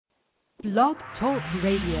Blog Talk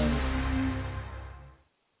Radio.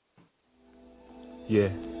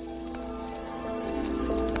 Yeah.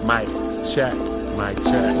 Mic check. 1, 2,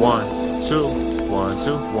 1,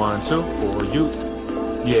 2, 1, 2 for you.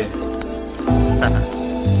 Yeah. You know what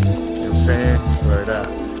I'm saying? Word up.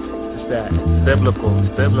 It's that biblical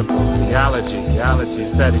theology,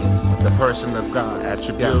 study the person of God,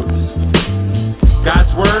 attributes.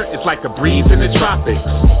 God's word is like a breeze in the tropics,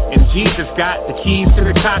 and Jesus got the keys to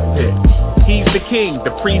the cockpit. He's the king,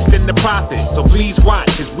 the priest, and the prophet. So please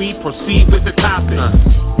watch as we proceed with the topic.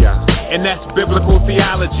 And that's biblical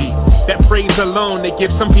theology. That phrase alone, they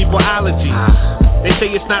give some people allergies. They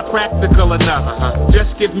say it's not practical enough.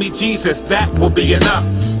 Just give me Jesus, that will be enough.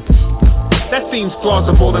 That seems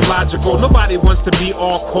plausible and logical. Nobody wants to be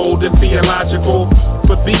all cold and theological.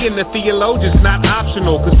 But being a theologian's not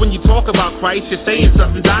optional, because when you talk about Christ, you're saying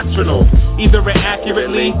something doctrinal. Either it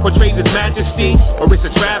accurately portrays his majesty, or it's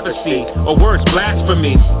a travesty, or worse,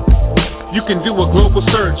 blasphemy. You can do a global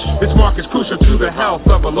search. This mark is crucial to the health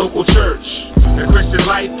of a local church. The Christian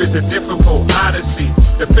life is a difficult odyssey.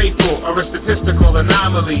 The faithful are a statistical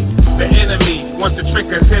anomaly. The enemy wants to trick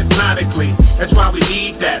us hypnotically. That's why we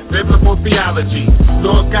need that biblical theology.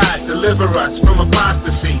 Lord God, deliver us from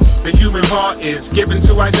apostasy. The human heart is given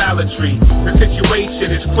to idolatry. The situation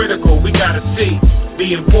is critical. We gotta see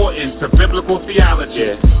the importance of biblical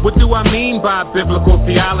theology. What do I mean by biblical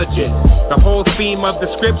theology? The whole theme of the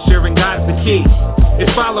scripture, and God's the key.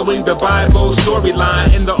 It's following the Bible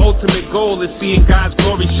storyline, and the ultimate goal is seeing God's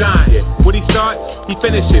glory shine. What he starts, he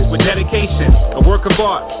finishes with dedication. A work of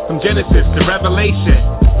art from Genesis to Revelation,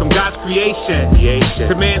 from God's creation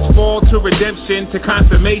to man's fall to redemption to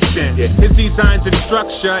consummation. His designs and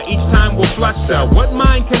structure each time will fluster. What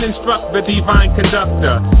mind can instruct the divine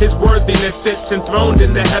conductor? His worthiness sits enthroned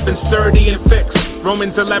in the heavens, sturdy and fixed.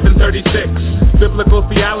 Romans 11:36. Biblical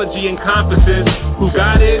theology encompasses who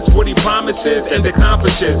God is, what he promises, and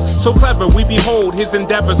accomplishes. So clever, we behold his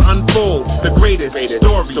endeavors unfold. The greatest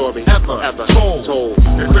story ever told.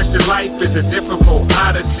 The Christian life is a difficult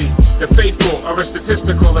odyssey. The faithful are a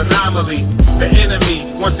statistical anomaly. The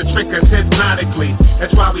enemy wants to trick us hypnotically.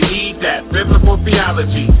 That's why we need that biblical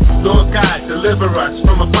theology. Lord God, deliver us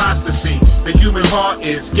from apostasy. The human heart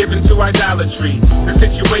is given to idolatry. The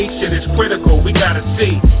situation is critical. We gotta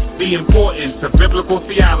see the importance of biblical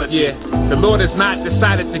theology. The Lord has not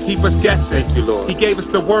decided to keep us guessing. Thank you, Lord. He gave us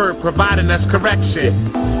the word, providing us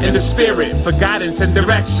correction, and the spirit for guidance and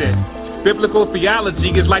direction. Biblical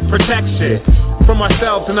theology is like protection from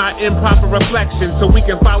ourselves and our improper reflections, so we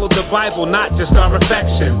can follow the Bible, not just our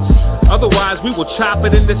affections. Otherwise, we will chop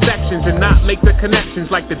it into sections and not make the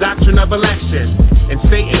connections like the doctrine of election. And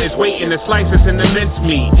Satan is waiting to slice us into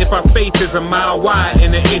mincemeat if our faith is a mile wide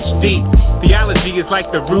and an inch deep. Theology is like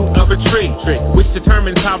the root of a tree, which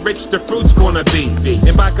determines how rich the fruit's gonna be.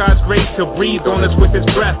 And by God's grace, he'll breathe on us with his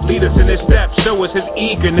breath, lead us in his steps, show us his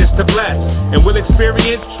eagerness to bless. And we'll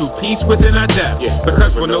experience true peace within our depth,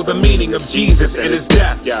 because we'll know the meaning of Jesus and his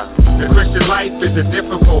death. The Christian life is a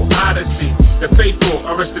difficult odyssey. The faithful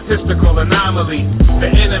are a statistical anomaly. The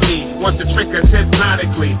enemy wants to trick us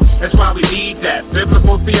hypnotically. That's why we need that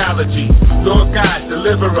biblical theology. Lord God,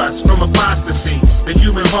 deliver us from apostasy. The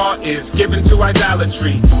human heart is given to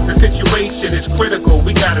idolatry. The situation is critical.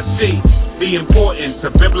 We gotta see the importance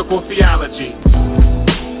of biblical theology.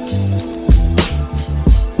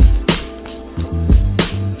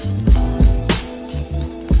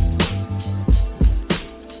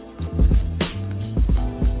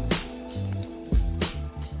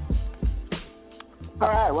 All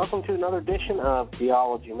right, welcome to another edition of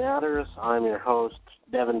Theology Matters. I'm your host,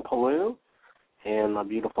 Devin Pellew, and my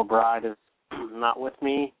beautiful bride is not with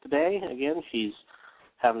me today. Again, she's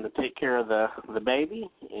having to take care of the baby,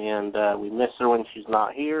 and we miss her when she's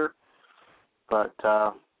not here. But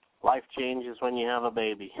life changes when you have a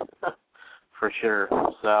baby, for sure.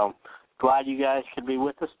 So glad you guys could be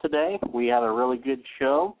with us today. We have a really good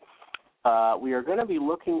show. We are going to be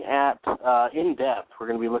looking at, in depth, we're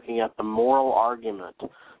going to be looking at the moral argument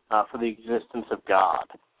for the existence of God.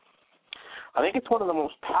 I think it's one of the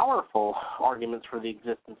most powerful arguments for the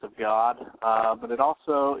existence of God, but it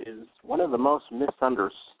also is one of the most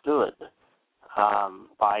misunderstood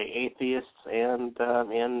by atheists and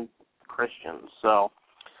Christians. So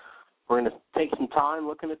we're going to take some time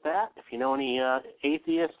looking at that. If you know any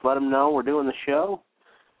atheists, let them know we're doing the show.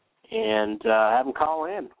 And have them call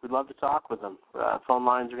in. We'd love to talk with them. Phone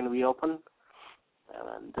lines are going to be open,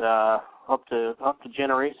 and hope to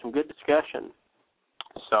generate some good discussion.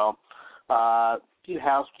 So, a few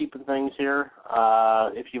housekeeping things here.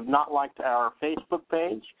 If you've not liked our Facebook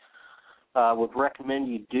page, would recommend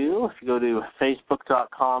you do. If you go to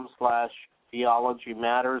facebook.com/Theology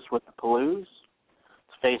Matters with the Pellews,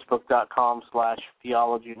 it's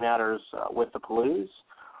facebook.com/Theology Matters with the Pellews.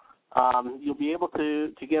 You'll be able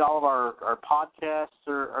to get all of our podcasts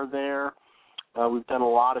are there. We've done a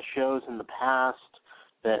lot of shows in the past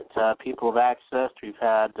that people have accessed. We've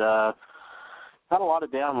had a lot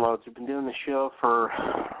of downloads. We've been doing the show for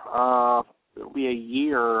it'll be a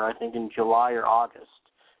year, I think, in July or August.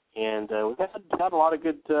 And we've had a lot of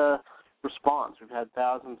good response. We've had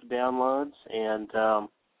thousands of downloads. And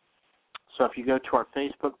so if you go to our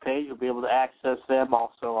Facebook page, you'll be able to access them.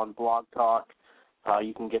 Also on Blog Talk,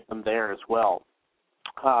 you can get them there as well.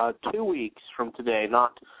 2 weeks from today,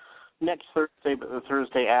 not next Thursday, but the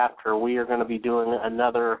Thursday after, we are going to be doing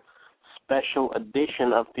another special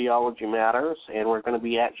edition of Theology Matters, and we're going to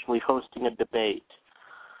be actually hosting a debate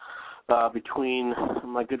between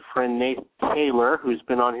my good friend Nate Taylor, who's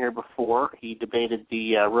been on here before. He debated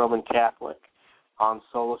the Roman Catholic on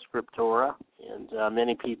Sola Scriptura, and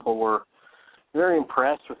many people were very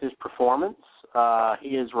impressed with his performance.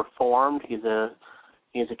 He is Reformed. He's a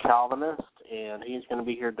Calvinist, and he's going to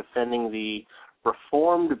be here defending the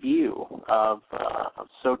Reformed view of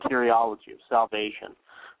soteriology, of salvation.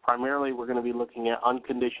 Primarily, we're going to be looking at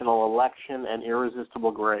unconditional election and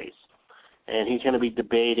irresistible grace. And he's going to be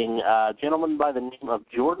debating a gentleman by the name of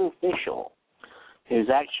Jordan Fishel, who's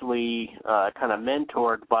actually kind of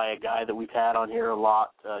mentored by a guy that we've had on here a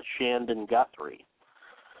lot, Shandon Guthrie.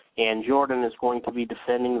 And Jordan is going to be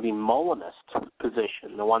defending the Molinist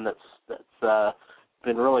position, the one that's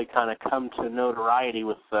been really kind of come to notoriety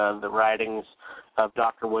with the writings of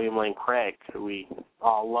Dr. William Lane Craig, who we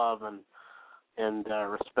all love and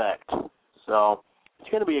respect. So it's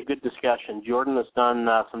going to be a good discussion. Jordan has done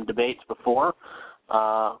some debates before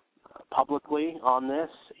publicly on this,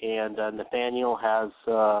 and Nathaniel has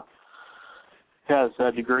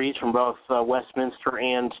degrees from both Westminster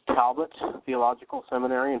and Talbot Theological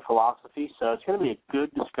Seminary in philosophy. So it's going to be a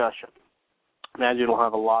good discussion. Imagine we'll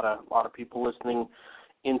have a lot of people listening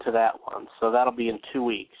into that one. So that'll be in 2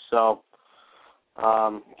 weeks. So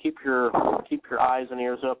keep your eyes and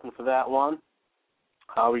ears open for that one.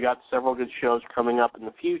 We got several good shows coming up in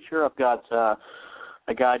the future. I've got a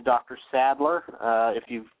guy, Dr. Sadler. If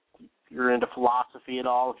you're into philosophy at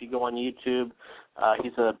all, if you go on YouTube,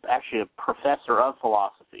 he's actually a professor of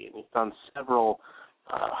philosophy, and he's done several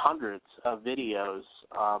hundreds of videos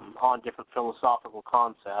on different philosophical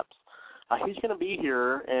concepts. He's going to be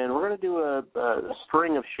here, and we're going to do a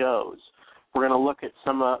string of shows. We're going to look at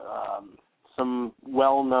some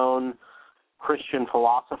well-known Christian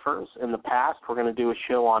philosophers in the past. We're going to do a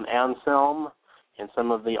show on Anselm and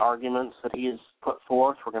some of the arguments that he has put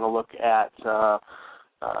forth. We're going to look at,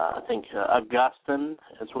 I think, Augustine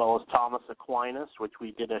as well as Thomas Aquinas, which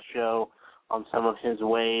we did a show on some of his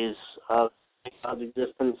ways of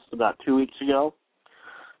existence about 2 weeks ago.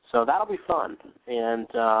 So that'll be fun. And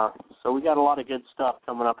so we got a lot of good stuff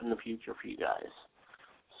coming up in the future for you guys.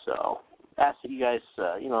 So ask that you guys,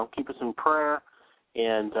 keep us in prayer.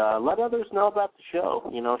 And let others know about the show.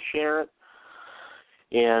 Share it.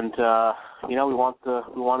 And we want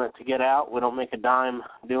it to get out. We don't make a dime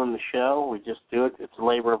doing the show. We just do it. It's a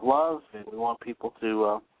labor of love, and we want people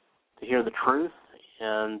to hear the truth.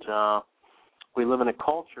 And we live in a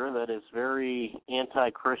culture that is very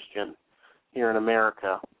anti-Christian here in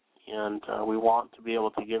America, and we want to be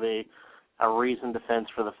able to give a reasoned defense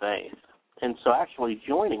for the faith. And so, actually,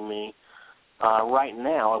 joining me right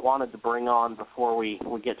now, I wanted to bring on, before we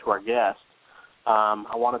get to our guest,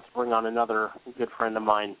 I wanted to bring on another good friend of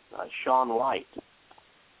mine, Shaun White,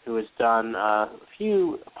 who has done a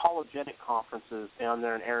few apologetic conferences down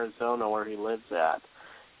there in Arizona where he lives at.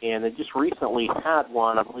 And they just recently had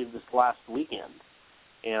one, I believe, this last weekend.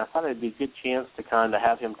 And I thought it would be a good chance to kind of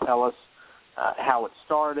have him tell us how it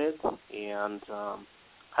started and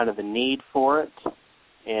kind of the need for it,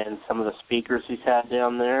 and some of the speakers he's had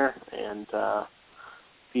down there, and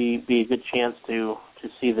be a good chance to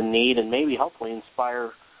see the need and maybe hopefully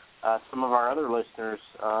inspire some of our other listeners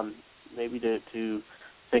maybe to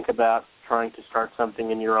think about trying to start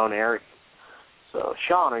something in your own area. So,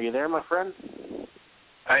 Shaun, are you there, my friend?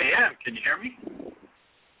 I am. Can you hear me?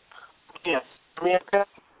 Yes. Hear me okay?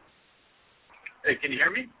 Hey, can you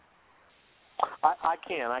hear me? I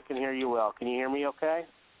can. I can hear you well. Can you hear me okay?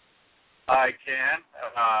 I can.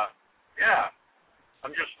 Yeah.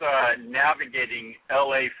 I'm just navigating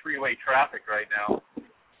LA freeway traffic right now.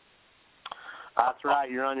 That's right.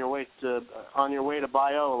 You're on your way to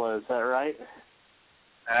Biola. Is that right?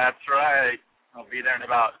 That's right. I'll be there in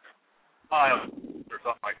about 5 or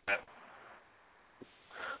something like that.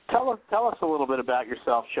 Tell us a little bit about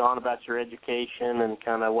yourself, Sean, about your education and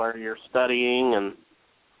kind of where you're studying and.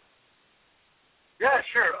 Yeah,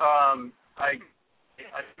 sure. I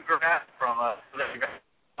graduated from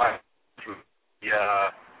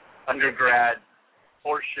the undergrad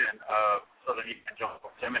portion of Southern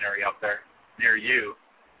Evangelical Seminary up there near you.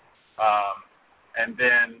 And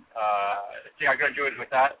then I graduated with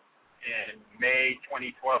that in May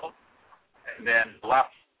 2012. And then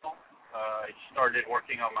last fall, I started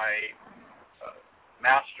working on my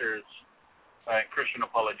master's in Christian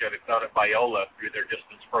apologetics out at Biola through their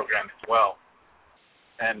distance program as well.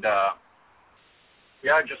 And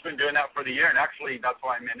I've just been doing that for the year. And actually, that's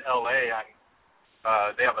why I'm in LA.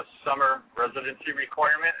 They have a summer residency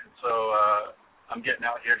requirement, and so I'm getting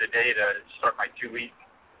out here today to start my 2-week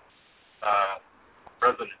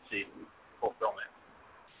residency fulfillment.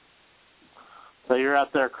 So you're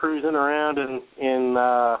out there cruising around in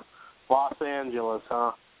Los Angeles,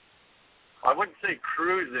 huh? I wouldn't say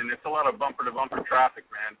cruising. It's a lot of bumper-to-bumper traffic,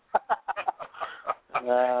 man.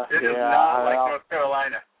 It is not like North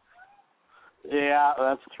Carolina. Yeah,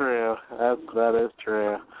 that's true. That is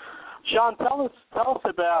true. Sean, tell us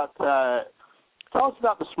about the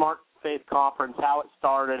Smart Faith Conference, how it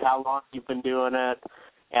started, how long you've been doing it,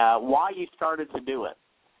 why you started to do it.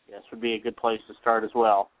 This would be a good place to start as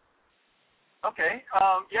well. Okay.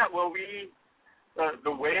 Well,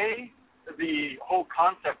 the way the whole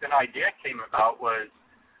concept and idea came about was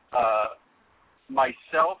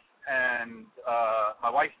myself and my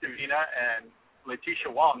wife, Davina, and Letitia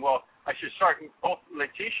Wong. Well, I should start both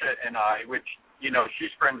Letitia and I, which,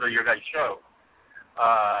 she's friends of your guys' show.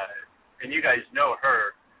 And you guys know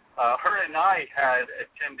her. Her and I had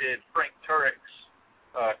attended Frank Turek's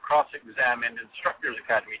Cross-Examined Instructors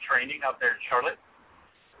Academy training out there in Charlotte.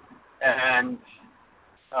 And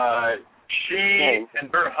she and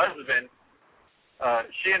her husband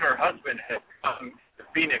had come to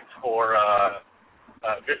Phoenix for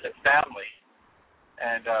visit family.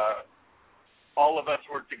 And all of us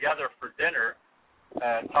were together for dinner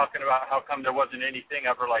talking about how come there wasn't anything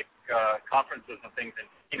ever like conferences and things in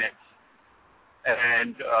Phoenix.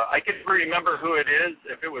 And I can't remember who it is,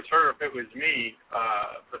 if it was her, if it was me,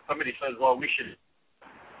 but somebody says, well, we should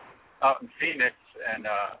out in Phoenix, and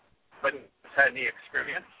but had any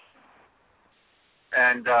experience.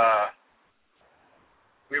 And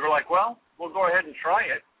we were like, well, we'll go ahead and try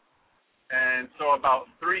it. And so about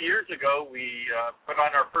 3 years ago, we put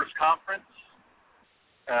on our first conference.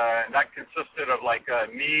 And that consisted of like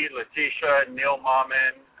me, Letitia, Neil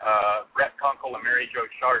Mauman, Brett Kunkel, and Mary Jo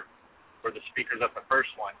Sharp were the speakers at the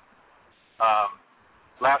first one.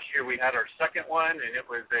 Last year we had our second one, and it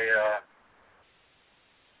was that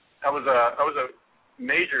was a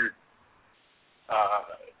major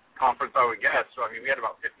conference, I would guess. So I mean, we had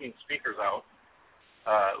about 15 speakers out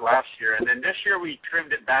last year, and then this year we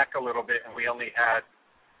trimmed it back a little bit, and we only had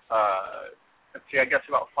I guess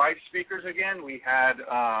about 5 speakers again. We had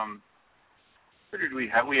who did we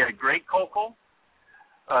have? We had Greg Kokel,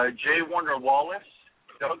 Jay Warner Wallace,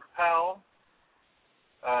 Doug Powell,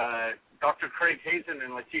 Dr. Craig Hazen,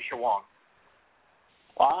 and Letitia Wong.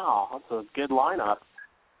 Wow, that's a good lineup.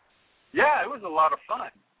 Yeah, it was a lot of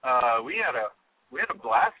fun. We had a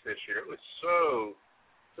blast this year. It was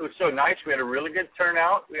so nice. We had a really good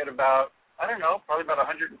turnout. We had about, probably about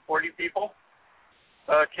 140 people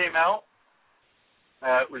came out.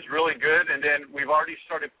 It was really good. And then we've already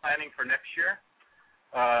started planning for next year.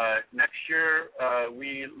 Next year,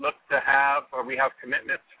 we look to have, or we have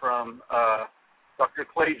commitments from Dr.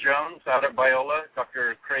 Clay Jones out at Biola,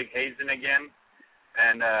 Dr. Craig Hazen again,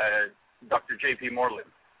 and Dr. J.P.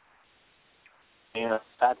 Moreland. Yeah,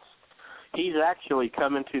 he's actually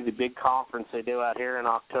coming to the big conference they do out here in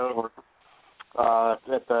October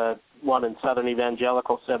that the one in Southern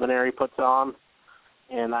Evangelical Seminary puts on.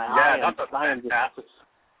 And I'm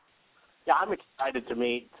excited to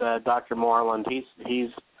meet Dr. Moreland. He's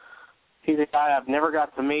a guy I've never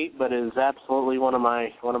got to meet, but is absolutely one of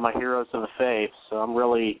my heroes of the faith. So I'm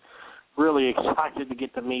really, really excited to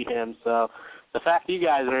get to meet him. So the fact you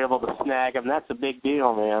guys are able to snag him, that's a big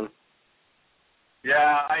deal, man.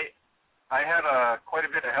 Yeah, I had quite a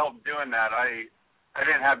bit of help doing that. I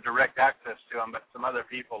didn't have direct access to him, but some other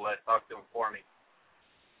people that talked to him for me.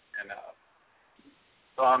 And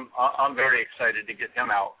so I'm very excited to get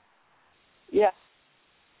him out. Yeah,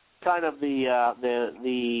 kind of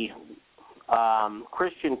the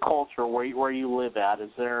Christian culture where you live at.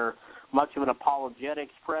 Is there much of an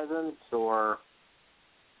apologetics presence, or?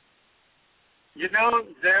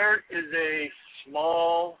 There is a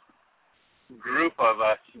small group of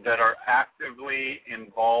us that are actively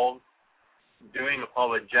involved doing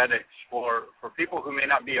apologetics for people who may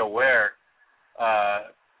not be aware,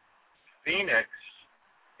 Phoenix,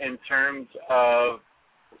 in terms of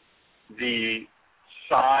the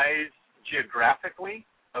size geographically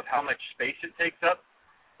of how much space it takes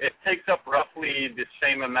up roughly the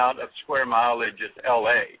same amount of square mileage as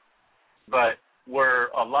LA, but we're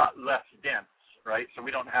a lot less dense, right? So we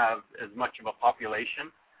don't have as much of a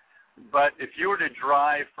population. But if you were to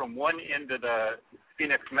drive from one end of the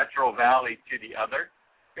Phoenix Metro Valley to the other,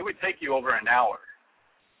 it would take you over an hour.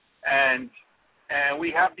 And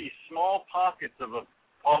we have these small pockets of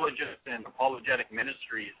apologists and apologetic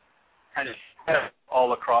ministries kind of spread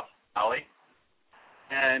all across the valley.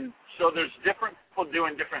 And so there's different people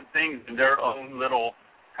doing different things in their own little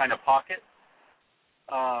kind of pocket.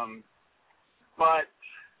 But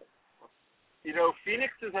you know,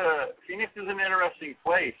 Phoenix is an interesting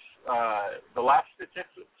place. The last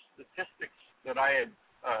statistics that I had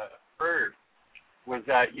heard was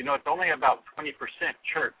that, you know, it's only about 20%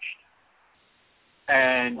 churched.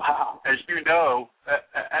 And wow. as you know,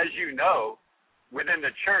 within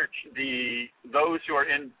the church, those who are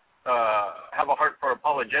in have a heart for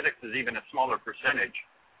apologetics is even a smaller percentage.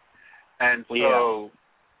 And so,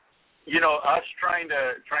 you know, us trying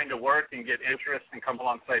to work and get interest and come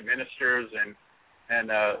alongside ministers and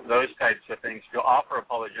those types of things to offer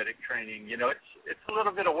apologetic training, you know, it's a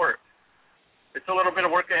little bit of work. It's a little bit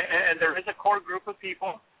of work, and there is a core group of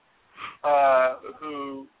people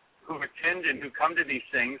who attend and who come to these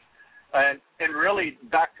things. And really,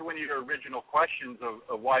 back to one of your original questions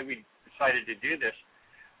of why we decided to do this,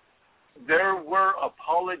 there were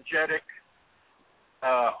apologetic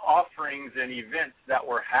offerings and events that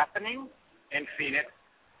were happening in Phoenix,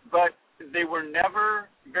 but they were never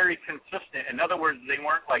very consistent. In other words, they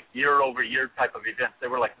weren't like year-over-year type of events. They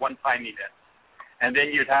were like one-time events. And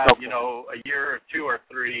then you'd have, you know, a year or two or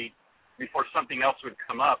three before something else would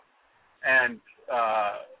come up. And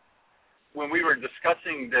when we were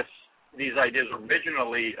discussing these ideas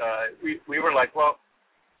originally, we were like, well,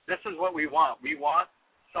 this is what we want. We want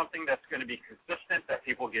something that's going to be consistent, that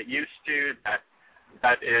people get used to,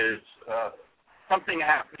 that is something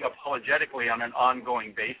happening apologetically on an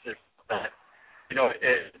ongoing basis, that, you know,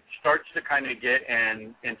 it starts to kind of get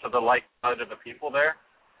into the lifeblood of the people there,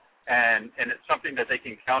 and it's something that they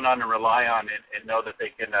can count on and rely on and know that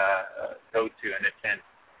they can go to and attend.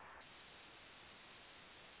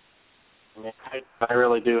 I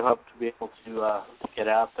really do hope to be able to get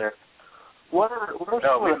out there. What are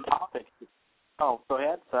some of the topics? Oh, go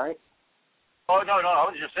ahead. Sorry. Oh, no. I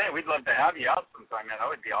was just saying we'd love to have you out sometime, man. That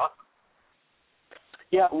would be awesome.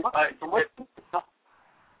 Yeah.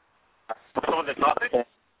 Some of the topics? Okay.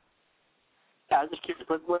 Yeah, I was just curious.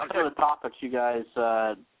 What are the topics you guys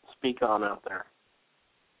speak on out there?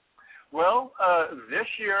 Well, this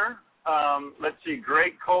year, let's see,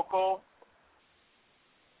 Greg Kokel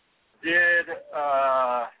did,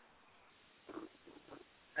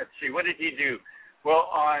 let's see, what did he do? Well,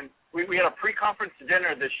 we had a pre-conference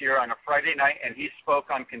dinner this year on a Friday night, and he spoke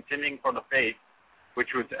on contending for the faith, which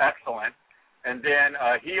was excellent. And then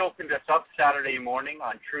he opened us up Saturday morning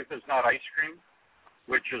on Truth is Not Ice Cream,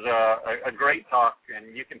 which is a great talk,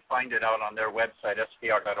 and you can find it out on their website,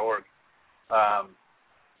 spr.org.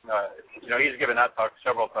 You know, he's given that talk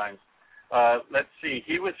several times. Let's see,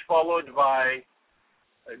 he was followed by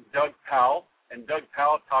Doug Powell, and Doug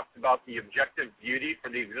Powell talked about the objective beauty for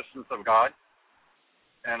the existence of God.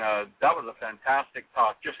 And that was a fantastic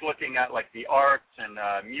talk, just looking at like the arts and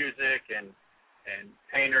music and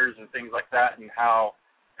painters and things like that, and how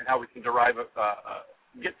we can derive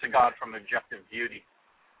get to God from objective beauty.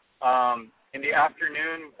 In the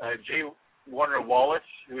afternoon, J. Warner Wallace,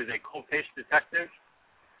 who is a cold case detective,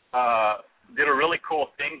 did a really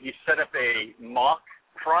cool thing. He set up a mock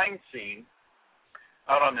crime scene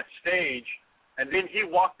out on the stage, and then he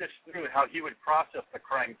walked us through how he would process the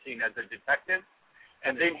crime scene as a detective.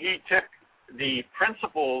 And then he took the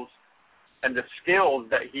principles and the skills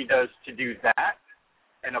that he does to do that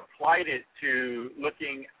and applied it to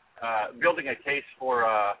building a case for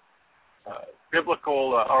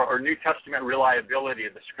biblical or New Testament reliability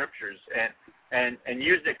of the scriptures, and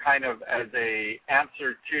used it kind of as a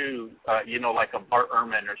answer to, you know, like a Bart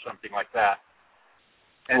Ehrman or something like that.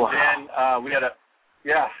 And then we had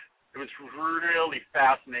it was really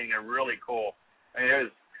fascinating and really cool. I mean,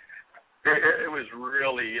 it was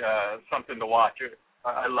really something to watch.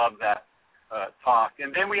 I love that talk.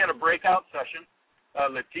 And then we had a breakout session.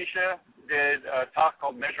 Letitia did a talk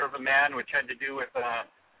called Measure of a Man, which had to do with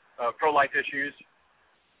pro-life issues,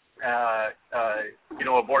 you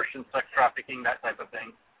know, abortion, sex trafficking, that type of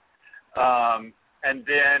thing. And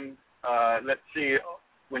then, let's see,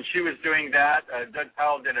 when she was doing that, Doug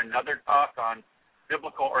Powell did another talk on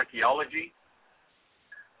biblical archaeology.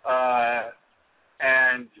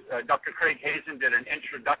 And Dr. Craig Hazen did an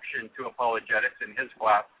introduction to apologetics in his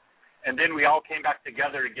class. And then we all came back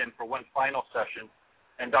together again for one final session.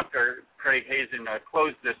 And Dr. Craig Hazen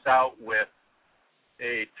closed this out with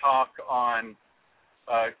a talk on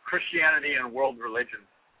Christianity and world religion.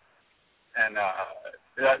 And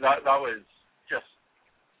that was just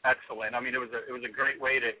excellent. I mean, it was a great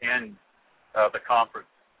way to end the conference.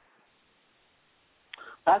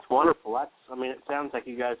 That's wonderful. It sounds like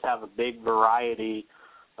you guys have a big variety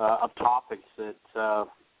of topics that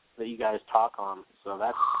you guys talk on. So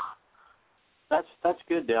that's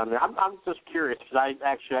good down there. I'm just curious because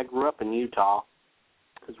I grew up in Utah,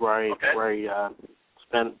 is where I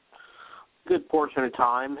spent a good portion of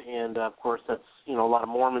time, and of course that's a lot of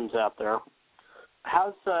Mormons out there.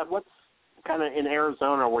 What's kind of in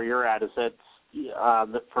Arizona where you're at? Is it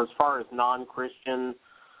for as far as non-Christian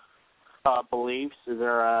beliefs? Is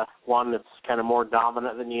there one that's kind of more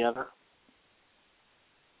dominant than the other?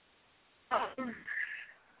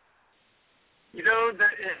 It's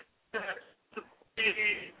a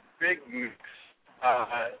pretty big mix.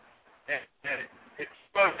 And it's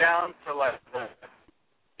slowed down to like the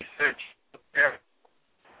research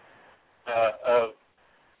of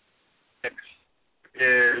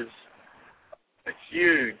is a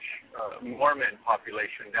huge Mormon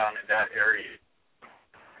population down in that area.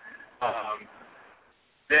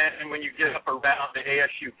 Then when you get up around the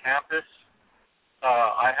ASU campus,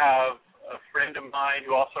 I have a friend of mine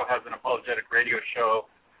who also has an apologetic radio show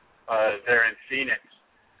there in Phoenix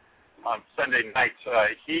on Sunday nights.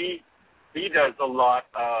 He does a lot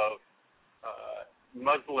of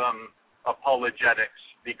Muslim apologetics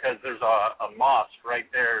because there's a mosque right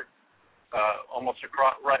there, almost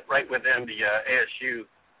across, right within the ASU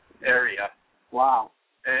area. Wow.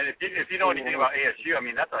 And if you know anything about ASU,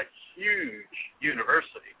 that's a huge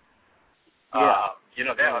university. Yeah. They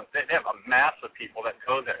have a mass of people that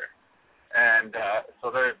go there, and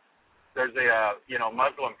so there's a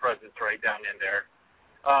Muslim presence right down in there.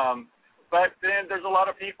 But then there's a lot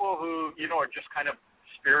of people who are just kind of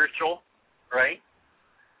spiritual, right?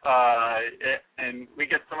 And we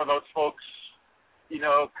get some of those folks,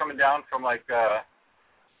 coming down from like the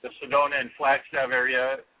Sedona and Flagstaff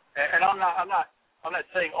area, and I'm not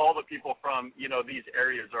saying all the people from these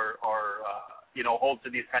areas are hold to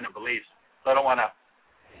these kind of beliefs. So I don't want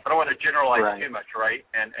to generalize too much, right?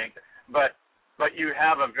 But you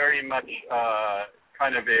have a very much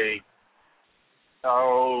kind of a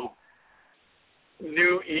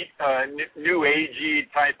new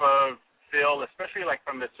agey type of feel, especially like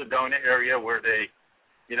from the Sedona area where they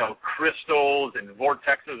crystals and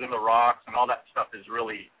vortexes in the rocks and all that stuff is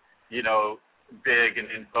really big and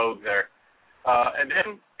in vogue there. And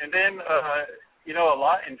then a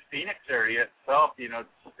lot in Phoenix area itself,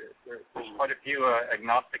 there's quite a few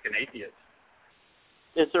agnostic and atheists.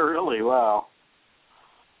 Is there really? Wow.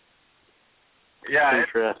 Yeah,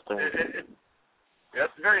 interesting.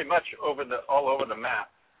 It's very much all over the map.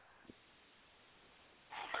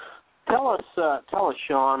 Tell us,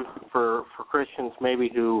 Sean, for Christians maybe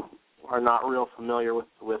who are not real familiar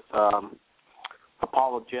with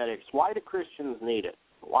apologetics, why do Christians need it?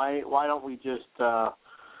 Why don't we just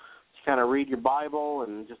kind of read your Bible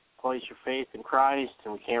and just place your faith in Christ,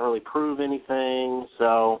 and we can't really prove anything,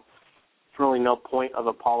 so there's really no point of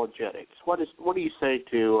apologetics. What do you say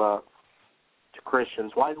to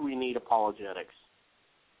Christians? Why do we need apologetics?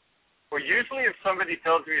 Well, usually if somebody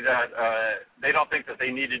tells me that they don't think that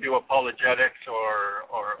they need to do apologetics or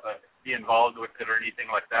be involved with it or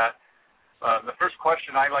anything like that, the first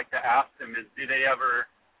question I like to ask them is, do they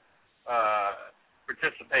ever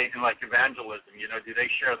participate in like evangelism? Do they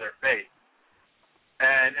share their faith?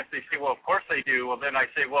 And if they say, well, of course they do, well, then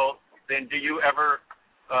I say, well, then do you ever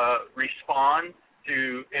respond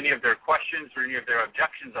to any of their questions or any of their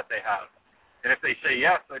objections that they have? And if they say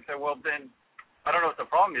yes, I say, well, then I don't know what the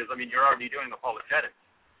problem is. You're already doing apologetics.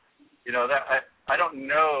 I don't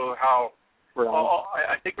know how. Right.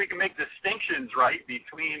 I think we can make distinctions, right,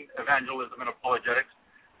 between evangelism and apologetics,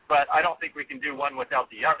 but I don't think we can do one without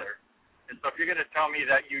the other. And so if you're going to tell me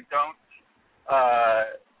that you don't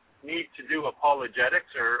need to do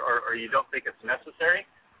apologetics or you don't think it's necessary,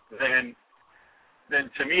 then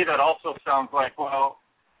to me that also sounds like, well,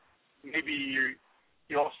 maybe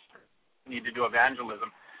you also need to do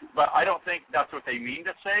evangelism. But I don't think that's what they mean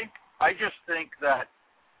to say. I just think that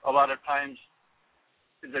a lot of times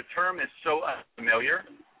the term is so unfamiliar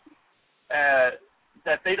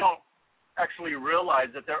that they don't actually realize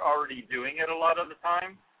that they're already doing it a lot of the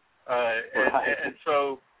time. And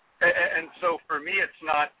so for me, it's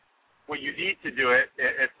not, well, you need to do it.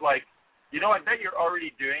 It's like I bet you're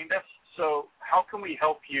already doing this, so how can we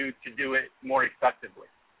help you to do it more effectively?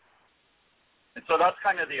 And so that's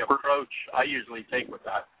kind of the approach I usually take with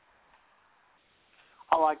that.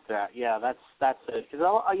 I like that. Yeah, that's it. Because a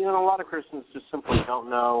lot of Christians just simply don't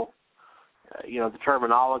know. The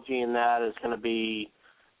terminology in that is going to be,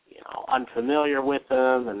 unfamiliar with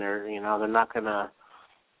them, and they're not going to.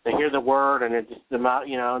 They hear the word and it just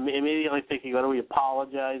immediately thinking, what are we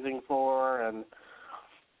apologizing for, and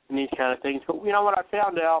these kind of things. But what I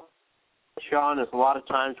found out, Sean, is a lot of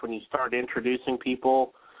times when you start introducing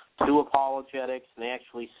people to apologetics and they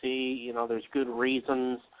actually see, there's good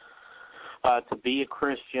reasons to be a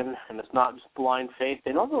Christian, and it's not just blind faith,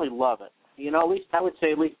 they don't really love it. At least I would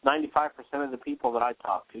say at least 95% of the people that I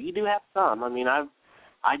talk to. You do have some. I mean, I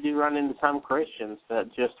do run into some Christians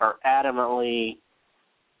that just are adamantly,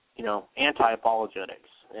 anti-apologetics.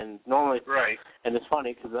 And normally, right. And it's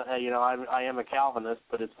funny because, I am a Calvinist,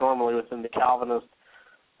 but it's normally within the Calvinist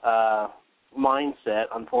mindset,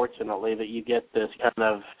 unfortunately, that you get this kind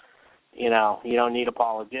of, you don't need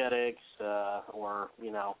apologetics or,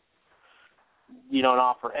 you don't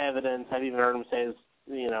offer evidence. I've even heard them say,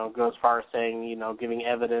 go as far as saying, giving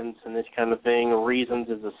evidence and this kind of thing, reasons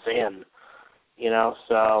is a sin,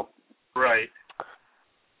 so. Right.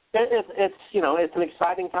 It's an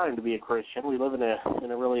exciting time to be a Christian. We live in a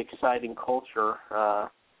really exciting culture,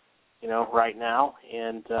 right now,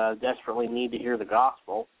 and desperately need to hear the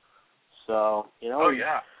gospel. So, Oh,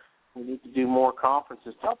 yeah. We need to do more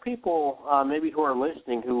conferences. Tell people maybe who are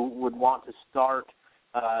listening who would want to start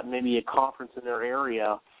maybe a conference in their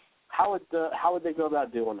area. How would they go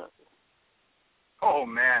about doing it? Oh,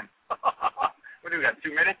 man. What do we got, 2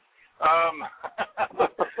 minutes?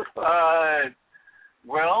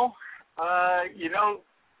 Well, I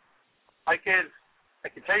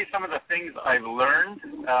could tell you some of the things I've learned.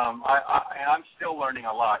 I'm still learning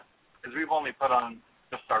a lot because we've only put on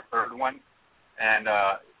just our third one. And,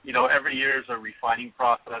 every year is a refining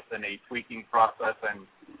process and a tweaking process and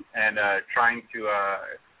trying to,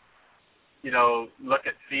 look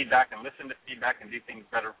at feedback and listen to feedback and do things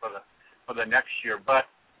better for the next year. But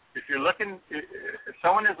if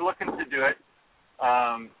someone is looking to do it,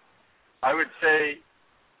 I would say,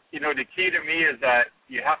 the key to me is that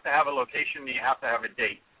you have to have a location and you have to have a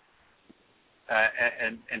date.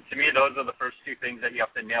 And to me, those are the first two things that you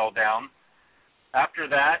have to nail down. After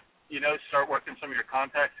that, start working some of your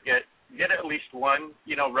contacts, get at least one,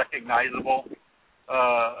 recognizable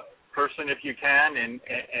person if you can,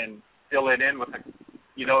 and fill it in with,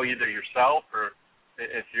 either yourself or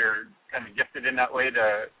if you're kind of gifted in that way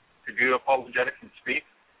to do apologetics and speak.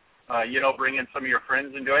 Bring in some of your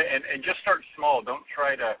friends and do it, and just start small. Don't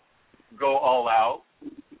try to go all out.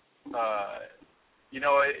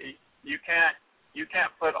 You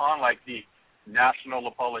can't put on like the National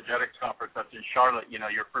Apologetics Conference that's in Charlotte.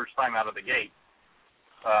 Your first time out of the gate.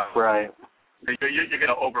 Right. You're going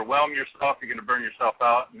to overwhelm yourself. You're going to burn yourself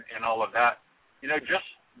out, and all of that.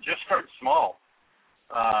 Just start small.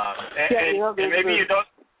 And maybe you don't.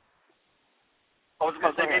 I was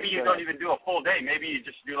going to say, maybe you don't even do a full day. Maybe you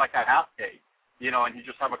just do like a half day, and you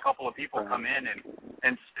just have a couple of people come in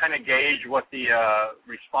and kind of gauge what the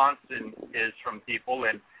response is from people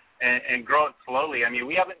and grow it slowly. I mean,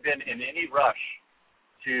 we haven't been in any rush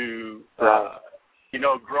to,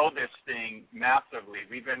 grow this thing massively.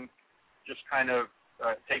 We've been just kind of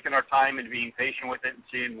taking our time and being patient with it and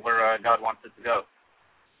seeing where God wants it to go.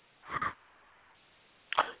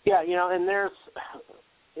 Yeah, and there's...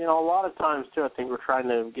 a lot of times, too, I think we're trying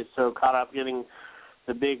to get so caught up getting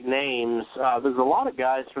the big names. There's a lot of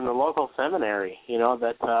guys from the local seminary,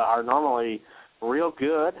 that are normally real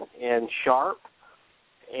good and sharp.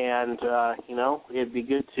 And, it'd be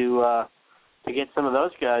good to get some of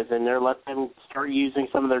those guys in there, let them start using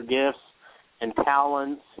some of their gifts and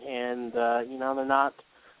talents. And, they're not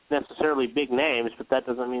necessarily big names, but that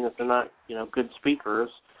doesn't mean that they're not, good speakers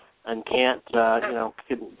and can't,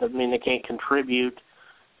 doesn't mean they can't contribute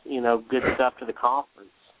good stuff to the conference.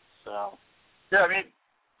 So. Yeah, I mean,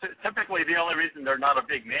 typically the only reason they're not a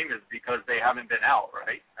big name is because they haven't been out,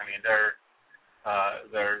 right? I mean, they're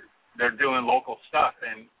doing local stuff,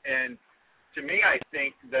 and to me, I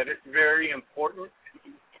think that it's very important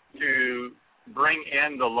to bring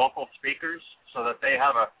in the local speakers so that they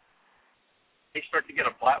start to get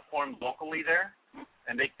a platform locally there,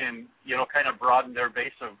 and they can, kind of broaden their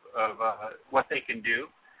base of what they can do.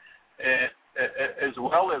 As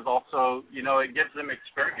well as also, it gives them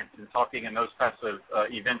experience in talking in those types of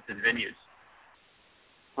events and venues.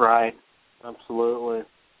 Right. Absolutely.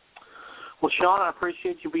 Well, Sean, I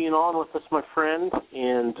appreciate you being on with us, my friend,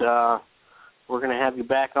 and we're going to have you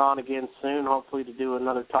back on again soon, hopefully to do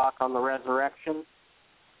another talk on the resurrection.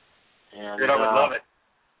 And good, I would love it.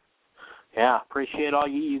 Yeah, appreciate all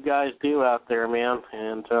you guys do out there, man.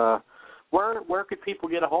 And where could people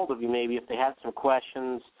get a hold of you, maybe, if they had some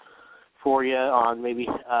questions for you on maybe,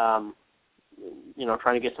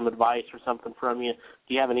 trying to get some advice or something from you?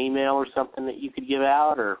 Do you have an email or something that you could give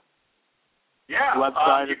out, or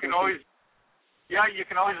website? You can always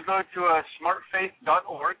go to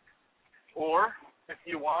smartfaith.org, or if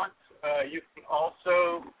you want, you can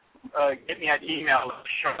also get me an email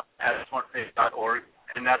at smartfaith.org,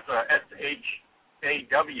 and that's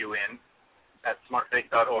SHAWN at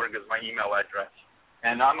smartfaith.org is my email address.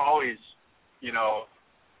 And I'm always,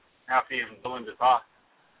 happy and willing to talk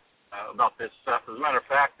about this stuff. As a matter of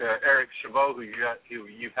fact, Eric Chabot, who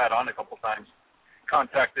you've had on a couple times,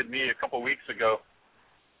 contacted me a couple weeks ago,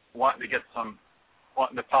 wanting to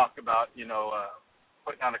talk about,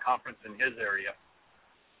 putting on a conference in his area.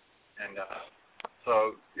 And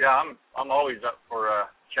I'm always up for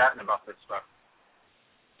chatting about this stuff.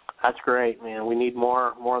 That's great, man. We need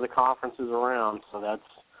more of the conferences around, so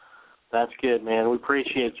that's good, man. We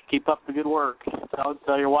appreciate you. Keep up the good work.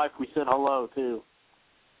 Tell your wife we said hello, too.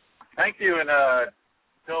 Thank you, and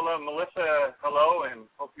tell Melissa hello, and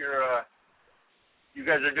hope you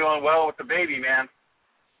guys are doing well with the baby, man.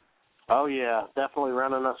 Oh, yeah, definitely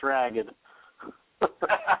running us ragged.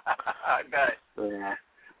 I bet. Yeah.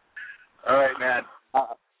 All right, man.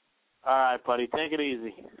 All right, buddy. Take it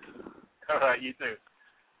easy. All right, you too.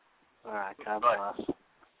 All right, God Bye. bless.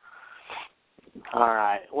 All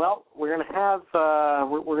right. Well, we're going to have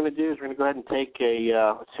what we're going to do is we're going to go ahead and take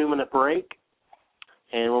a 2-minute break,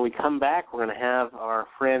 and when we come back, we're going to have our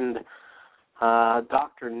friend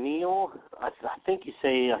Dr. Neil. I think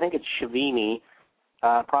it's Shenvi.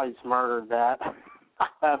 Probably just murdered that.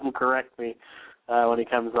 Have him correct me when he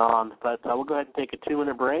comes on. But we'll go ahead and take a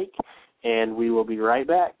 2-minute break, and we will be right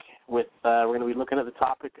back with. We're going to be looking at the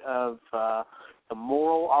topic of the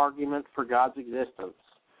moral argument for God's existence.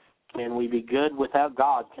 Can we be good without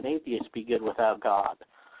God? Can atheists be good without God?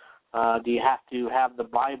 Do you have to have the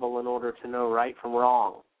Bible in order to know right from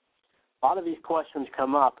wrong? A lot of these questions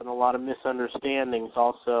come up, and a lot of misunderstandings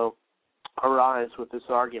also arise with this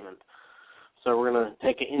argument. So we're going to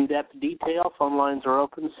take an in-depth detail. Phone lines are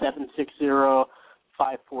open,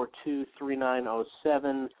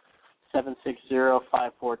 760-542-3907,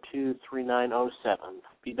 760-542-3907.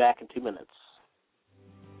 Be back in 2 minutes.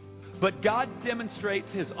 But God demonstrates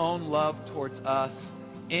his own love towards us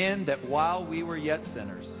in that while we were yet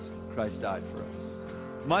sinners, Christ died for us.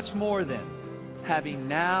 Much more then, having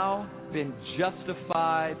now been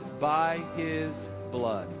justified by his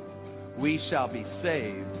blood, we shall be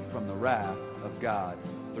saved from the wrath of God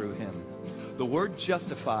through him. The word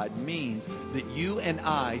justified means that you and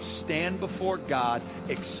I stand before God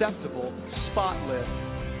acceptable, spotless,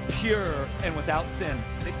 pure, and without sin.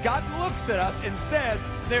 That God looks at us and says,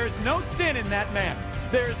 there is no sin in that man.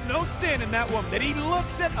 There is no sin in that woman. That he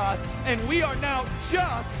looks at us and we are now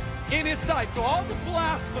just in his sight. So all the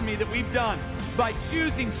blasphemy that we've done by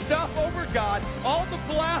choosing stuff over God, all the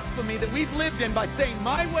blasphemy that we've lived in by saying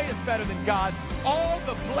my way is better than God, all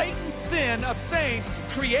the blatant sin of saying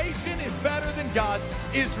creation is better than God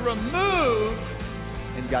is removed,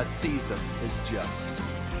 and God sees us as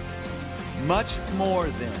just. Much more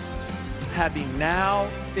then, having now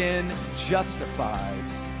been justified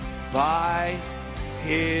by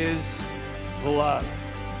his blood.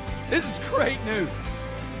 This is great news.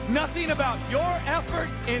 Nothing about your effort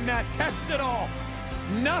in that text at all.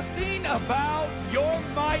 Nothing about your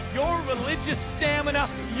might, your religious stamina,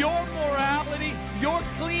 your morality, your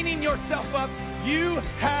cleaning yourself up. You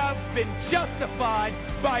have been justified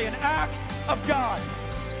by an act of God.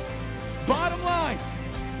 Bottom line,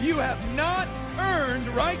 you have not earned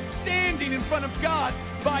right standing in front of God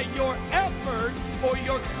by your effort or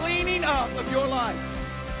your cleaning up of your life.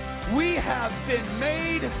 We have been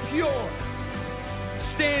made pure,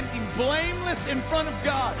 standing blameless in front of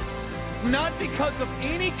God, not because of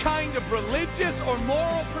any kind of religious or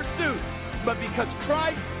moral pursuit, but because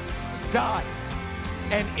Christ died.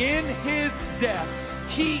 And in his death,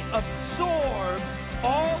 he absorbed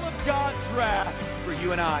all of God's wrath for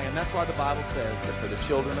you and I. And that's why the Bible says that for the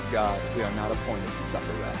children of God, we are not appointed to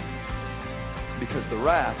suffer wrath. Because the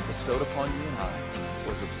wrath bestowed upon you and I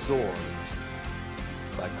was absorbed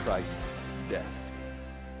by Christ's death.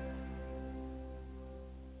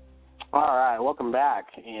 All right, welcome back.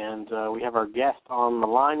 And we have our guest on the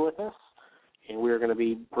line with us. And we're going to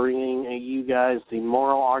be bringing you guys the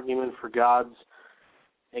moral argument for God's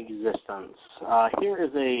existence. Here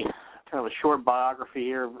is a kind of a short biography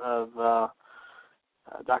here of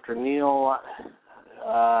Dr. Neil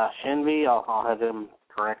Shenvi. I'll have him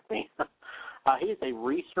correct me. He is a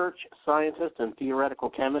research scientist in theoretical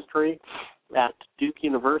chemistry at Duke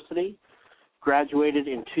University. Graduated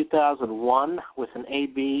in 2001 with an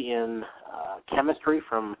A.B. in chemistry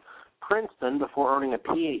from Princeton before earning a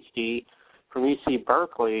Ph.D. from UC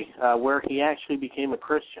Berkeley, where he actually became a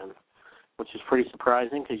Christian, which is pretty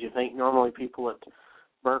surprising because you think normally people at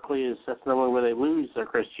Berkeley that's normally where they lose their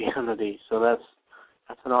Christianity. So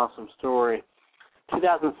that's an awesome story.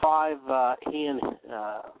 2005,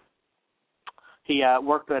 he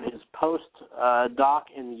worked at his post-doc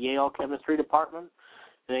in the Yale chemistry department.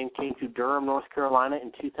 Then came to Durham, North Carolina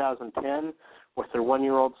in 2010 with their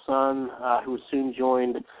 1-year-old son, who was soon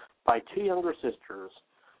joined by 2 younger sisters.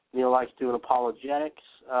 Neil likes doing apologetics.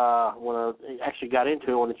 He actually got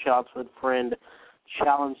into it when a childhood friend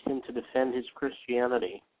challenged him to defend his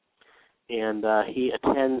Christianity. And he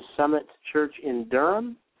attends Summit Church in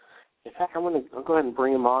Durham. In fact, I'll go ahead and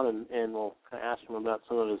bring him on, and we'll kind of ask him about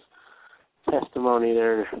some of his testimony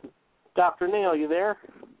there. Dr. Neil, you there?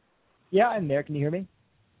 Yeah, I'm there. Can you hear me?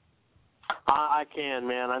 I can,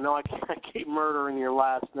 man. I know I keep murdering your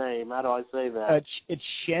last name. How do I say that? It's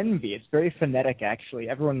Shenvi. It's very phonetic, actually.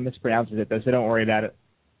 Everyone mispronounces it, though, so don't worry about it.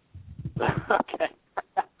 Okay.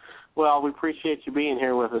 Well, we appreciate you being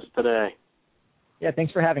here with us today. Yeah,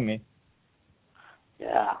 thanks for having me.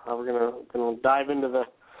 Yeah, we're gonna dive into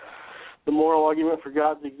the moral argument for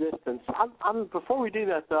God's existence. Before we do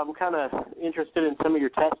that, though, I'm kind of interested in some of your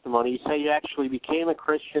testimony. You say you actually became a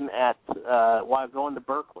Christian while going to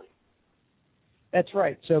Berkeley. That's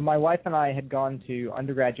right. So my wife and I had gone to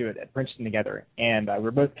undergraduate at Princeton together, and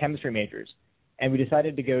we're both chemistry majors. And we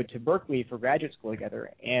decided to go to Berkeley for graduate school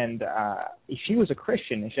together. And she was a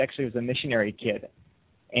Christian, and she actually was a missionary kid.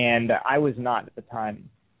 And I was not at the time.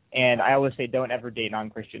 And I always say don't ever date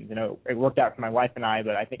non-Christians. You know, it worked out for my wife and I,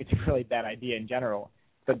 but I think it's a really bad idea in general.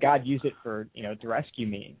 But God used it to rescue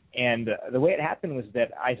me. And the way it happened was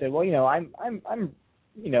that I said, well,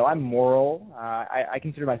 I'm moral. I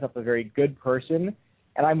consider myself a very good person,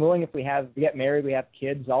 and I'm willing, if we get married, we have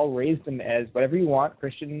kids, I'll raise them as whatever you want,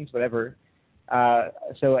 Christians, whatever.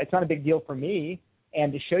 So it's not a big deal for me.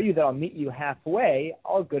 And to show you that I'll meet you halfway,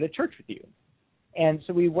 I'll go to church with you. And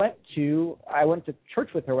so I went to church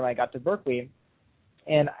with her when I got to Berkeley,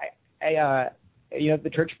 and the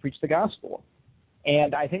church preached the gospel.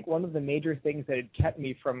 And I think one of the major things that had kept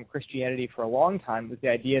me from Christianity for a long time was the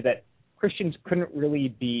idea that Christians couldn't really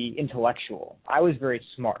be intellectual. I was very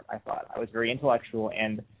smart, I thought. I was very intellectual,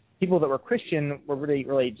 and people that were Christian were really,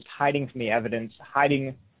 really just hiding from the evidence,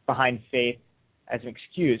 hiding behind faith as an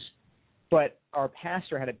excuse. But our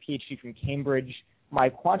pastor had a PhD from Cambridge. My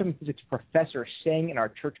quantum physics professor sang in our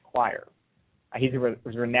church choir. He was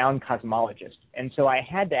a renowned cosmologist. And so I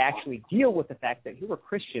had to actually deal with the fact that here were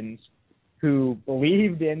Christians who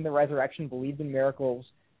believed in the resurrection, believed in miracles,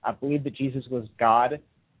 believed that Jesus was God,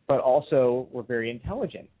 but also were very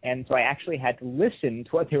intelligent. And so I actually had to listen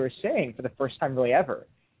to what they were saying for the first time really ever.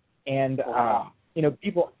 And,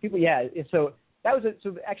 people, yeah. So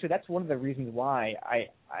actually that's one of the reasons why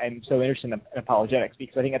I'm so interested in apologetics,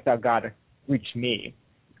 because I think that's how God reached me.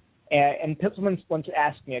 And someone once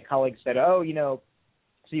asked me, a colleague said, so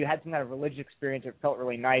you had some kind of religious experience that felt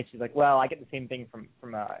really nice. He's like, well, I get the same thing from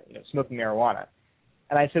smoking marijuana.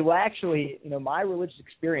 And I said, well, actually, my religious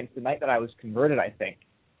experience the night that I was converted, I think,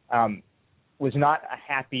 was not a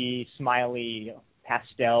happy, smiley,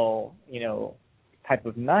 pastel, type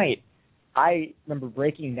of night. I remember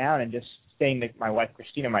breaking down and just saying to my wife,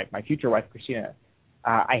 Christina, my future wife, Christina,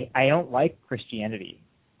 I don't like Christianity.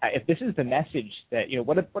 If this is the message that,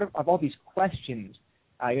 what of all these questions,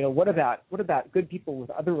 what about good people with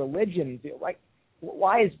other religions?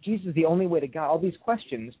 Why is Jesus the only way to God? All these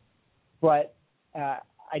questions. But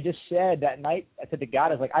I just said that night, I said to God,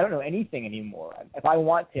 I was like, I don't know anything anymore. If I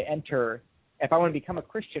want to become a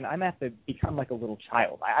Christian, I'm going to have to become like a little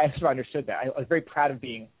child. I sort of understood that. I was very proud of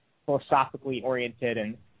being philosophically oriented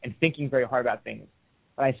and thinking very hard about things.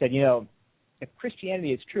 But I said, if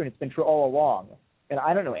Christianity is true, and it's been true all along, then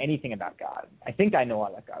I don't know anything about God. I think I know a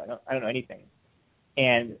lot about God. I don't know anything.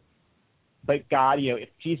 But God, if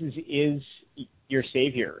Jesus is your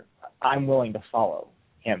Savior, I'm willing to follow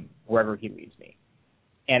him wherever he leads me.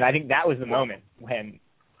 And I think that was the moment when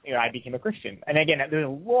I became a Christian. And again, there's a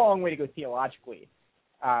long way to go theologically.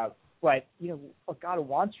 But what God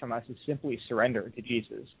wants from us is simply surrender to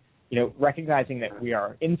Jesus. Recognizing that we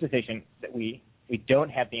are insufficient, that we don't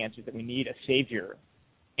have the answers, that we need a Savior,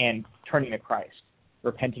 and turning to Christ,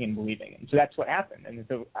 repenting and believing. And so that's what happened. And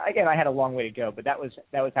so, again, I had a long way to go, but that was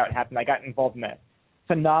how it happened. I got involved in a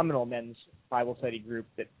phenomenal men's Bible study group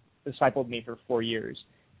that discipled me for 4 years,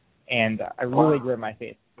 and I really grew my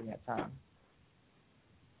faith during that time.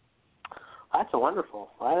 That's wonderful.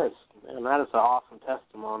 That is an awesome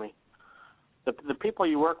testimony. The people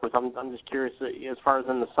you work with, I'm just curious, as far as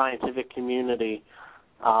in the scientific community,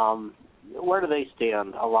 where do they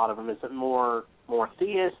stand? A lot of them. Is it more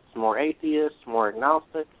theists, more atheists, more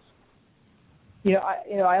agnostics?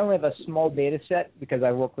 I only have a small data set because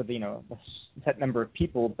I work with a set number of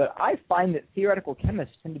people, but I find that theoretical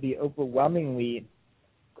chemists tend to be overwhelmingly,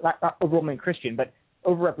 not overwhelmingly Christian, but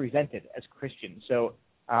overrepresented as Christians. So,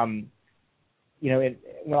 when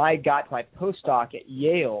I got to my postdoc at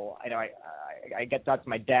Yale, I got down to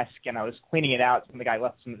my desk and I was cleaning it out. The guy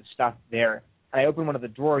left some of the stuff there, and I opened one of the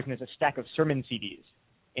drawers and there's a stack of sermon CDs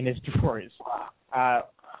in his drawers.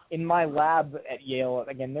 In my lab at Yale,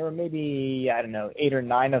 again, there were maybe, 8 or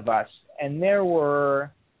 9 of us, and there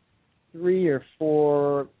were 3 or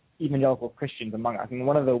 4 evangelical Christians among us. And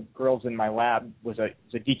one of the girls in my lab was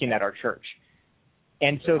a deacon at our church.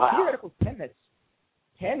 And so theoretical chemists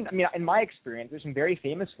in my experience, there's some very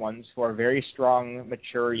famous ones who are very strong,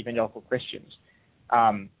 mature evangelical Christians.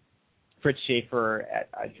 Fritz Schaeffer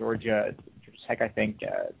at Georgia Tech, I think,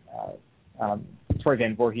 Troy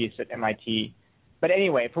Van Voorhees at MIT. But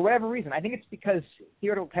anyway, for whatever reason, I think it's because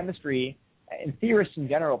theoretical chemistry and theorists in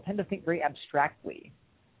general tend to think very abstractly.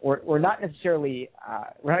 We're not necessarily,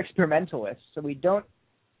 we're not experimentalists, so we don't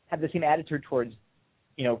have the same attitude towards,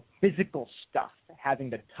 physical stuff,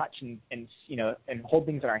 having to touch and hold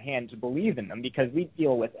things in our hand to believe in them, because we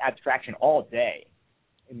deal with abstraction all day.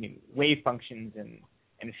 I mean, wave functions and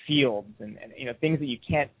fields and things that you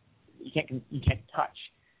can't touch.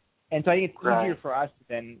 And so I think it's easier for us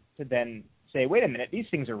to then say, wait a minute, these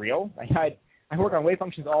things are real. I work on wave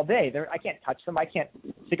functions all day. I can't touch them. I can't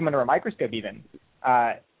stick them under a microscope even,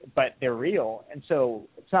 but they're real. And so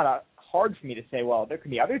it's not hard for me to say, well, there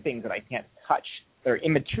could be other things that I can't touch. They're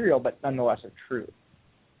immaterial, but nonetheless are true.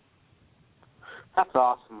 That's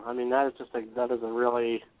awesome. I mean, that is a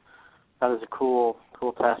cool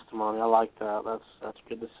testimony. I like that. That's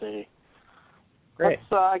good to see. Great.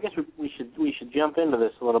 I guess we should jump into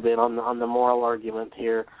this a little bit on the moral argument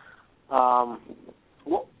here. Tell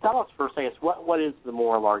us first, I guess, what is the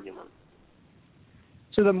moral argument?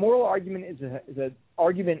 So the moral argument is an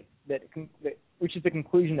argument that reaches the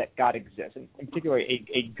conclusion that God exists, and in particular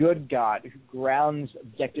a good God who grounds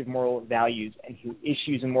objective moral values and who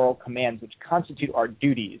issues moral commands which constitute our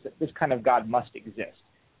duties, that this kind of God must exist.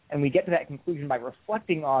 And we get to that conclusion by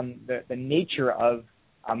reflecting on the nature of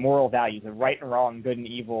moral values, of right and wrong, good and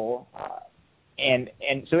evil, and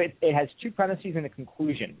so it has 2 premises and a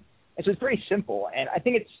conclusion. And so it's very simple, and I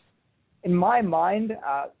think it's, in my mind,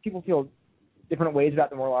 people feel different ways about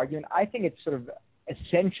the moral argument. I think it's sort of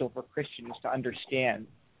essential for Christians to understand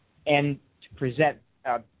and to present,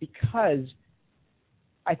 because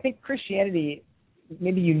I think Christianity,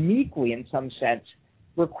 maybe uniquely in some sense,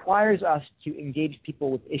 requires us to engage people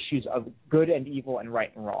with issues of good and evil and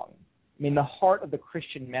right and wrong. I mean, the heart of the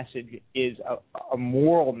Christian message is a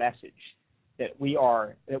moral message that we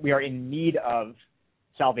are in need of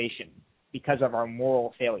salvation because of our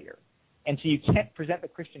moral failure. And so you can't present the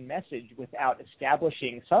Christian message without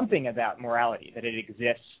establishing something about morality, that it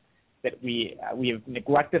exists, that we have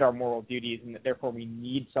neglected our moral duties, and that therefore we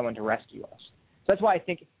need someone to rescue us. So that's why I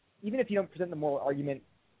think even if you don't present the moral argument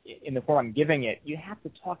in the form I'm giving it, you have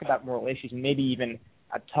to talk about moral issues and maybe even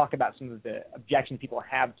talk about some of the objections people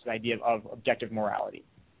have to the idea of objective morality.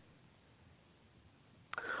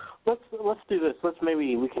 Let's do this.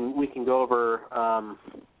 Maybe we can go over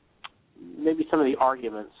maybe some of the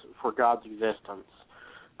arguments for God's existence,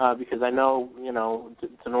 because I know in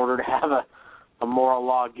order to have a moral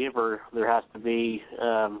lawgiver, there has to be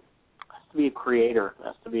a creator,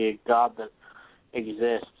 has to be a God that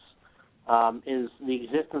exists. Is the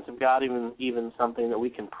existence of God even something that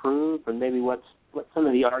we can prove, and maybe what's some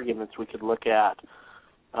of the arguments we could look at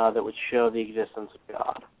that would show the existence of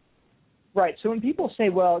God? Right. So when people say,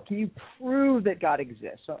 well, can you prove that God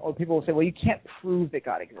exists? Or people will say, well, you can't prove that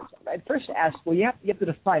God exists. I'd first ask, well, you have to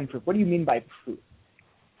define proof. What do you mean by proof?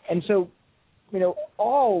 And so,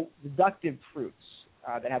 all deductive proofs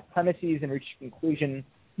that have premises and reach conclusion,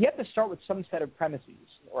 you have to start with some set of premises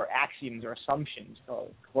or axioms or assumptions,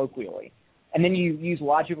 colloquially. And then you use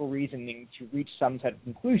logical reasoning to reach some set of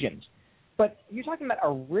conclusions. But you're talking about a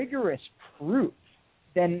rigorous proof,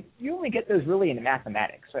 then you only get those really in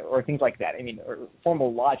mathematics or things like that. I mean, or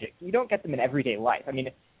formal logic. You don't get them in everyday life. I mean,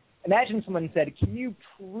 imagine someone said, can you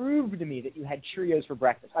prove to me that you had Cheerios for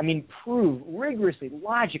breakfast? I mean, prove rigorously,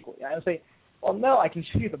 logically. And I would say, well, no, I can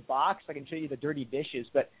show you the box, I can show you the dirty dishes,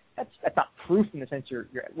 but that's not proof in the sense you're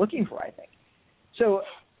looking for, I think. So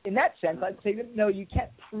in that sense, I'd say that, no, you can't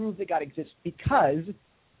prove that God exists, because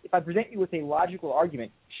if I present you with a logical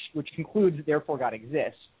argument which concludes that therefore God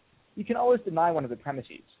exists, you can always deny one of the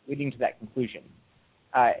premises leading to that conclusion.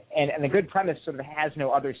 And a good premise sort of has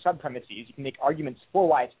no other sub-premises. You can make arguments for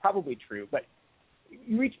why it's probably true, but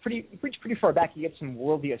you reach pretty far back, you get some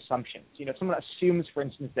worldview assumptions. You know, if someone assumes, for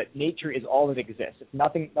instance, that nature is all that exists, if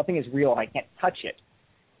nothing is real and I can't touch it,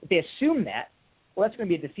 if they assume that, well, that's going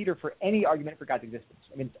to be a defeater for any argument for God's existence.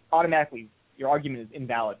 I mean, automatically your argument is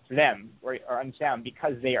invalid for them or unsound,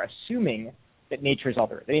 because they are assuming that nature is all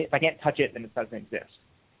there. If I can't touch it, then it doesn't exist.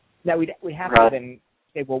 Now, we have to then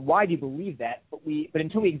say, well, why do you believe that? But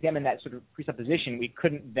until we examine that sort of presupposition, we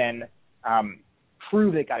couldn't then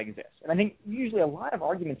prove that God exists. And I think usually a lot of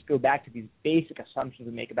arguments go back to these basic assumptions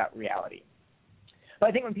we make about reality. But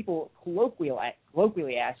I think when people colloquially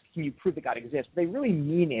ask, can you prove that God exists, what they really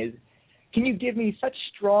mean is, can you give me such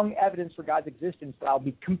strong evidence for God's existence that I'll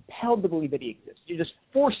be compelled to believe that he exists? You just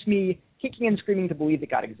force me, kicking and screaming, to believe that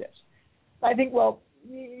God exists. I think, well,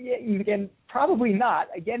 again, probably not,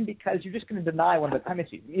 again, because you're just going to deny one of the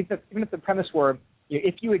premises. Even if the premise were,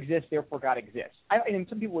 if you exist, therefore God exists. And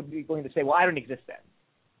some people would be willing to say, well, I don't exist then.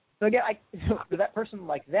 So again, for that person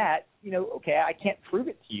like that, okay, I can't prove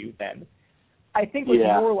it to you then. I think what's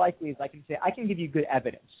more likely is I can say, I can give you good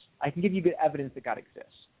evidence. I can give you good evidence that God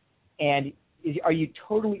exists. And are you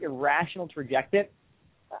totally irrational to reject it?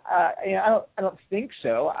 I don't think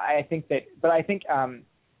so. I think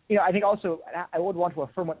also I would want to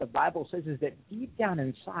affirm what the Bible says is that deep down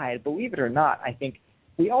inside, believe it or not, I think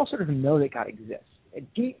we all sort of know that God exists.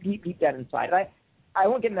 Deep down inside. And I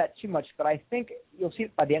won't get into that too much, but I think you'll see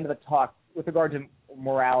it by the end of the talk with regard to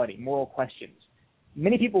morality, moral questions.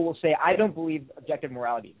 Many people will say, I don't believe objective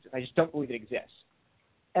morality exists. I just don't believe it exists.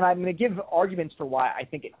 And I'm going to give arguments for why I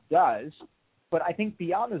think it does, but I think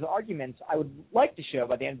beyond those arguments, I would like to show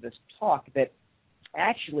by the end of this talk that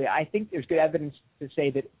actually I think there's good evidence to say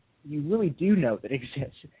that you really do know that it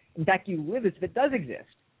exists. In fact, you live as if it does exist.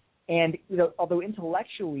 And although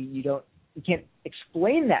intellectually you can't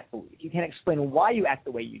explain that belief, you can't explain why you act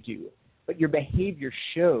the way you do, but your behavior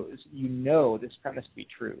shows you know this premise to be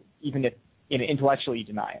true, even if intellectually you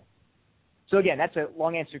deny it. So again, that's a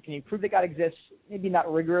long answer. Can you prove that God exists? Maybe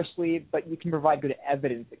not rigorously, but you can provide good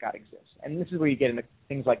evidence that God exists. And this is where you get into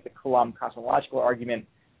things like the Kalam cosmological argument,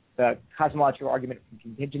 the cosmological argument from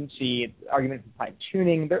contingency, the argument from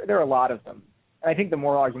fine-tuning. There are a lot of them. And I think the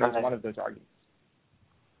moral argument is one of those arguments.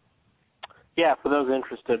 Yeah, for those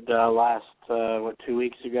interested, last 2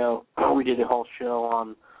 weeks ago, we did a whole show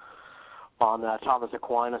on Thomas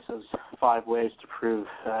Aquinas' 5 ways to prove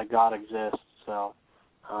God exists. So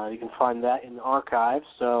you can find that in the archives.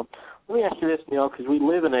 So let me ask you this, Neil, because we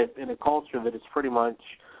live in a culture that is pretty much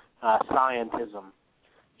scientism,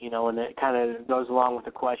 and it kind of goes along with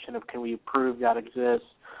the question of can we prove God exists?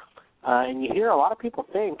 And you hear a lot of people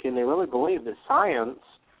think, and they really believe, that science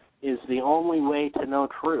is the only way to know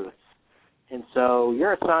truth. And so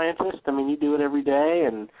you're a scientist. I mean, you do it every day,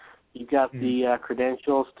 and you've got the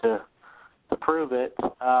credentials to prove it.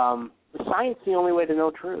 Is science the only way to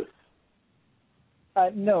know truth?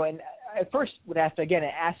 No, and I first would have to, again,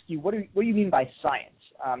 ask you, what do you mean by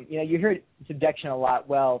science? You hear this objection a lot.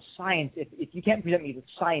 Well, science, if you can't present me with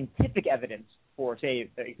scientific evidence for, say,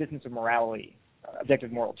 the existence of morality,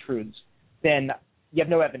 objective moral truths, then you have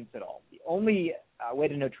no evidence at all. The only way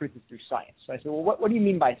to know truth is through science. So I said, well, what do you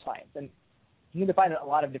mean by science? And you can define it a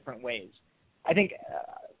lot of different ways. I think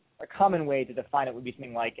a common way to define it would be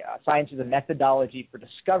something like science is a methodology for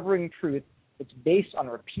discovering truth that's based on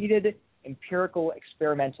repeated empirical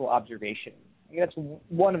experimental observation. I think that's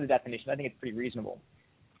one of the definitions. I think it's pretty reasonable.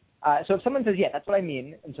 So if someone says, yeah, that's what I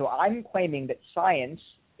mean, and so I'm claiming that science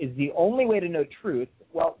is the only way to know truth,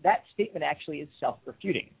 well, that statement actually is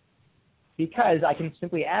self-refuting. Because I can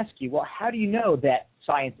simply ask you, well, how do you know that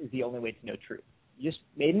science is the only way to know truth? You just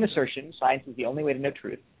made an assertion, science is the only way to know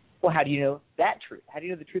truth. Well, how do you know that truth? How do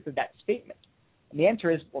you know the truth of that statement? And the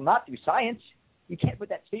answer is, well, not through science. You can't put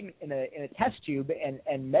that statement in a test tube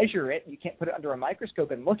and measure it. You can't put it under a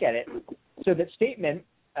microscope and look at it. So that statement,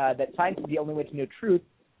 that science is the only way to know truth,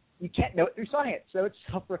 you can't know it through science. So it's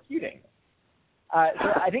self-refuting. So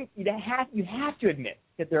I think you have to admit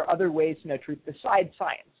that there are other ways to know truth besides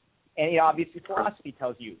science. And obviously philosophy would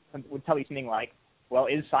tell you something like, well,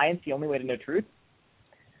 is science the only way to know truth?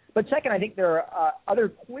 But second, I think there are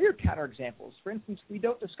other clear counterexamples. For instance, we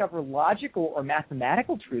don't discover logical or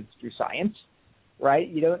mathematical truths through science, right?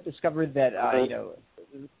 You don't discover that,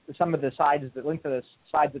 the sum of the sides, the length of the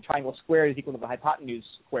sides of the triangle squared is equal to the hypotenuse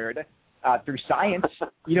squared through science.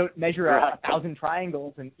 You don't measure 1,000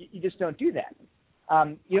 triangles, and you just don't do that.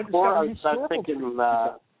 You don't discover historical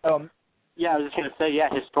truths. Yeah, I was just going to say,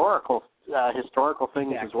 historical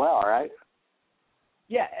things as well, right?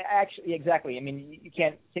 Yeah, actually, exactly. I mean, you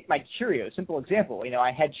can't take my Cheerios. Simple example.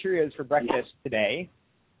 I had Cheerios for breakfast today.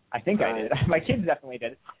 I think I did. My kids definitely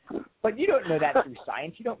did. But you don't know that through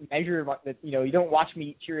science. You don't measure that. You don't watch me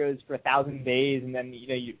eat Cheerios for 1,000 days and then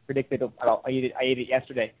you predict that I ate it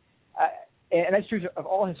yesterday. And that's true of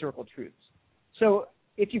all historical truths. So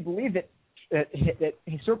if you believe that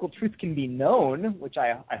historical truth can be known, which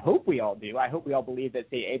I hope we all do. I hope we all believe that,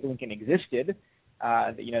 say, Abe Lincoln existed.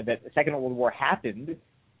 That the Second World War happened,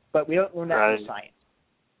 but we don't learn that through science.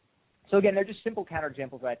 So again, they're just simple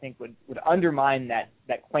counterexamples that I think would undermine that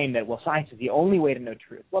claim that, well, science is the only way to know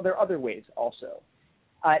truth. Well, there are other ways also.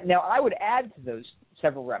 Now, I would add to those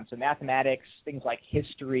several realms, so mathematics, things like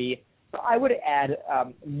history. I would add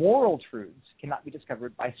moral truths cannot be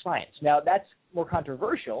discovered by science. Now, that's more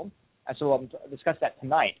controversial, so I'll discuss that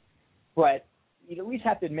tonight. But you at least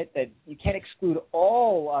have to admit that you can't exclude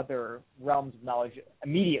all other realms of knowledge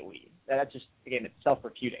immediately. That's just, again, it's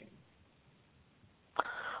self-refuting.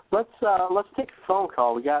 Let's take a phone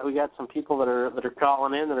call. We got some people that are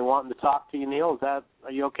calling in that are wanting to talk to you, Neil.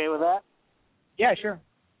 Are you okay with that? Yeah, sure.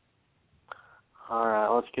 All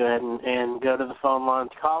right, let's go ahead and go to the phone lines.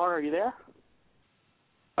 Caller, are you there?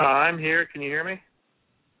 I'm here. Can you hear me?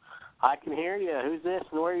 I can hear you. Who's this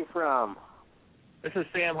and where are you from? This is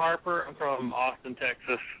Sam Harper. I'm from Austin,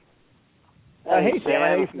 Texas. Hey, Sam. I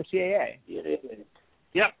know you're from the CAA.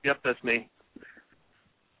 Yep, that's me.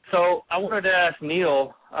 So I wanted to ask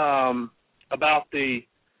Neil about the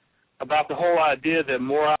whole idea that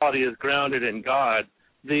morality is grounded in God.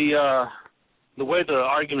 The way the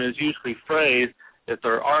argument is usually phrased, if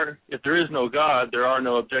there is no God, there are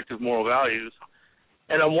no objective moral values.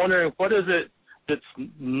 And I'm wondering, what is it that's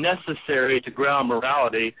necessary to ground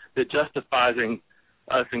morality that justifies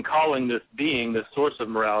us in calling this being, this source of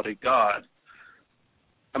morality, God?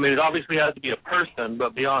 I mean, it obviously has to be a person,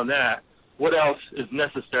 but beyond that, what else is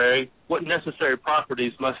necessary? What necessary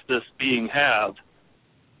properties must this being have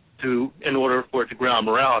in order for it to ground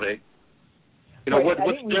morality?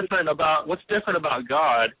 What's different about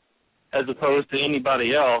God as opposed to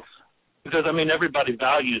anybody else? Because I mean, everybody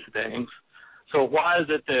values things. So why is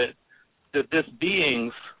it that this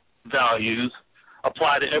being's values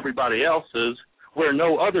apply to everybody else's, where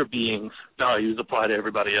no other being's values apply to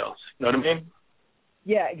everybody else? You know what I mean?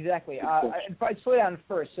 Yeah, exactly. I'd slow down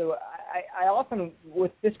first. So I often,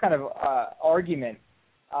 with this kind of argument,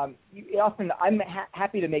 I'm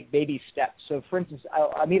happy to make baby steps. So, for instance,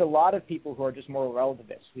 I meet a lot of people who are just moral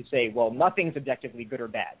relativists who say, well, nothing's objectively good or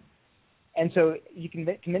bad. And so you can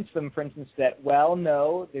convince them, for instance, that, well,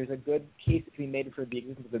 no, there's a good case that can be made for the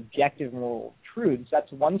existence of objective moral truths. That's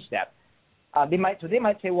one step. They might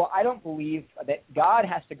say, well, I don't believe that God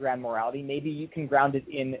has to ground morality. Maybe you can ground it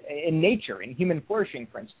in nature, in human flourishing,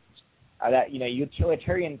 for instance. That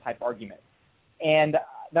utilitarian type argument. And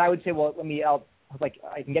then I would say, well,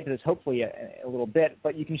 I can get to this hopefully a little bit,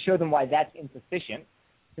 but you can show them why that's insufficient.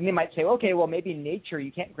 Then they might say, okay, well, maybe nature,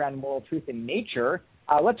 you can't ground moral truth in nature.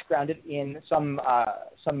 Let's ground it in some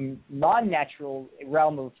non-natural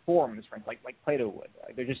realm of forms, for instance, like Plato would.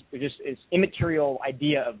 There's just this immaterial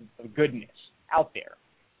idea of goodness out there.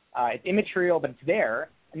 It's immaterial, but it's there,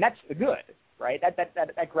 and that's the good, right?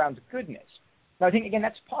 That grounds goodness. Now, I think, again,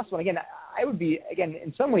 that's possible. And, again, I would be, again,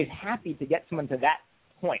 in some ways happy to get someone to that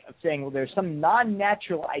point of saying, well, there's some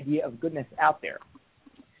non-natural idea of goodness out there.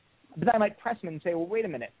 But then I might press them and say, well, wait a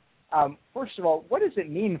minute. First of all, what does it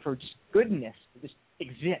mean for just goodness to just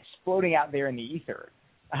exist, floating out there in the ether?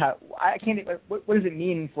 What does it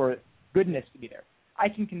mean for goodness to be there? I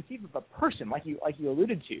can conceive of a person, like you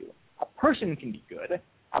alluded to. A person can be good.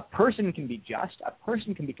 A person can be just. A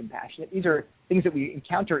person can be compassionate. These are things that we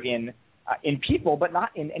encounter in people, but not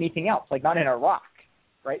in anything else, like not in a rock,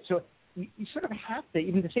 right? So you sort of have to,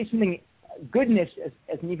 even to say something, goodness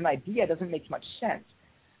as an even idea doesn't make much sense.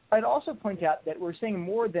 I'd also point out that we're saying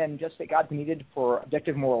more than just that God's needed for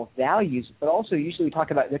objective moral values, but also usually we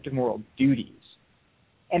talk about objective moral duties.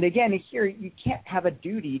 And again, here, you can't have a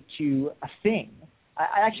duty to a thing.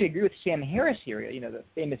 I actually agree with Sam Harris here, the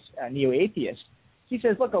famous neo-atheist. He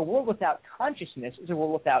says, look, a world without consciousness is a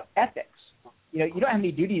world without ethics. You don't have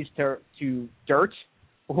any duties to dirt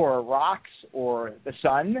or rocks or the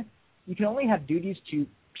sun. You can only have duties to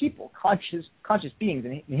people, conscious beings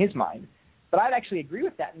in his mind. But I'd actually agree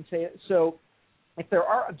with that and say, so if there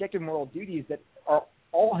are objective moral duties that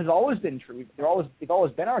has always been true, they've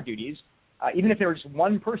always been our duties, even if there was just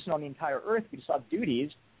one person on the entire earth who just have duties,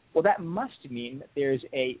 well, that must mean that there's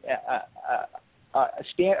a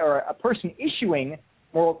person issuing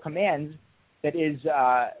moral commands that is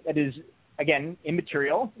again,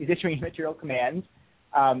 immaterial. He's issuing immaterial commands.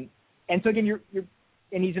 And so again,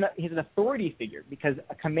 and he's an authority figure because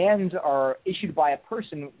commands are issued by a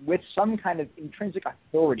person with some kind of intrinsic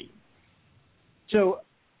authority. So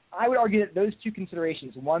I would argue that those two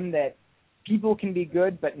considerations, one, that people can be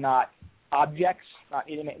good but not objects, not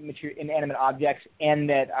inanimate objects, and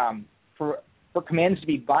that for commands to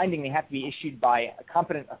be binding, they have to be issued by a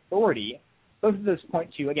competent authority, both of those point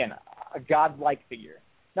to, again, a God-like figure.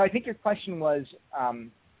 Now, I think your question was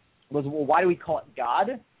well, why do we call it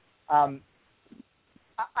God? I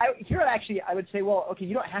would say, well, okay,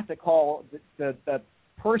 you don't have to call the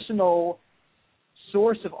personal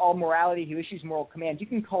source of all morality who issues moral commands. You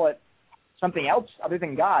can call it something else other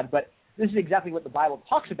than God, but this is exactly what the Bible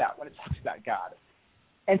talks about when it talks about God.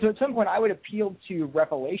 And so at some point I would appeal to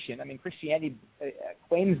revelation. I mean, Christianity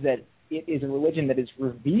claims that it is a religion that is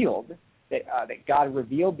revealed, that God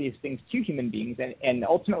revealed these things to human beings and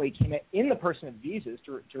ultimately came in the person of Jesus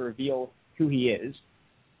to reveal who he is,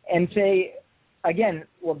 and say, again,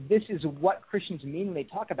 well, this is what Christians mean when they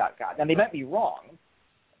talk about God. Now, they might be wrong,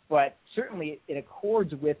 but certainly it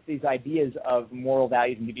accords with these ideas of moral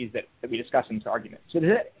values and duties that we discuss in this argument. So does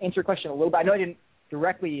that answer your question a little bit? I know I didn't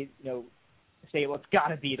directly, say, well, it's got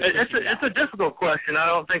to be. It's a difficult question. I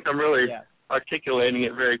don't think I'm really articulating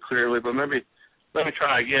it very clearly, but maybe let me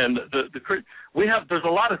try again. There's a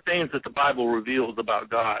lot of things that the Bible reveals about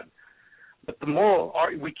God, but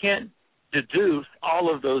we can't deduce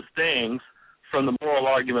all of those things from the moral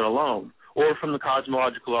argument alone or from the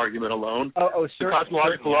cosmological argument alone. Certainly. The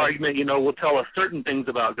cosmological argument, will tell us certain things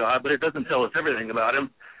about God, but it doesn't tell us everything about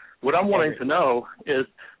him. What I'm wanting to know is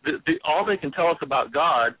all they can tell us about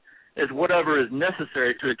God is whatever is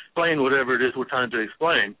necessary to explain whatever it is we're trying to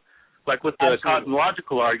explain. Like with the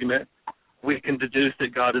cosmological argument, we can deduce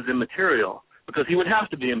that God is immaterial because he would have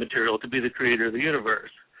to be immaterial to be the creator of the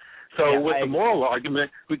universe. So with the moral argument,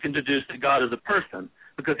 we can deduce that God is a person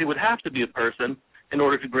because he would have to be a person in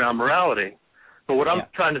order to ground morality. But what I'm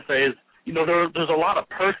trying to say is, there's a lot of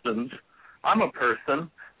persons. I'm a person,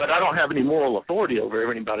 but I don't have any moral authority over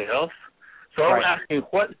anybody else. So I'm asking,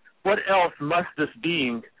 what else must this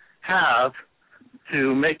being have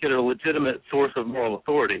to make it a legitimate source of moral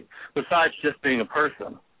authority besides just being a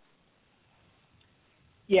person?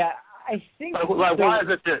 Yeah, I think... why is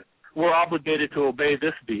it that we're obligated to obey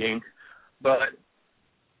this being, but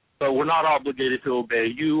we're not obligated to obey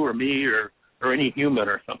you or me or any human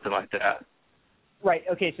or something like that? Right,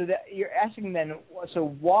 okay, so you're asking then,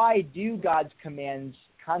 so why do God's commands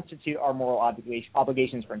constitute our moral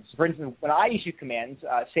obligations, for instance? For instance, when I issue commands,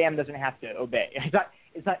 Sam doesn't have to obey.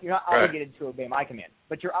 You're not obligated to obey my command,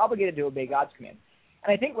 but you're obligated to obey God's command.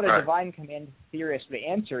 And I think what a divine command theorist would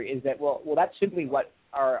answer is that, well, that's simply what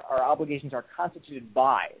our obligations are constituted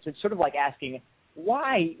by. So it's sort of like asking,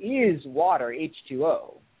 why is water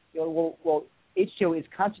H2O? Well, H2O is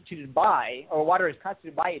constituted by, or water is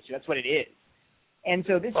constituted by H2O. That's what it is. And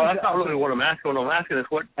so this that's not really what I'm asking. What I'm asking is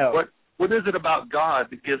what is it about God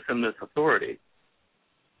that gives him this authority?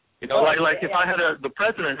 If I had the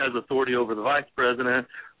president has authority over the vice president,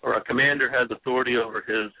 or a commander has authority over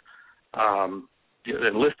his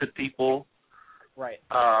enlisted people. Right.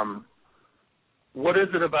 What is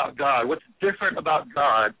it about God? What's different about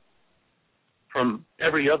God from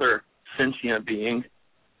every other sentient being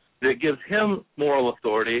that gives him moral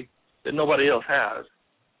authority that nobody else has?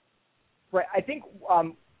 Right. I think,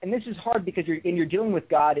 and this is hard because you're dealing with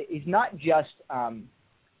God. He's not just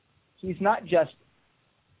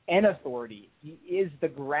an authority. He is the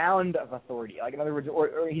ground of authority. Like, in other words,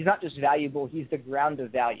 or he's not just valuable. He's the ground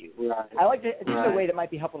of value. Right. I like to. This is a way that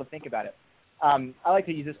might be helpful to think about it. I like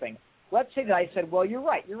to use this thing. Let's say that I said, well, you're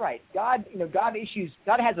right. God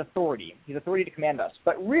has authority. He's authority to command us.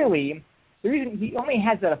 But really, the reason he only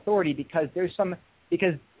has that authority because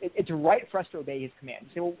it's right for us to obey his command.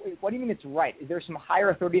 You say, well, what do you mean it's right? Is there some higher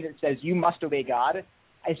authority that says you must obey God?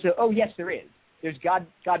 I say, oh, yes, there is. There's God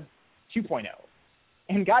 2.0.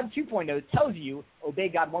 And God 2.0 tells you obey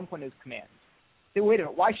God 1.0's commands. Say, well, wait a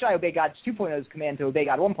minute, why should I obey God's 2.0's command to obey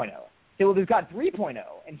God 1.0? Say, well, there's God 3.0,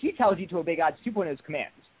 and he tells you to obey God's 2.0's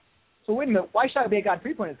commands. So wait a minute, why should I obey God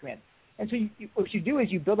 3.0's commands? And so what you do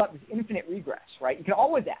is you build up this infinite regress, right? You can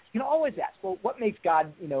always ask, well, what makes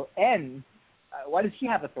God, N? Why does he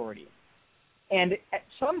have authority? And at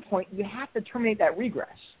some point, you have to terminate that regress.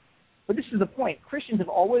 But this is the point. Christians have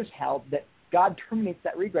always held that God terminates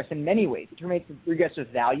that regress in many ways. He terminates the regress of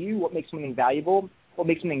value, what makes something valuable, what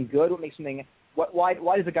makes something good, what makes something... Why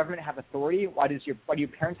does the government have authority? Why do your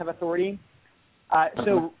parents have authority?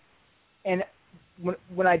 And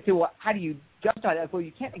when I say, well, how do you justify that? Well,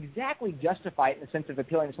 you can't exactly justify it in the sense of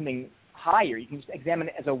appealing to something higher. You can just examine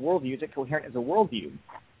it as a worldview. Is it coherent as a worldview?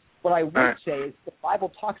 What I would say is the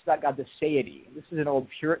Bible talks about God's aseity. This is an old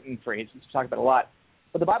Puritan phrase we talk about a lot.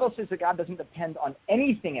 But the Bible says that God doesn't depend on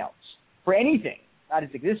anything else for anything, not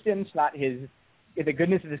his existence, not the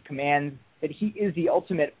goodness of his commands, that he is the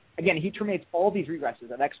ultimate. Again, he terminates all these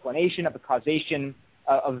regresses of explanation, of the causation,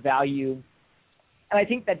 of value. And I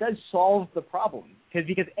think that does solve the problem.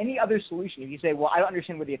 Because any other solution, if you say, well, I don't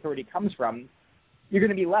understand where the authority comes from, you're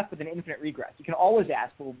going to be left with an infinite regress. You can always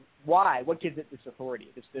ask, well, why? What gives it this authority,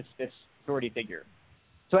 this authority figure?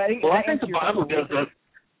 So I think the Bible gives us.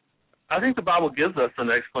 I think the Bible gives us an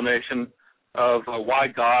explanation of why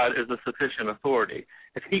God is a sufficient authority.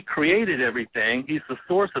 If he created everything, he's the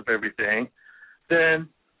source of everything, then,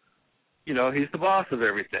 he's the boss of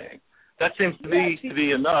everything. That seems to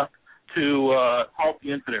be enough to halt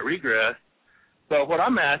the infinite regress. But what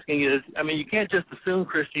I'm asking is, you can't just assume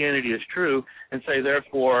Christianity is true and say,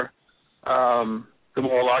 therefore, the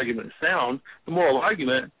moral argument is sound. The moral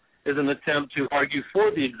argument is an attempt to argue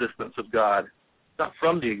for the existence of God, not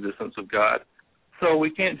from the existence of God. So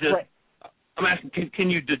we can't just, I'm asking, can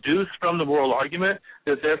you deduce from the moral argument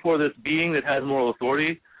that therefore this being that has moral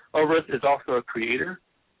authority over us is also a creator?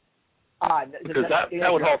 Because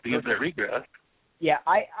that would halt the infinite regress. Yeah,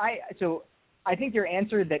 so I think your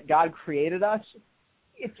answer that God created us,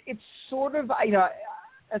 it's sort of,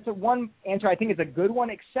 that's one answer I think is a good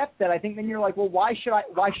one, except that I think then you're like, well, why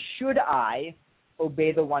should I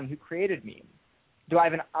obey the one who created me? Do I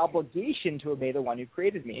have an obligation to obey the one who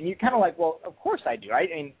created me? And you're kind of like, well, of course I do, right?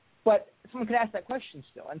 But someone could ask that question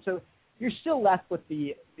still. And so you're still left with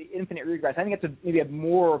the infinite regress. I think it's maybe a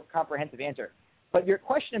more comprehensive answer. But your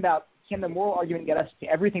question about can the moral argument get us to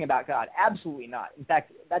everything about God? Absolutely not. In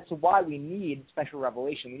fact, that's why we need special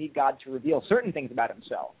revelation. We need God to reveal certain things about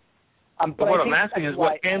himself. But what I'm asking is,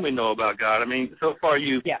 what can we know about God? So far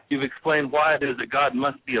you've explained why it is that God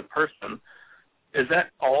must be a person. Is that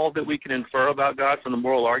all that we can infer about God from the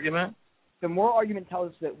moral argument? The moral argument tells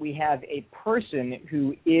us that we have a person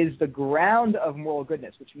who is the ground of moral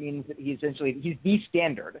goodness, which means that he's the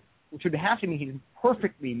standard, which would have to mean he's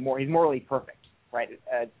morally perfect. Right,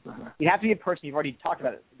 you'd have to be a person. You've already talked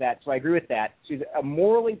about that, so I agree with that. So he's a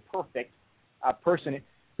morally perfect person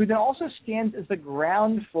who then also stands as the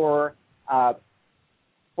ground for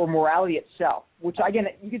morality itself. Which again,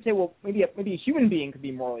 you could say, well, maybe a human being could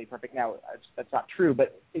be morally perfect. Now that's not true,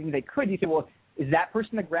 but if they could, you say, well, is that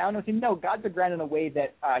person the ground? I say, no, God's the ground in a way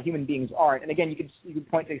that human beings aren't. And again, you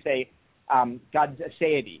could point to say God's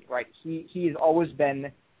aseity, right? He has always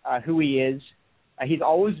been who he is. He's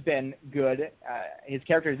always been good. His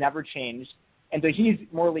character has never changed. And so he's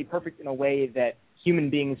morally perfect in a way that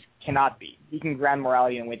human beings cannot be. He can ground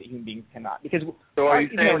morality in a way that human beings cannot. So are you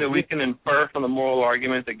saying that we can infer from the moral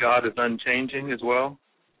argument that God is unchanging as well?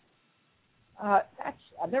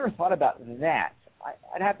 I've never thought about that.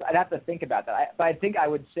 I'd have to think about that. But I think I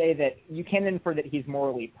would say that you can infer that he's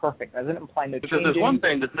morally perfect. That doesn't imply no change. Because there's one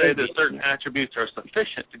thing to say that certain attributes are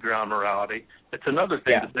sufficient to ground morality. It's another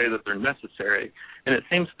thing to say that they're necessary. And it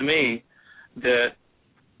seems to me that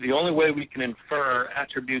the only way we can infer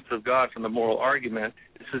attributes of God from the moral argument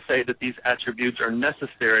is to say that these attributes are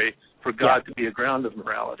necessary for God to be a ground of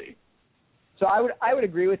morality. So I would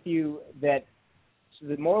agree with you that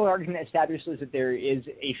the moral argument establishes that there is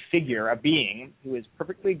a figure, a being, who is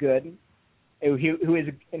perfectly good, who is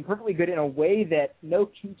perfectly good in a way that no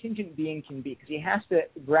contingent being can be, because he has to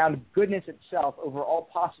ground goodness itself over all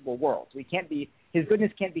possible worlds. So his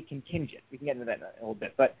goodness can't be contingent. We can get into that in a little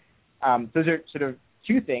bit. But those are sort of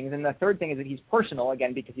two things. And the third thing is that he's personal,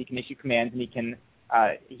 again, because he can issue commands and he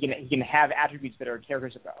can have attributes that are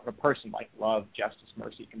characteristics of a person, like love, justice,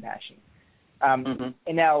 mercy, compassion.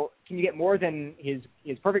 And now, can you get more than his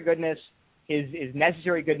perfect goodness, his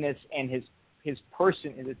necessary goodness, and his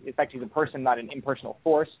person is effectively the person, not an impersonal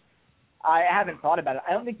force? I haven't thought about it.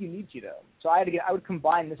 I don't think you need to, though. So I would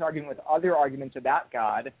combine this argument with other arguments about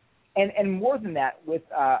God, and more than that,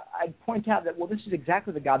 I'd point out that, well, this is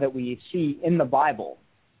exactly the God that we see in the Bible.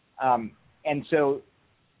 And so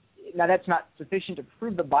now that's not sufficient to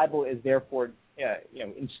prove the Bible is therefore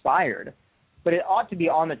inspired. But it ought to be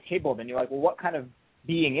on the table. Then you're like, well, what kind of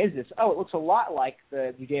being is this? Oh, it looks a lot like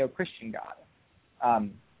the Judeo-Christian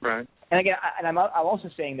God. Right. And again, I'm also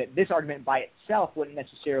saying that this argument by itself wouldn't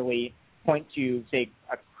necessarily point to, say,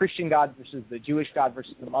 a Christian God versus the Jewish God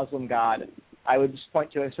versus the Muslim God. I would just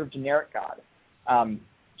point to a sort of generic God.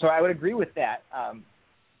 So I would agree with that.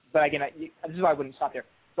 But again, this is why I wouldn't stop there.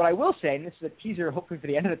 What I will say, and this is a teaser hopefully for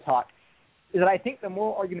the end of the talk, is that I think the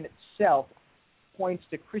moral argument itself points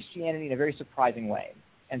to Christianity in a very surprising way.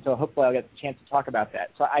 And so hopefully I'll get the chance to talk about that.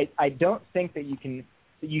 So I don't think that you can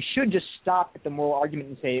that you should just stop at the moral argument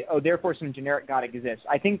and say, oh, therefore some generic God exists.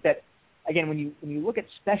 I think that, again, when you look at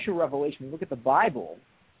special revelation, when you look at the Bible,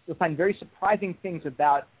 you'll find very surprising things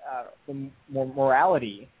about the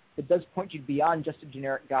morality that does point you beyond just a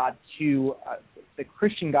generic God to the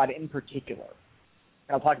Christian God in particular.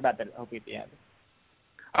 And I'll talk about that hopefully at the end.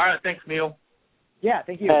 All right, thanks, Neil. Yeah,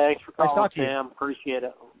 thank you. Thanks for calling, nice Sam. Appreciate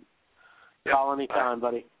it. Call anytime,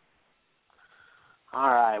 buddy. All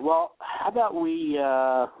right. Well, how about we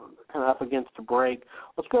kind of up against a break?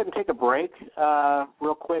 Let's go ahead and take a break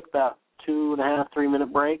real quick, about 2.5,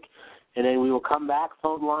 3-minute break, and then we will come back.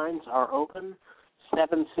 Phone lines are open,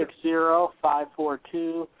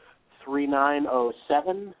 760-542-3907,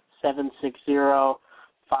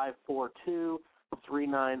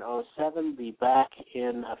 760-542-3907. Be back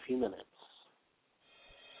in a few minutes.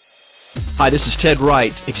 Hi, this is Ted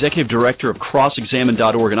Wright, Executive Director of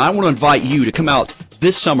CrossExamine.org, and I want to invite you to come out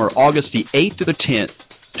this summer, August the 8th to the 10th,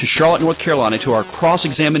 to Charlotte, North Carolina, to our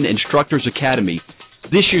Cross-Examine Instructors Academy.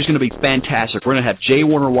 This year's going to be fantastic. We're going to have Jay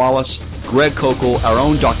Warner Wallace, Greg Kokel, our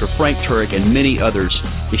own Dr. Frank Turek, and many others.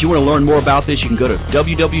 If you want to learn more about this, you can go to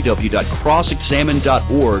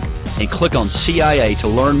www.crossexamine.org and click on CIA to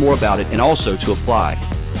learn more about it and also to apply.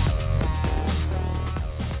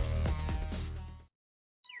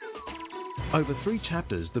 Over 3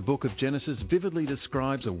 chapters, the book of Genesis vividly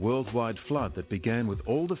describes a worldwide flood that began with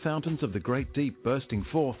all the fountains of the great deep bursting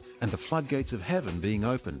forth and the floodgates of heaven being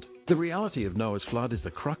opened. The reality of Noah's flood is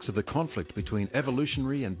the crux of the conflict between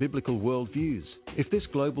evolutionary and biblical worldviews. If this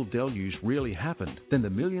global deluge really happened, then the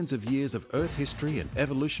millions of years of Earth history and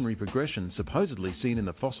evolutionary progression supposedly seen in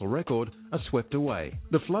the fossil record are swept away.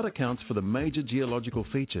 The flood accounts for the major geological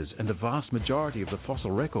features and the vast majority of the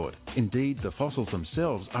fossil record. Indeed, the fossils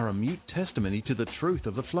themselves are a mute testimony to the truth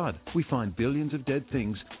of the flood. We find billions of dead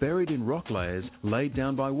things buried in rock layers laid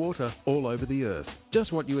down by water all over the earth.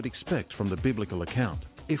 Just what you would expect from the biblical account.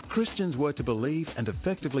 If Christians were to believe and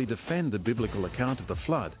effectively defend the biblical account of the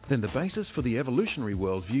flood, then the basis for the evolutionary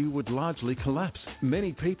worldview would largely collapse.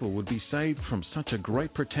 Many people would be saved from such a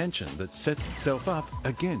great pretension that sets itself up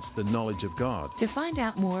against the knowledge of God. To find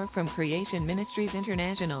out more from Creation Ministries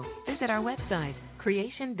International, visit our website,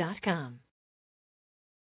 creation.com.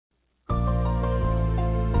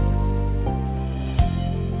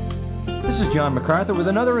 This is John MacArthur with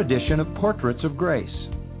another edition of Portraits of Grace.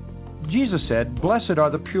 Jesus said, "Blessed are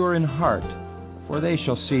the pure in heart, for they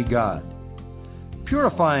shall see God."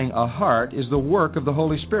 Purifying a heart is the work of the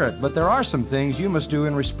Holy Spirit, but there are some things you must do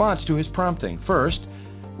in response to His prompting. First,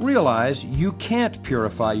 realize you can't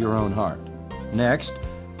purify your own heart. Next,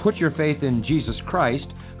 put your faith in Jesus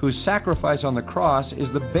Christ, whose sacrifice on the cross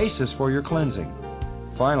is the basis for your cleansing.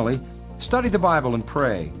 Finally, study the Bible and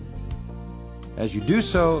pray. As you do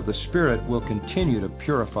so, the Spirit will continue to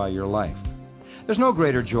purify your life. There's no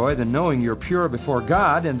greater joy than knowing you're pure before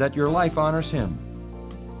God and that your life honors Him.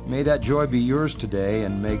 May that joy be yours today,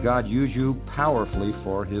 and may God use you powerfully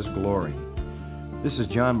for His glory. This is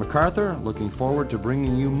John MacArthur, looking forward to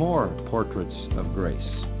bringing you more Portraits of Grace.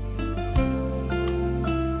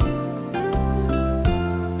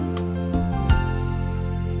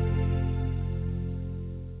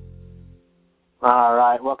 All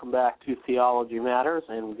right, welcome back to Theology Matters,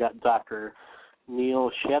 and we've got Dr. Neil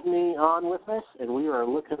Shenvi on with us, and we are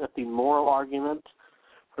looking at the moral argument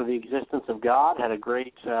for the existence of God. Had a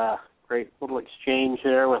great little exchange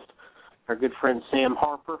there with our good friend Sam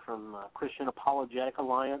Harper from Christian Apologetic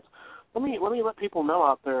Alliance. Let me let people know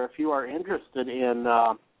out there, if you are interested in,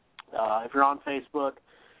 if you're on Facebook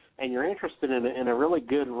and you're interested in a really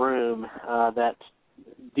good room that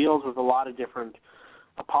deals with a lot of different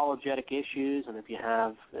apologetic issues, and if you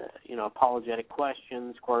have, apologetic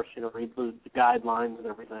questions, of course, read the guidelines and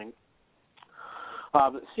everything.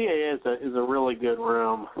 But CAA is a really good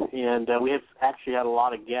room, and we have actually had a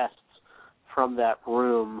lot of guests from that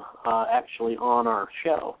room actually on our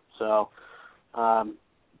show. So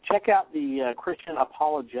check out the Christian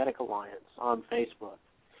Apologetic Alliance on Facebook,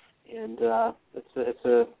 and it's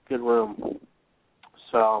a good room.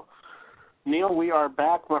 So, Neil, we are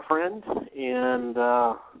back, my friend, and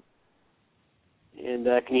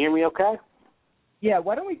can you hear me okay? Yeah,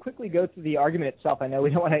 why don't we quickly go through the argument itself? I know we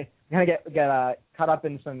don't want to kind of get caught up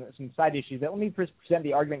in some side issues, but let me present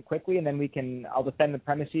the argument quickly, and then I'll defend the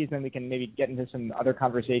premises, and then we can maybe get into some other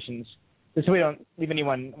conversations, just so we don't leave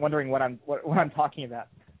anyone wondering what I'm talking about.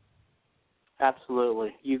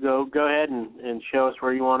 Absolutely. You go ahead and show us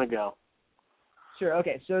where you want to go. Sure.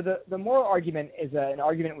 Okay. So the moral argument is an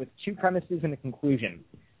argument with 2 premises and a conclusion.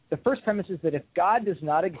 The first premise is that if God does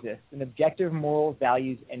not exist, then objective moral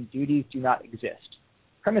values and duties do not exist.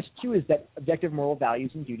 Premise 2 is that objective moral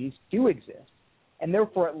values and duties do exist. and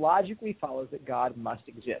therefore it logically follows that God must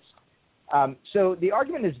exist. So the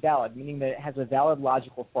argument is valid, meaning that it has a valid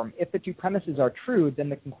logical form. If the two premises are true, then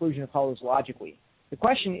the conclusion follows logically. The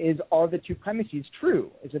question is, are the two premises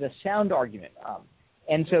true? Is it a sound argument?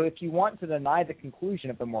 And so if you want to deny the conclusion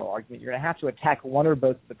of the moral argument, you're going to have to attack one or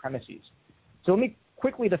both of the premises. So let me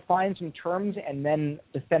quickly define some terms and then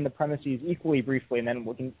defend the premises equally briefly, and then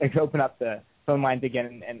we can open up the phone lines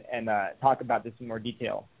again and talk about this in more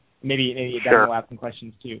detail. Maybe Devin will have some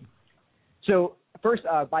questions too. So first,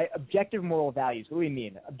 by objective moral values, what do we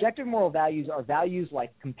mean? Objective moral values are values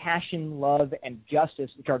like compassion, love, and justice,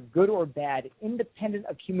 which are good or bad, independent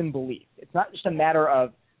of human belief. It's not just a matter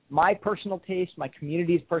of my personal taste, my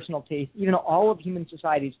community's personal taste, even all of human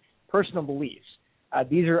society's personal beliefs.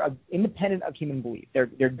 These are independent of human belief. They're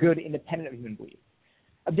good independent of human belief.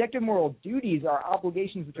 Objective moral duties are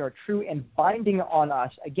obligations which are true and binding on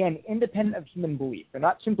us, again, independent of human belief. They're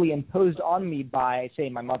not simply imposed on me by, say,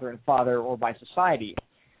 my mother and father or by society.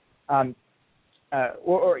 And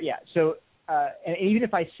even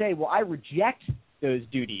if I say, well, I reject those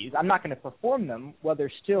duties, I'm not going to perform them, well,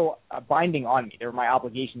 they're still binding on me. They're my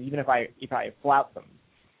obligations, even if I flout them.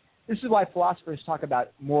 This is why philosophers talk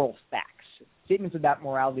about moral facts, statements about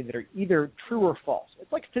morality that are either true or false.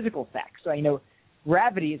 It's like physical facts. So,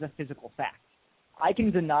 gravity is a physical fact. I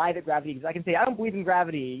can deny that gravity exists. I can say, I don't believe in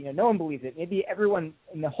gravity. No one believes it. Maybe everyone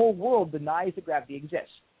in the whole world denies that gravity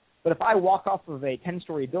exists. But if I walk off of a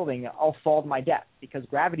 10-story building, I'll fall to my death because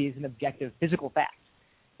gravity is an objective physical fact.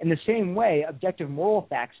 In the same way, objective moral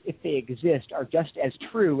facts, if they exist, are just as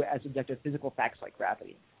true as objective physical facts like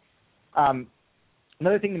gravity.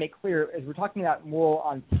 Another thing to make clear is we're talking about moral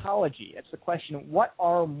ontology. It's the question, what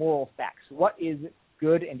are moral facts? What is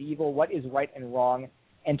good and evil? What is right and wrong?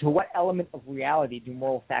 And to what element of reality do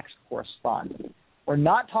moral facts correspond? We're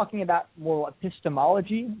not talking about moral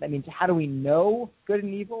epistemology. That means how do we know good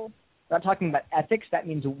and evil? We're not talking about ethics. That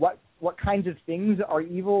means what kinds of things are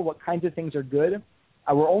evil, what kinds of things are good.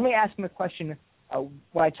 We're only asking the question,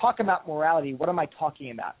 when I talk about morality, what am I talking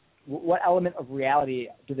about? What element of reality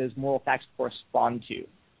do those moral facts correspond to?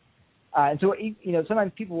 And so,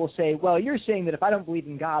 sometimes people will say, well, you're saying that if I don't believe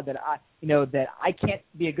in God, that I can't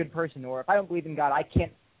be a good person, or if I don't believe in God,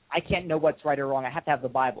 I can't know what's right or wrong. I have to have the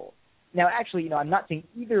Bible. Now, actually, I'm not saying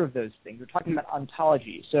either of those things. We're talking about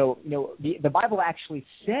ontology. So, the Bible actually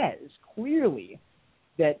says clearly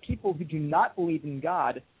that people who do not believe in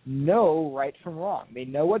God know right from wrong. They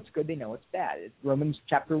know what's good. They know what's bad. Romans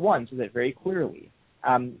chapter 1 says it very clearly.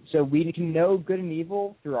 So we can know good and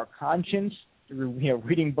evil through our conscience, through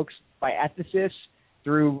reading books by ethicists,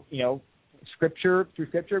 through Scripture.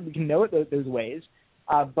 We can know it those ways,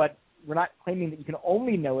 but we're not claiming that you can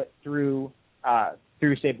only know it through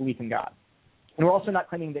say, belief in God. And we're also not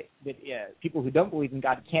claiming that people who don't believe in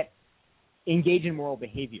God can't engage in moral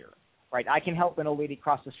behavior. Right? I can help an old lady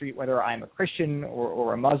cross the street whether I'm a Christian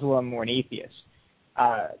or a Muslim or an atheist.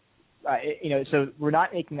 So we're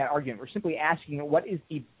not making that argument. We're simply asking what is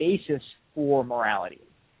the basis for morality.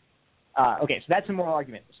 Okay, so that's a moral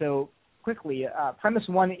argument. So quickly, premise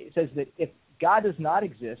one says that if God does not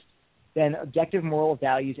exist, then objective moral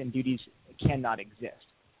values and duties cannot exist.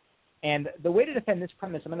 And the way to defend this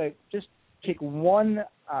premise, I'm going to just take one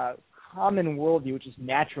common worldview, which is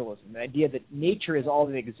naturalism, the idea that nature is all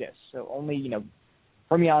that exists. So only,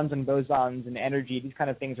 fermions and bosons and energy, these kind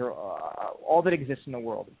of things are all that exists in the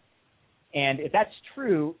world. And if that's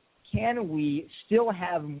true, can we still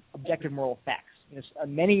have objective moral facts?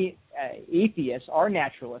 Many atheists are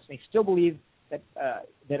naturalists. They still believe that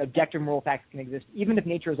objective moral facts can exist, even if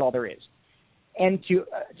nature is all there is. And to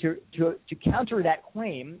counter that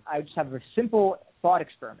claim, I would just have a simple thought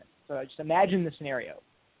experiment. So just imagine the scenario.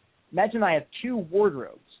 Imagine I have two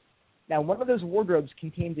wardrobes. Now, one of those wardrobes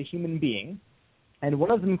contains a human being, and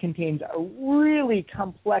one of them contains a really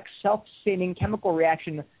complex, self-sustaining chemical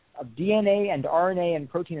reaction of DNA and RNA and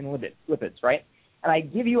protein and lipids, right? And I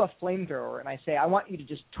give you a flamethrower, and I say, I want you to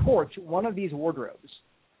just torch one of these wardrobes.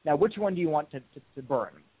 Now, which one do you want to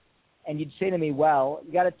burn? And you'd say to me, well,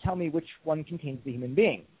 you got to tell me which one contains the human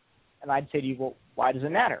being. And I'd say to you, well, why does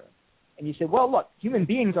it matter? And you say, well, look, human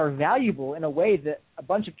beings are valuable in a way that a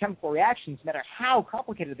bunch of chemical reactions, no matter how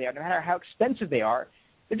complicated they are, no matter how expensive they are,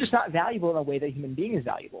 they're just not valuable in a way that a human being is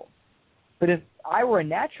valuable. But if I were a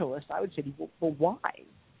naturalist, I would say to you, well, why?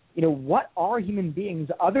 What are human beings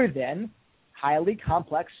other than highly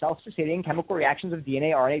complex, self-sustaining chemical reactions of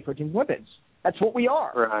DNA, RNA, proteins, lipids? That's what we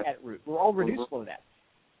are at root. We're all reducible to that.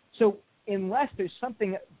 So unless there's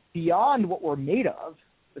something beyond what we're made of,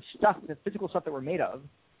 the physical stuff that we're made of,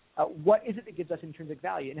 what is it that gives us intrinsic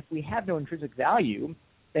value? And if we have no intrinsic value,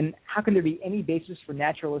 then how can there be any basis for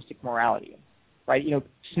naturalistic morality? right?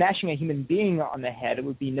 Smashing a human being on the head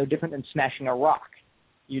would be no different than smashing a rock.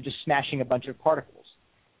 You're just smashing a bunch of particles.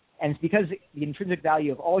 And it's because the intrinsic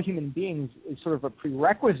value of all human beings is sort of a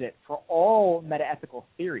prerequisite for all metaethical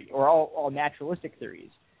theory, or all naturalistic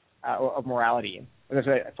theories of morality,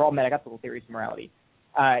 for all metaethical theories of morality.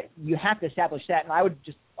 You have to establish that, and I would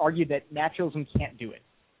just argue that naturalism can't do it.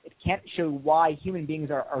 It can't show why human beings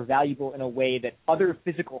are valuable in a way that other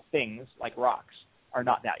physical things, like rocks, are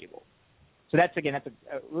not valuable. So that's a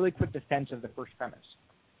really quick defense of the first premise.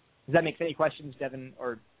 Does that make any questions, Devin?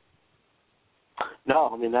 Or no,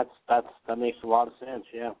 I mean that makes a lot of sense.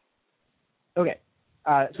 Yeah. Okay,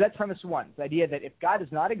 so that's premise one: the idea that if God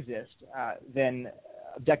does not exist, then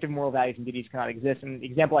objective moral values and duties cannot exist. And the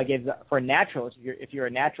example I gave for a naturalist, if you're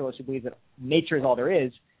a naturalist who believes that nature is all there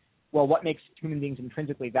is, well, what makes human beings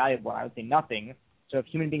intrinsically valuable? I would say nothing. So if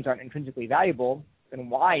human beings aren't intrinsically valuable, then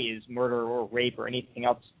why is murder or rape or anything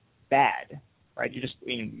else bad? Right?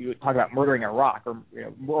 You would talk about murdering a rock or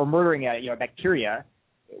murdering a bacteria.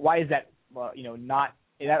 Why is that not?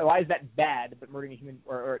 Why is that bad? But murdering a human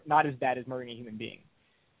or not as bad as murdering a human being.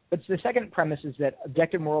 But the second premise is that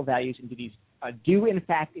objective moral values and duties do in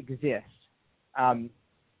fact exist.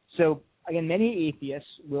 So again, many atheists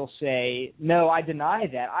will say, no, I deny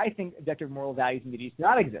that. I think objective moral values and duties do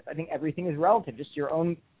not exist. I think everything is relative, just your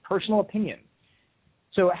own personal opinion.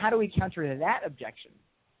 So how do we counter that objection?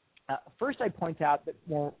 First, I point out that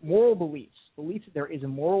moral beliefs that there is a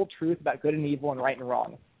moral truth about good and evil and right and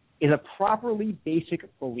wrong, is a properly basic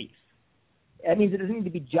belief. That means it doesn't need to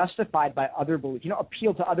be justified by other beliefs. You don't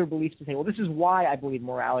appeal to other beliefs to say, well, this is why I believe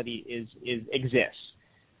morality exists.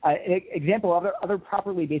 An example of other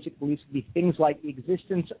properly basic beliefs would be things like the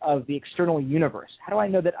existence of the external universe. How do I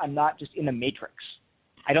know that I'm not just in a matrix?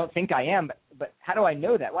 I don't think I am, but how do I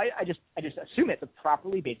know that? Well, I just assume it's a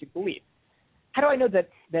properly basic belief. How do I know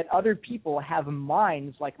that other people have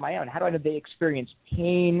minds like my own? How do I know they experience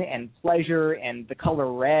pain and pleasure and the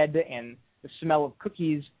color red and the smell of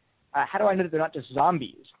cookies? How do I know that they're not just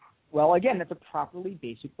zombies? Well, again, that's a properly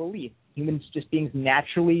basic belief. Humans, just beings,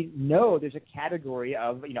 naturally know there's a category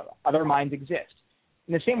of, other minds exist.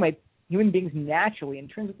 In the same way, human beings naturally,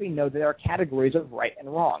 intrinsically know there are categories of right and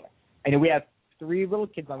wrong. I know we have 3 little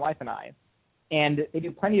kids, my wife and I, and they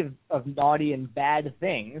do plenty of naughty and bad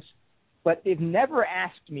things, but they've never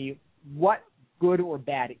asked me what good or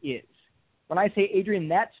bad is. When I say, Adrian,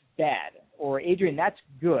 that's bad, or Adrian, that's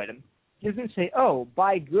good, he doesn't say, oh,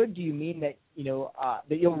 by good do you mean that,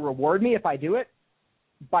 that you'll reward me if I do it?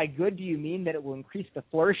 By good do you mean that it will increase the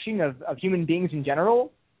flourishing of human beings in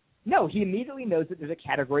general? No, he immediately knows that there's a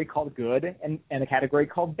category called good and a category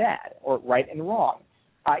called bad, or right and wrong.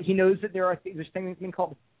 He knows that there's things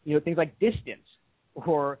called, things like distance,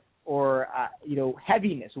 or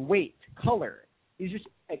heaviness, weight, color. These are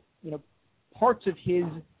just, parts of his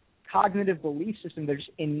cognitive belief system that are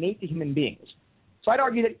just innate to human beings. So I'd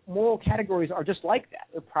argue that moral categories are just like that.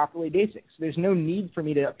 They're properly basic. So there's no need for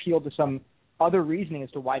me to appeal to some other reasoning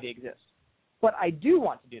as to why they exist. But I do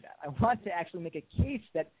want to do that. I want to actually make a case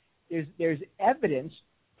that there's evidence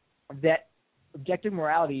that objective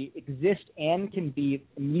morality exists and can be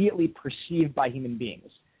immediately perceived by human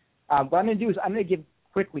beings. What I'm going to do is I'm going to give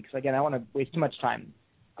quickly, because again, I don't want to waste too much time.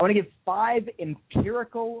 I want to give 5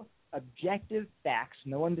 empirical, objective facts.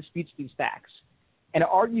 No one disputes these facts. And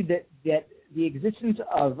argue that the existence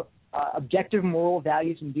of objective moral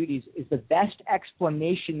values and duties is the best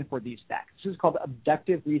explanation for these facts. This is called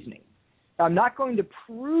abductive reasoning. Now, I'm not going to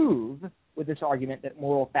prove with this argument that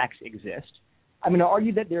moral facts exist. I'm going to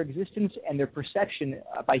argue that their existence and their perception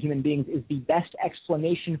by human beings is the best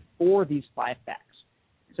explanation for these 5 facts.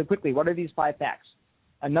 So quickly, what are these 5 facts?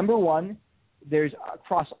 Number 1, there's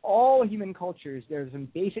across all human cultures, there's some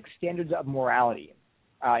basic standards of morality.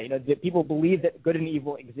 That people believe that good and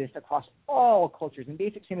evil exist across all cultures and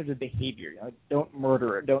basic standards of behavior. Don't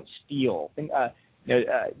murder, don't steal.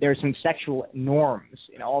 There are some sexual norms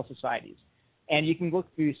in all societies. And you can look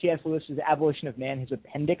through C.S. Lewis's Abolition of Man, his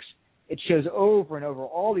appendix. It shows over and over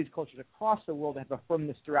all these cultures across the world that have affirmed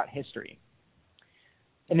this throughout history.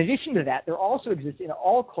 In addition to that, there also exists in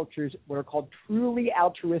all cultures what are called truly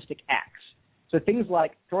altruistic acts. So things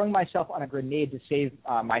like throwing myself on a grenade to save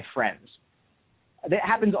my friends. That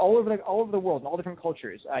happens all over the world in all different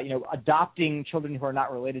cultures. Adopting children who are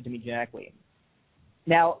not related to me genetically.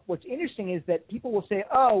 Now, what's interesting is that people will say,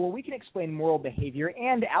 "Oh, well, we can explain moral behavior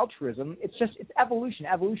and altruism. It's evolution.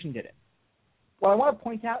 Evolution did it." What I want to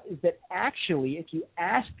point out is that actually, if you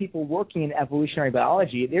ask people working in evolutionary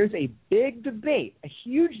biology, there's a big debate, a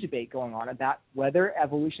huge debate going on about whether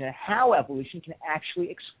evolution and how evolution can actually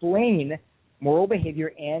explain moral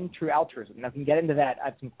behavior and true altruism. And I can get into that. I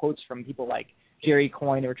have some quotes from people like Jerry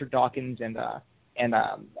Coyne, Richard Dawkins, and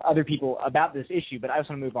other people about this issue, but I just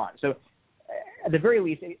want to move on. So at the very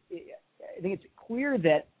least, I think it's clear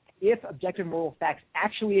that if objective moral facts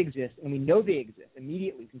actually exist, and we know they exist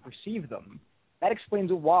immediately, we can perceive them, that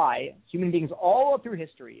explains why human beings all through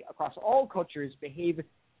history, across all cultures, behave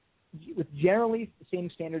with generally the same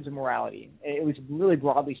standards of morality, at least really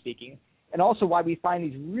broadly speaking, and also why we find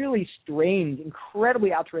these really strange,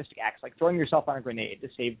 incredibly altruistic acts, like throwing yourself on a grenade to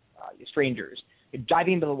save strangers,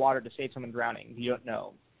 diving into the water to save someone drowning if you don't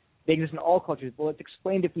know. They exist in all cultures, but it's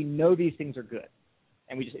explained if we know these things are good,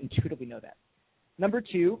 and we just intuitively know that. Number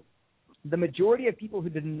two, the majority of people who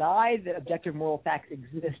deny that objective moral facts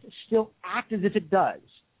exist still act as if it does.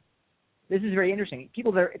 This is very interesting.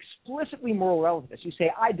 People that are explicitly moral relativists, you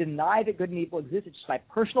say, I deny that good and evil exist, it's just my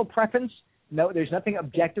personal preference. No, there's nothing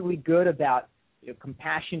objectively good about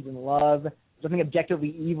compassion and love. There's nothing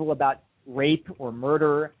objectively evil about rape or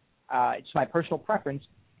murder. It's my personal preference.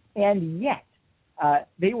 And yet,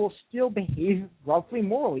 they will still behave roughly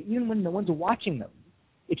morally, even when no one's watching them.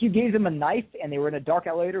 If you gave them a knife and they were in a dark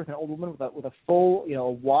elevator with an old woman with a full,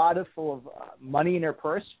 wad full of money in her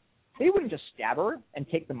purse, they wouldn't just stab her and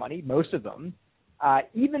take the money, most of them,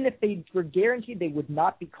 even if they were guaranteed they would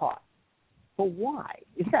not be caught. But why?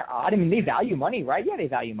 Isn't that odd? I mean, they value money, right? Yeah, they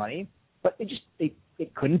value money, but they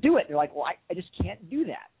couldn't do it. They're like, well, I just can't do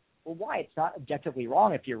that. Well, why? It's not objectively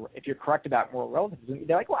wrong if you're correct about moral relativism.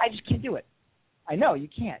 They're like, well, I just can't do it. I know you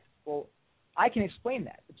can't. Well, I can explain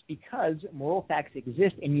that. It's because moral facts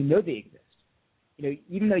exist and you know they exist.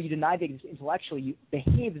 Even though you deny they exist intellectually, you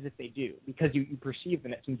behave as if they do because you perceive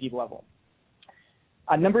them at some deep level.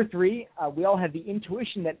 Number three, we all have the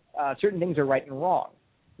intuition that certain things are right and wrong.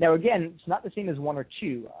 Now, again, it's not the same as one or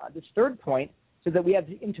two. This third point says that we have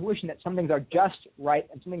the intuition that some things are just right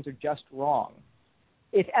and some things are just wrong.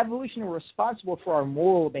 If evolution were responsible for our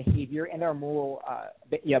moral behavior and our moral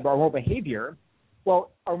behavior,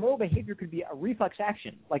 well, our moral behavior could be a reflex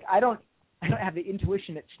action. Like I don't have the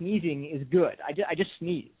intuition that sneezing is good. I just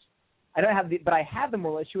sneeze. But I have the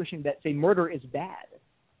moral intuition that, say, murder is bad.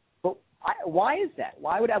 But why is that?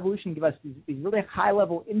 Why would evolution give us these really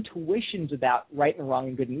high-level intuitions about right and wrong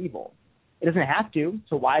and good and evil? It doesn't have to,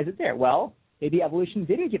 so why is it there? Well, maybe evolution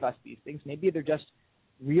didn't give us these things. Maybe they're just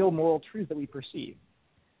real moral truths that we perceive.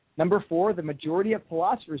 Number four, the majority of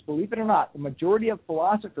philosophers, believe it or not, the majority of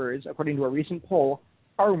philosophers, according to a recent poll,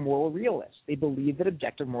 are moral realists. They believe that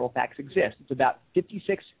objective moral facts exist. It's about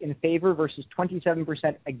 56 in favor versus 27%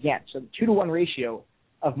 against. So 2-to-1 ratio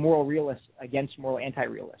of moral realists against moral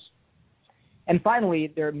anti-realists. And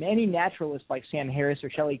finally, there are many naturalists like Sam Harris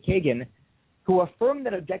or Shelley Kagan who affirm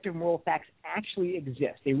that objective moral facts actually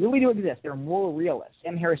exist. They really do exist. They're moral realists.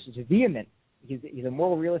 Sam Harris is vehement. He's a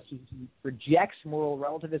moral realist. He rejects moral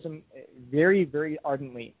relativism very, very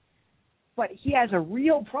ardently. But he has a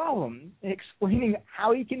real problem in explaining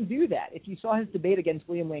how he can do that. If you saw his debate against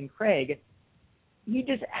William Lane Craig, he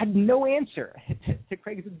just had no answer to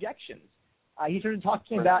Craig's objections. He started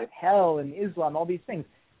talking about hell and Islam, all these things.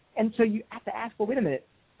 And so you have to ask, well, wait a minute,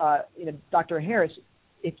 Dr. Harris,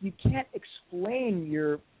 if you can't explain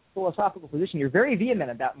your philosophical position, you're very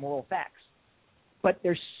vehement about moral facts, but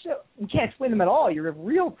you can't explain them at all. You have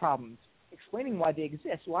real problems explaining why they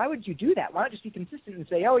exist. Why would you do that? Why not just be consistent and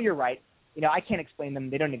say, oh, you're right. I can't explain them.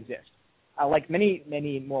 They don't exist, like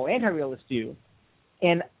many moral anti-realists do.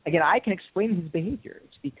 And, again, I can explain his behavior.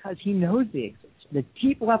 It's because he knows they exist. At a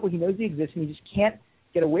deep level, he knows they exist, and he just can't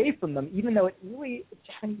get away from them, even though he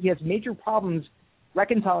has major problems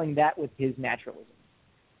reconciling that with his naturalism.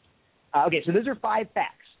 Okay, so those are 5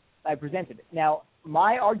 facts I presented. Now,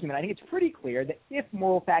 my argument, I think it's pretty clear that if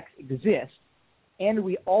moral facts exist, and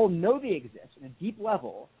we all know they exist at a deep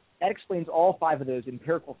level, that explains all 5 of those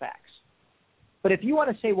empirical facts. But if you want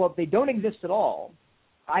to say, well, if they don't exist at all,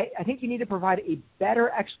 I think you need to provide a better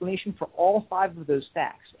explanation for all 5 of those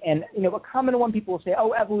facts. And, a common one, people will say,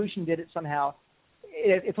 oh, evolution did it somehow.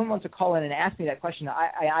 If someone wants to call in and ask me that question,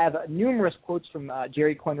 I have numerous quotes from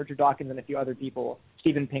Jerry Coyne, Richard Dawkins, and a few other people,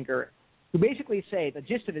 Steven Pinker, who basically say the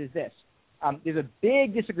gist of it is this. There's a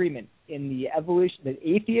big disagreement in the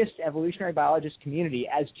atheist evolutionary biologist community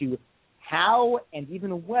as to how and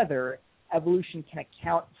even whether evolution can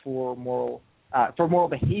account for moral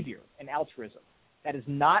behavior and altruism. That is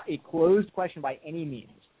not a closed question by any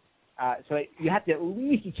means. So you have to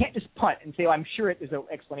you can't just punt and say, oh, I'm sure there's an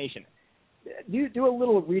explanation. Do a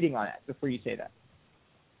little reading on that before you say that.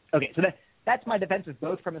 Okay, so that's my defense of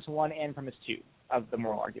both premise 1 and premise 2 of the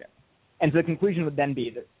moral argument. And so the conclusion would then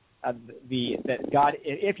be that God,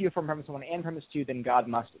 if you affirm premise 1 and premise 2, then God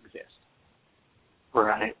must exist.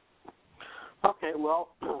 Right. Okay, well,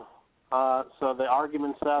 So the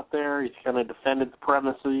arguments out there, he's kind of defended the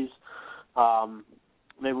premises.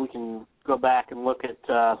 Maybe we can go back and look at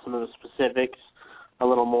some of the specifics a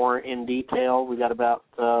little more in detail. We got about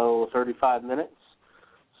 35 minutes.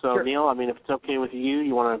 So, sure. Neil, I mean, if it's okay with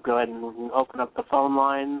you want to go ahead and open up the phone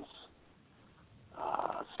lines.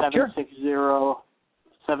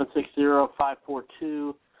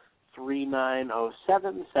 760-542-3907,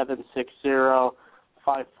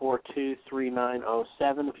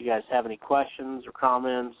 760-542-3907. If you guys have any questions or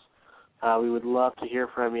comments, we would love to hear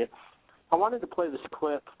from you. I wanted to play this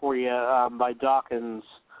clip for you by Dawkins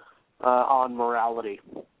on morality,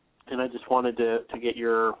 and I just wanted to get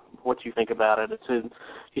what you think about it.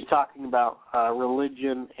 He's talking about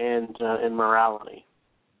religion and morality.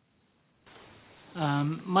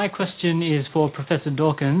 My question is for Professor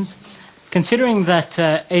Dawkins. Considering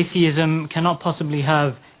that atheism cannot possibly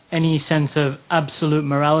have any sense of absolute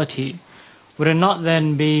morality, would it not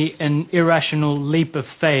then be an irrational leap of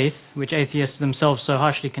faith, which atheists themselves so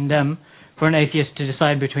harshly condemn, for an atheist to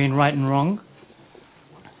decide between right and wrong?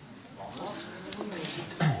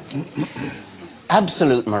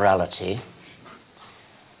 Absolute morality,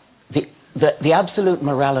 the absolute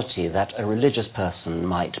morality that a religious person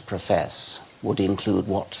might profess would include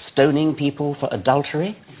what? Stoning people for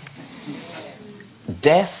adultery,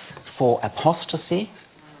 death for apostasy,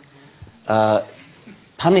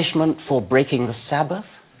 punishment for breaking the Sabbath.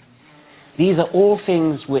 These are all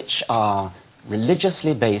things which are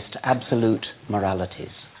religiously based absolute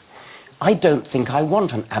moralities. I don't think I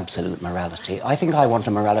want an absolute morality. I think I want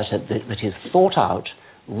a morality that is thought out,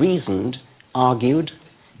 reasoned, argued,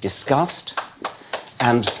 discussed,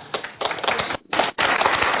 and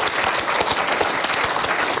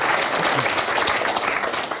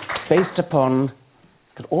based upon, I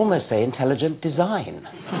could almost say, intelligent design.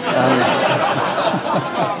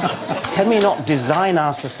 Can we not design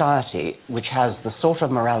our society which has the sort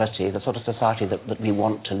of morality, the sort of society that we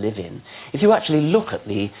want to live in? If you actually look at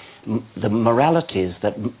the moralities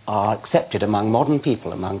that are accepted among modern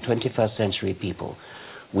people, among 21st century people,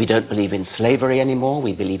 we don't believe in slavery anymore.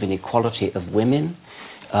 We believe in equality of women.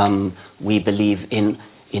 We believe in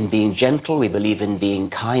being gentle. We believe in being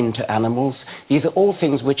kind to animals. These are all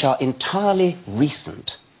things which are entirely recent.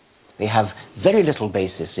 They have very little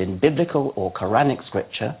basis in biblical or Quranic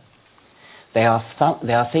scripture. They are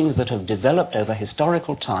things that have developed over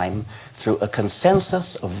historical time through a consensus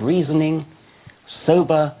of reasoning,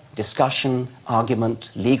 sober discussion, argument,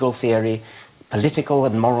 legal theory, political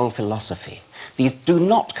and moral philosophy. These do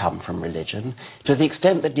not come from religion to the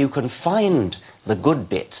extent that you can find the good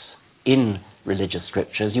bits in religious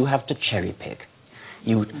scriptures. You have to cherry pick.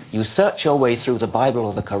 You search your way through the Bible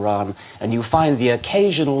or the Quran and you find the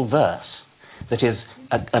occasional verse that is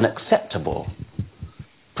an acceptable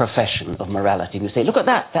profession of morality. And you say, look at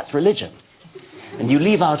that, that's religion. And you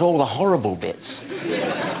leave out all the horrible bits.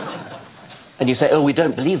 And you say, oh, we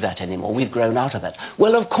don't believe that anymore. We've grown out of it.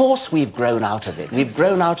 Well, of course we've grown out of it. We've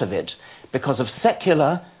grown out of it because of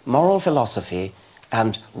secular moral philosophy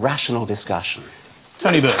and rational discussion.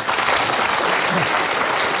 Tony Burke.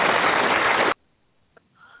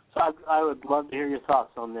 So I would love to hear your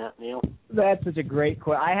thoughts on that, Neil. That's such a great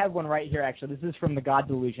quote. I have one right here, actually. This is from the God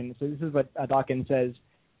Delusion. So this is what Dawkins says.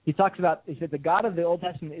 He said, the God of the Old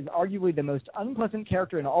Testament is arguably the most unpleasant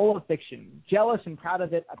character in all of fiction. Jealous and proud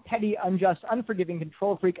of it, a petty, unjust, unforgiving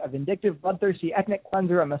control freak, a vindictive, bloodthirsty, ethnic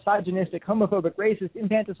cleanser, a misogynistic, homophobic, racist,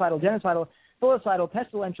 infanticidal, genocidal, filicidal,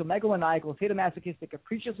 pestilential, megalomaniacal, sadomasochistic,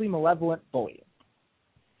 capriciously malevolent bully.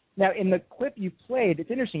 Now, in the clip you played, it's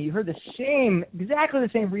interesting. You heard exactly the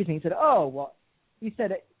same reasoning. He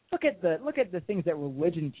said, look at the things that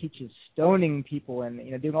religion teaches, stoning people and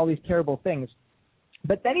doing all these terrible things.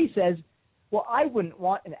 But then he says, well, I wouldn't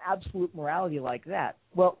want an absolute morality like that.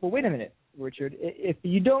 Well, wait a minute, Richard. If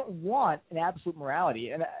you don't want an absolute morality,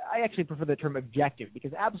 and I actually prefer the term objective,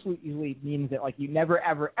 because absolute usually means that like you never,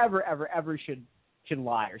 ever, ever, ever, ever should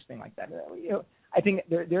lie or something like that. I think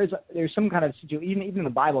there's some kind of even in the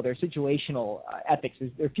Bible there's situational ethics.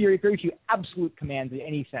 There are very few absolute commands in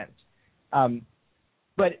any sense.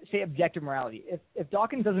 But say objective morality. If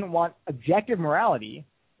Dawkins doesn't want objective morality,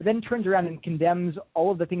 but then turns around and condemns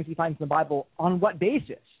all of the things he finds in the Bible, on what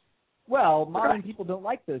basis? Well, modern people don't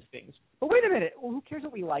like those things. But wait a minute. Well, who cares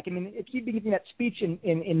what we like? I mean, if he'd been giving that speech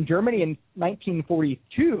in Germany in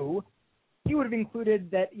 1942, he would have included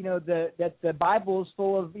that that the Bible is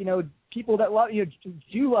full of people that love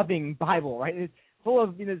Jew-loving Bible, right? It's full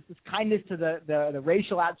of this kindness to the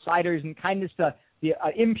racial outsiders and kindness to the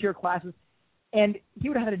impure classes, and he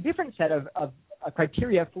would have had a different set of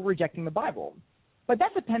criteria for rejecting the Bible. But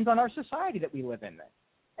that depends on our society that we live in.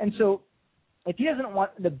 And so if he doesn't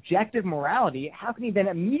want an objective morality, how can he then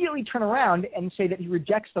immediately turn around and say that he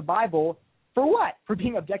rejects the Bible for what? For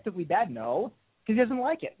being objectively bad? No, because he doesn't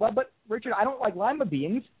like it. Well, but Richard, I don't like lima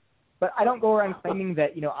beans, but I don't go around claiming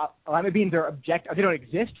that, lima beans are they don't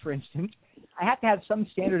exist, for instance. I have to have some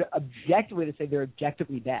standard objectively to say they're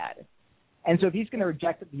objectively bad. And so if he's going to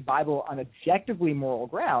reject the Bible on objectively moral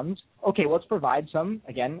grounds, okay, let's provide some,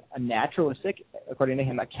 again, a naturalistic, according to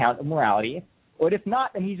him, account of morality. But if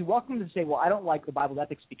not, then he's welcome to say, well, I don't like the Bible's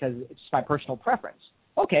ethics because it's my personal preference.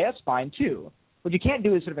 Okay, that's fine too. What you can't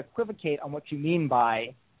do is sort of equivocate on what you mean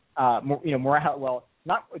by, morality. Well,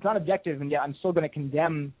 it's not objective, and yet I'm still going to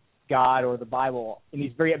condemn God or the Bible in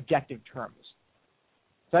these very objective terms.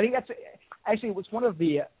 So I think that's actually what's one of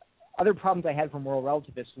the other problems I had from moral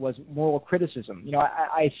relativists was moral criticism.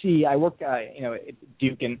 I work, at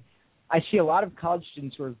Duke, and I see a lot of college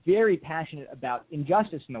students who are very passionate about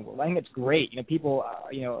injustice in the world. I think it's great. People,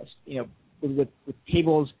 with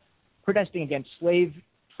tables protesting against slave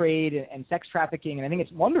trade and sex trafficking, and I think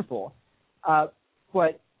it's wonderful.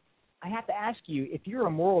 But I have to ask you, if you're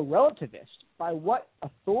a moral relativist, by what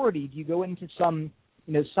authority do you go into some,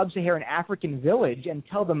 sub-Saharan African village and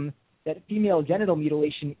tell them that female genital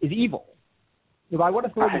mutilation is evil? By what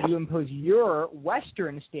authority do you impose your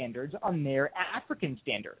Western standards on their African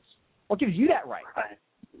standards? What gives you that right?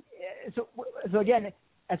 So again,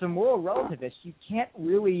 as a moral relativist, you can't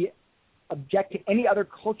really object to any other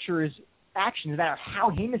culture's actions, no matter how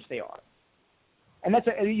heinous they are. And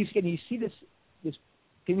you see this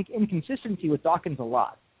inconsistency with Dawkins a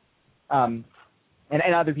lot, and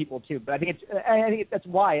other people too. But I think that's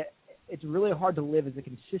why it's really hard to live as a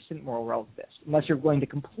consistent moral relativist unless you're going to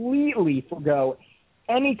completely forgo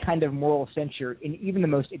any kind of moral censure in even the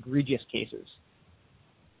most egregious cases.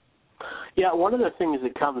 Yeah, one of the things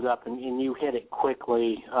that comes up, and you hit it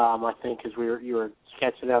quickly, I think, as you were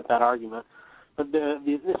sketching out that argument, but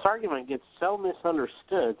this argument gets so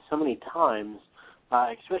misunderstood so many times,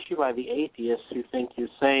 especially by the atheists who think you're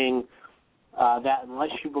saying that unless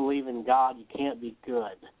you believe in God, you can't be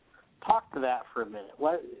good. Talk to that for a minute.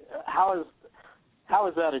 How is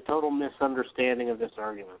that a total misunderstanding of this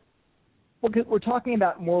argument? Well, we're talking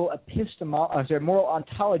about moral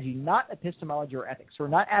ontology, not epistemology or ethics. So we're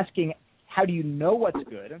not asking how do you know what's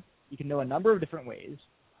good. You can know a number of different ways.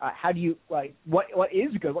 How do you what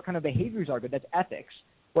is good? What kind of behaviors are good? That's ethics.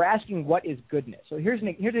 We're asking what is goodness. So here's an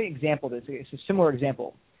example. It's a similar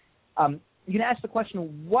example. You can ask the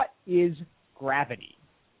question, what is gravity?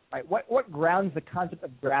 Right? What grounds the concept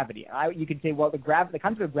of gravity? You could say, well, the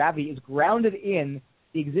concept of gravity is grounded in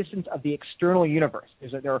the existence of the external universe.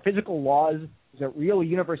 There are physical laws. There's a real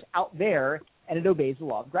universe out there, and it obeys the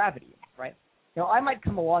law of gravity. Right? Now, I might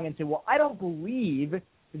come along and say, well, I don't believe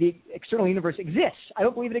the external universe exists. I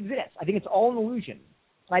don't believe it exists. I think it's all an illusion.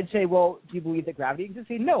 And I'd say, well, do you believe that gravity exists?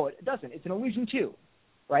 Say, no, it doesn't. It's an illusion too.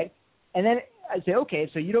 Right? And then I'd say, okay,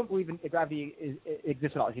 so you don't believe that gravity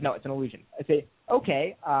exists at all. I say, no, it's an illusion. I say,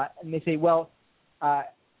 okay, and they say, well,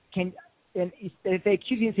 and if they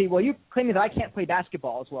accuse you and say, well, you claim that I can't play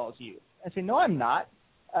basketball as well as you. I say, no, I'm not,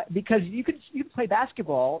 because you could play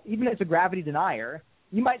basketball even as a gravity denier.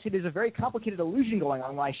 You might say there's a very complicated illusion going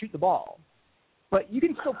on when I shoot the ball, but you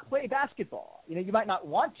can still play basketball. You might not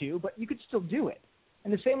want to, but you could still do it.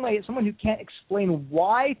 In the same way, someone who can't explain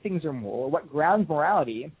why things are moral or what grounds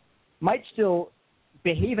morality might still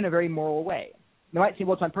behave in a very moral way. They might say,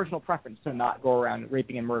 well, it's my personal preference to not go around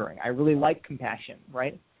raping and murdering. I really like compassion,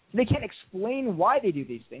 right? So they can't explain why they do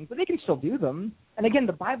these things, but they can still do them. And again,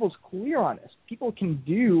 the Bible's clear on this. People can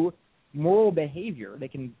do moral behavior. They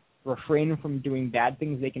can refrain from doing bad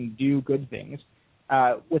things. They can do good things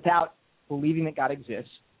without believing that God exists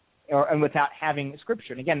and without having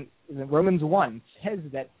Scripture. And again, Romans 1 says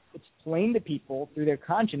that it's plain to people through their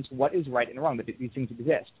conscience what is right and wrong, that these things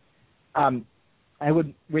exist. I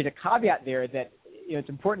would raise a caveat there that it's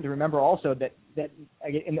important to remember also that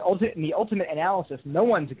in the ultimate analysis, no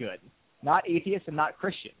one's good, not atheists and not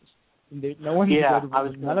Christians. No one's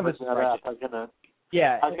good. None of us are righteous. I was going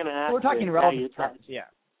to ask. We're talking relative terms. Yeah.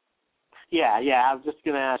 I was just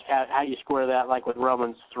going to ask how you square that, like with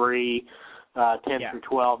Romans 3, 10 through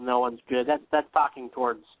 12. No one's good. That's talking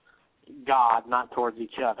towards God, not towards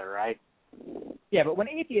each other, right? Yeah, but when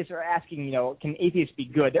atheists are asking, can atheists be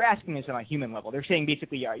good? They're asking this on a human level. They're saying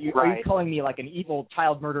basically, are you calling me like an evil,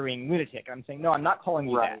 child-murdering lunatic? I'm saying, no, I'm not calling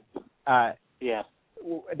you that.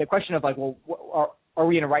 The question of are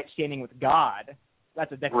we in a right standing with God?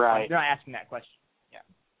 That's a different question. They're not asking that question.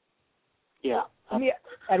 Yeah. Let me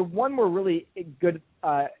add one more really good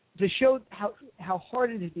to show how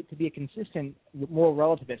hard it is to be a consistent moral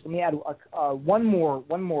relativist, let me add one more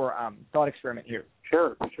thought experiment here.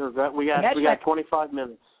 Sure. We got 25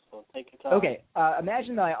 minutes, so take your time. Okay.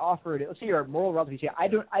 Imagine that I offered. Let's say you're a moral relativist.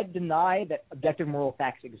 I deny that objective moral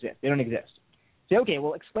facts exist. They don't exist. Say, okay,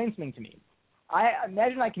 well, explain something to me. I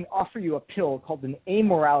imagine I can offer you a pill called an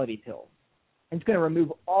amorality pill. And it's going to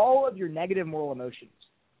remove all of your negative moral emotions.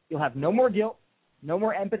 You'll have no more guilt, no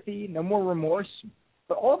more empathy, no more remorse,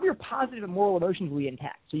 but all of your positive moral emotions will be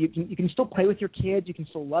intact. So you can still play with your kids, you can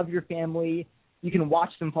still love your family, you can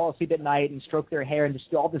watch them fall asleep at night and stroke their hair and just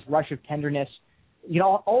do all this rush of tenderness.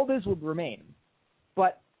 All of those will remain.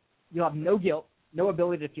 But you'll have no guilt, no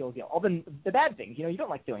ability to feel guilt. All the bad things, you don't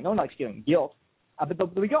like feeling. No one likes feeling guilt, but they'll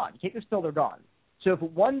be gone. You take this pill, they're gone. So if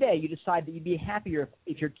one day you decide that you'd be happier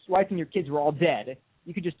if your wife and your kids were all dead,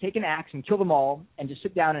 you could just take an axe and kill them all and just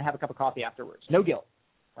sit down and have a cup of coffee afterwards. No guilt,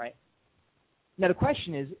 right? Now the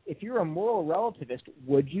question is, if you're a moral relativist,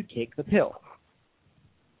 would you take the pill?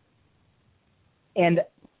 And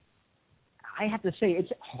I have to say, it's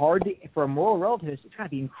hard for a moral relativist. It's going to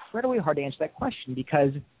be incredibly hard to answer that question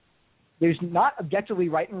because there's not objectively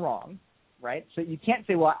right and wrong, right? So you can't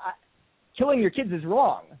say, well, killing your kids is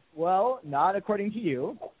wrong. Well, not according to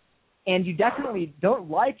you. And you definitely don't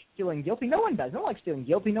like feeling guilty. No one does. No one likes feeling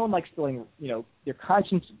guilty. No one likes feeling, their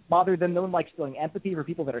conscience bothered them. No one likes feeling empathy for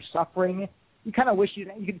people that are suffering. You kind of wish you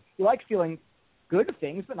like feeling good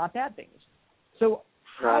things, but not bad things. So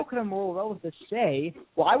how could a moral relativist say,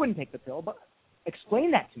 well, I wouldn't take the pill, but explain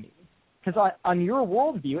that to me? Because on your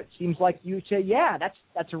worldview, it seems like you say, yeah,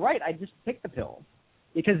 that's right. I just take the pill.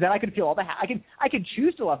 Because then I could feel all the I could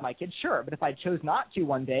choose to love my kids, sure, but if I chose not to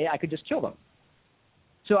one day, I could just kill them.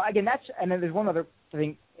 So again, and then there's one other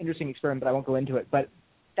interesting experiment, but I won't go into it. But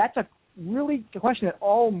that's a really question that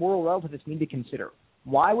all moral relativists need to consider.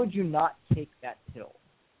 Why would you not take that pill?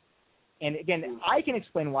 And again, I can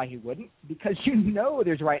explain why he wouldn't, because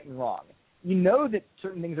there's right and wrong. You know that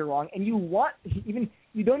certain things are wrong, and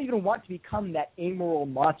you don't even want to become that amoral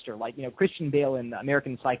monster like Christian Bale in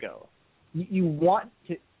American Psycho. You want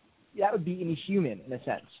to, that would be inhuman in a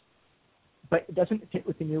sense, but it doesn't fit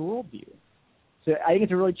within your worldview. So I think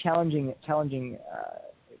it's a really challenging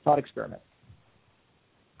thought experiment.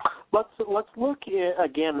 Let's look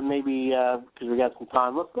again, maybe because we got some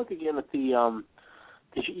time. Let's look again at the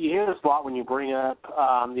because you hear this a lot when you bring up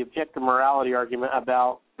the objective morality argument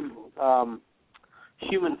about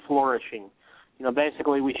human flourishing.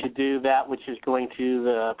 Basically we should do that which is going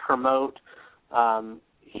to promote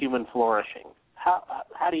human flourishing. How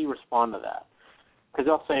do you respond to that? Because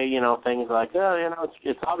they'll say, things like,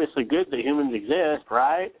 it's obviously good that humans exist,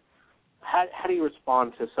 right? How do you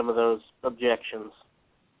respond to some of those objections?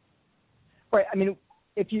 Right. I mean,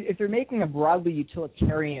 if they're making a broadly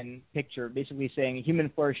utilitarian picture, basically saying human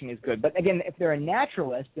flourishing is good, but again, if they're a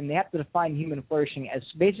naturalist, then they have to define human flourishing as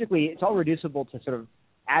basically it's all reducible to sort of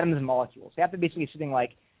atoms and molecules. They have to basically say something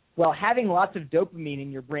like, well, having lots of dopamine in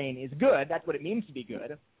your brain is good. That's what it means to be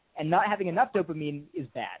good. And not having enough dopamine is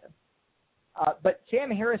bad. But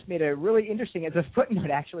Sam Harris made a really interesting, as a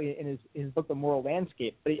footnote actually in his book, The Moral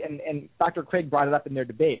Landscape, and Dr. Craig brought it up in their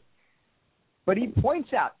debate. But he points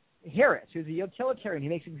out, Harris, who's a utilitarian, he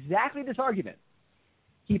makes exactly this argument.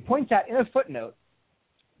 He points out in a footnote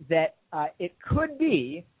that it could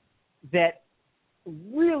be that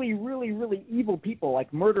really, really, really evil people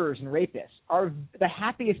like murderers and rapists are the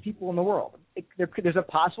happiest people in the world. There's a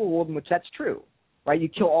possible world in which that's true, right? You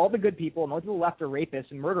kill all the good people, and the only people left are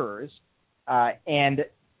rapists and murderers, and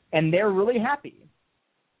they're really happy.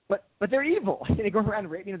 But they're evil. They go around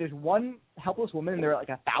and rape. There's one helpless woman, and there are like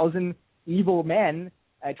 1,000 evil men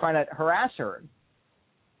trying to harass her.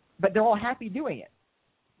 But they're all happy doing it.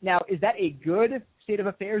 Now, is that a good state of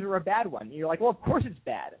affairs or a bad one? And you're like, well, of course it's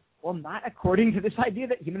bad. Well, not according to this idea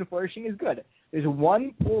that human flourishing is good. There's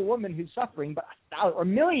one poor woman who's suffering, but 1,000 or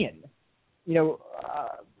 1 million,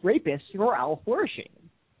 rapists who are all flourishing.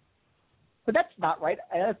 But that's not right.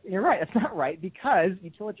 You're right. That's not right because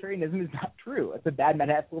utilitarianism is not true. It's a bad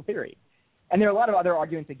metaphysical theory. And there are a lot of other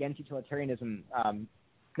arguments against utilitarianism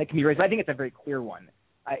that can be raised. I think it's a very clear one.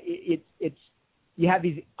 You have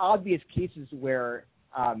these obvious cases where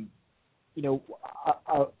a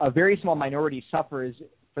very small minority suffers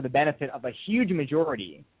for the benefit of a huge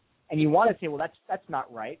majority, and you want to say, well, that's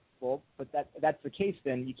not right. Well, but that's the case,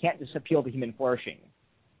 then you can't just appeal to human flourishing.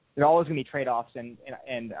 There are always going to be trade-offs, and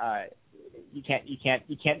you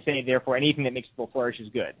can't say therefore anything that makes people flourish is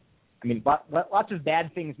good. I mean, lots of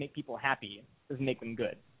bad things make people happy. It doesn't make them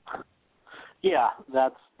good. Yeah,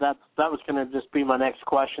 that was going to just be my next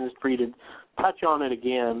question, is for you to touch on it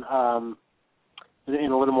again.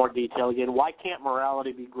 in a little more detail again, why can't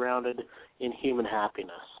morality be grounded in human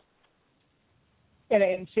happiness?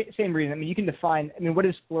 And same reason. I mean, you can define. I mean, what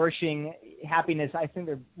is flourishing, happiness? I think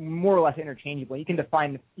they're more or less interchangeable. You can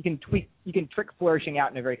define. You can trick flourishing out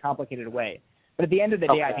in a very complicated way. But at the end of the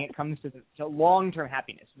day, I think it comes to long-term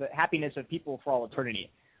happiness, the happiness of people for all eternity.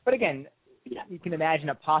 But again, you can imagine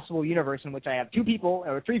a possible universe in which I have 2 people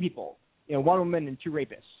or 3 people, 1 woman and 2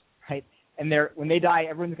 rapists, right? And when they die,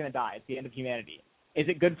 everyone's going to die. It's the end of humanity. Is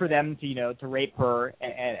it good for them to rape her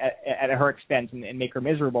at her expense and make her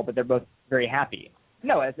miserable? But they're both very happy.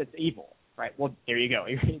 No, that's evil, right? Well, there you go.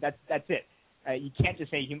 That's it. You can't just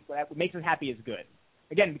say what makes us happy is good.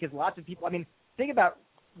 Again, because lots of people. I mean, think about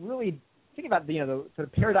the sort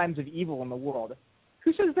of paradigms of evil in the world.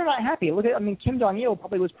 Who says they're not happy? Kim Jong-il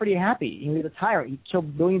probably was pretty happy. He was a tyrant. He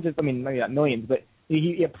killed billions of. Maybe not millions, but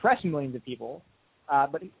he oppressed millions of people.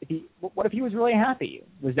 But what if he was really happy?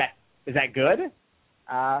 Is that good?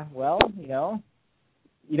 Well,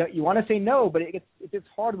 you want to say no, but it's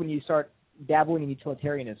hard when you start dabbling in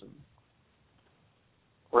utilitarianism.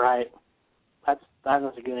 Right. That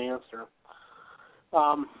is a good answer.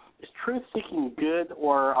 Is truth-seeking good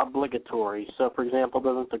or obligatory? So, for example,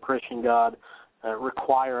 doesn't the Christian God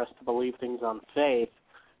require us to believe things on faith,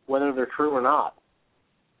 whether they're true or not?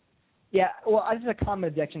 Yeah, well, this is a common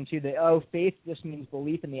objection to that, faith just means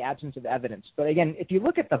belief in the absence of evidence. But again, if you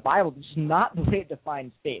look at the Bible, this is not the way it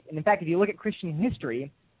defines faith. And in fact, if you look at Christian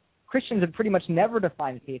history, Christians have pretty much never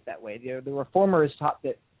defined faith that way. The Reformers taught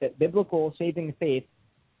that biblical saving faith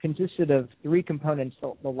consisted of 3 components,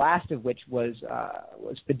 the last of which was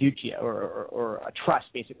fiducia, or a trust,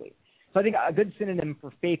 basically. So I think a good synonym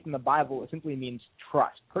for faith in the Bible simply means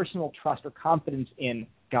trust, personal trust or confidence in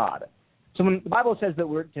God. So when the Bible says that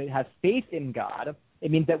we're to have faith in God,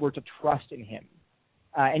 it means that we're to trust in Him.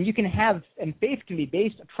 And faith can be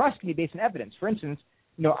based, trust can be based on evidence. For instance,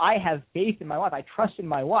 I have faith in my wife. I trust in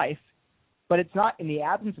my wife, but it's not in the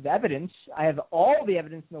absence of evidence. I have all the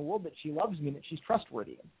evidence in the world that she loves me and that she's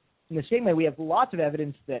trustworthy. In the same way, we have lots of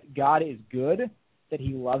evidence that God is good, that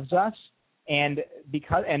He loves us, and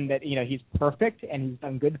that He's perfect and He's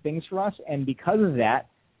done good things for us. And because of that,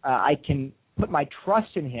 I can put my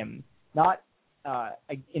trust in Him, not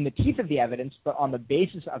in the teeth of the evidence, but on the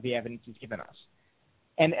basis of the evidence He's given us.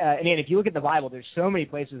 And if you look at the Bible, there's so many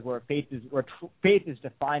places where faith is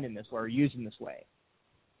defined in this way or used in this way.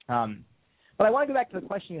 But I want to go back to the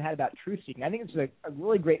question you had about truth-seeking. I think this is a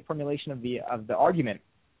really great formulation of the argument.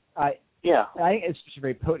 I think it's just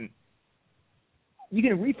very potent. You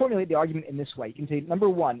can reformulate the argument in this way. You can say, number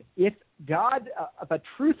one, if a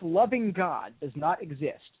truth-loving God does not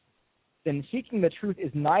exist, then seeking the truth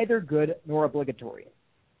is neither good nor obligatory.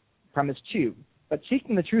 Premise 2, but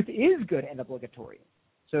seeking the truth is good and obligatory.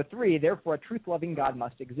 So 3, therefore a truth-loving God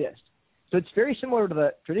must exist. So it's very similar to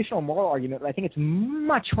the traditional moral argument, but I think it's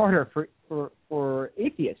much harder for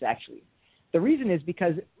atheists, actually. The reason is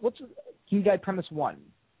because, can you guide premise 1?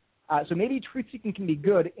 So maybe truth-seeking can be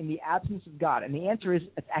good in the absence of God. And the answer is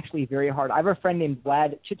it's actually very hard. I have a friend named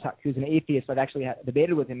Vlad Chituk, who's an atheist. I've actually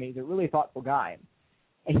debated with him. He's a really thoughtful guy.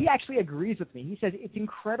 And he actually agrees with me. He says it's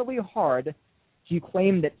incredibly hard to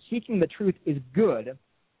claim that seeking the truth is good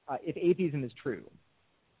if atheism is true.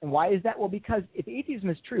 And why is that? Well, because if atheism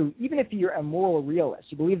is true, even if you're a moral realist,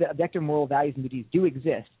 you believe that objective moral values and duties do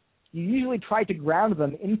exist, you usually try to ground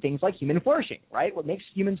them in things like human flourishing, right? What makes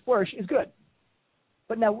humans flourish is good.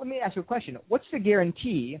 But now let me ask you a question. What's the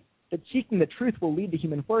guarantee that seeking the truth will lead to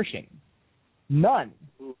human flourishing? None.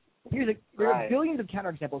 There are billions of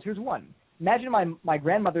counterexamples. Here's one. Imagine my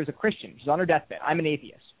grandmother is a Christian. She's on her deathbed. I'm an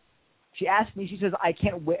atheist. She asks me, she says, I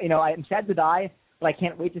can't wait, I'm sad to die, but I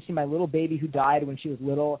can't wait to see my little baby who died when she was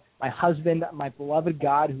little, my husband, my beloved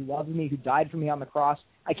God who loves me, who died for me on the cross.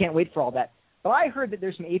 I can't wait for all that. But I heard that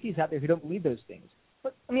there's some atheists out there who don't believe those things.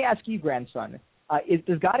 But let me ask you, grandson,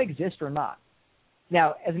 does God exist or not?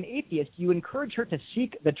 Now, as an atheist, you encourage her to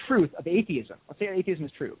seek the truth of atheism. Let's say atheism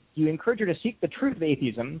is true. Do you encourage her to seek the truth of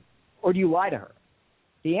atheism, or do you lie to her?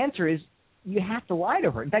 The answer is you have to lie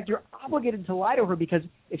to her. In fact, you're obligated to lie to her because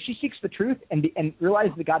if she seeks the truth and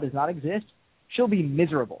realizes that God does not exist, she'll be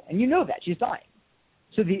miserable. And you know that. She's dying.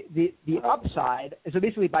 So the upside, so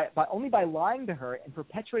basically only by lying to her and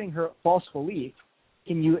perpetuating her false belief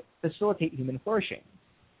can you facilitate human flourishing.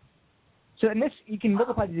 So in this, you can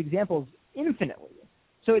multiply these examples infinitely.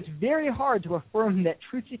 So it's very hard to affirm that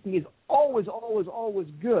truth-seeking is always, always, always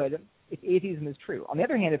good if atheism is true. On the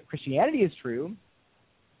other hand, if Christianity is true,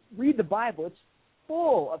 read the Bible. It's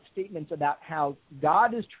full of statements about how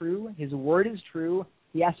God is true, His Word is true,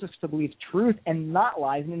 He asks us to believe truth and not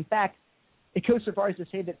lies. And in fact, it goes so far as to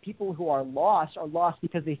say that people who are lost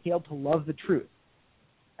because they failed to love the truth.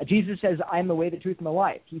 Jesus says, I am the way, the truth, and the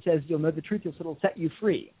life. He says, you'll know the truth, it'll set you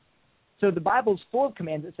free. So the Bible's full of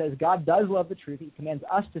commands that says God does love the truth. He commands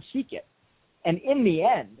us to seek it. And in the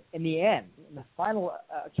end, in the final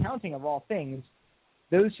accounting of all things,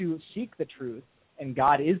 those who seek the truth, and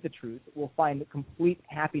God is the truth, will find complete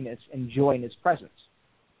happiness and joy in his presence.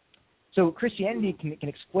 So Christianity can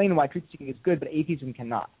explain why truth-seeking is good, but atheism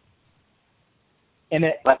cannot. And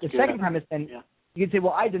the second premise, then, you can say,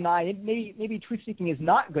 well, I deny, maybe truth-seeking is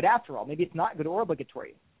not good after all. Maybe it's not good or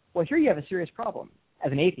obligatory. Well, here you have a serious problem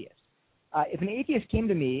as an atheist. If an atheist came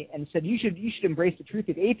to me and said, you should embrace the truth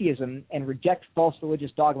of atheism and reject false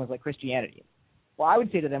religious dogmas like Christianity, well, I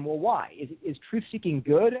would say to them, well, why? Is truth-seeking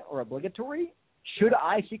good or obligatory? Should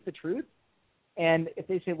I seek the truth? And if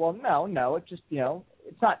they say, well, no, it's just,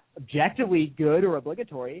 it's not objectively good or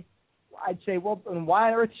obligatory, I'd say, well, then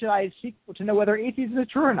why on earth should I seek to know whether atheism is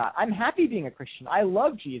true or not? I'm happy being a Christian. I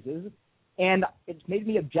love Jesus, and it's made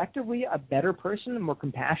me objectively a better person, more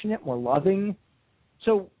compassionate, more loving.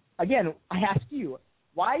 So, again, I ask you,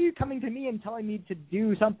 why are you coming to me and telling me to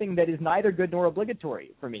do something that is neither good nor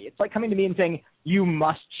obligatory for me? It's like coming to me and saying, you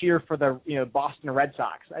must cheer for the Boston Red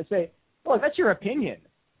Sox. I say, well, that's your opinion,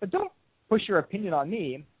 but don't push your opinion on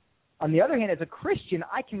me. On the other hand, as a Christian,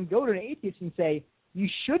 I can go to an atheist and say, you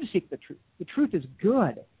should seek the truth. The truth is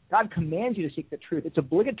good. God commands you to seek the truth. It's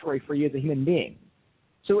obligatory for you as a human being.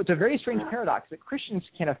 So it's a very strange paradox that Christians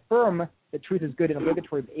can affirm that truth is good and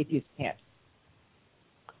obligatory, but atheists can't.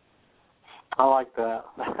 I like that.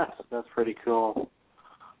 That's pretty cool.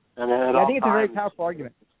 And I think it's a very powerful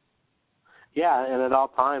argument. Yeah, and at all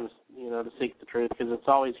times, to seek the truth, because it's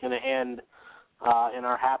always going to end in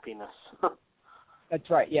our happiness. That's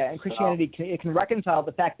right. Yeah, and Christianity can reconcile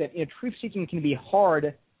the fact that truth-seeking can be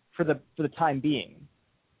hard for the time being,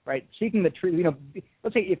 right? Seeking the truth.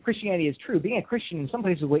 Let's say if Christianity is true, being a Christian in some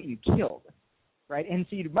places will get you killed, right? And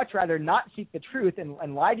so you'd much rather not seek the truth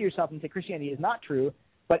and lie to yourself and say Christianity is not true.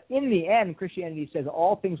 But in the end, Christianity says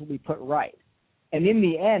all things will be put right, and in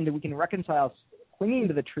the end, we can reconcile clinging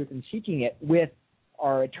to the truth and seeking it with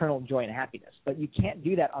our eternal joy and happiness. But you can't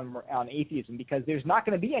do that on atheism because there's not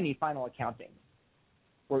going to be any final accounting.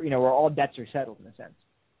 Where all debts are settled in a sense.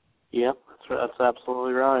 Yep, that's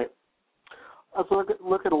absolutely right. Let's look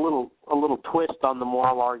at a little twist on the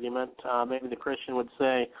moral argument. Maybe the Christian would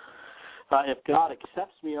say, if God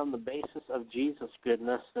accepts me on the basis of Jesus'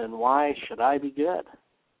 goodness, then why should I be good?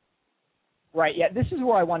 Right. Yeah. This is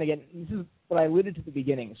where I want to get. This is what I alluded to at the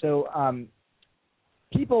beginning. So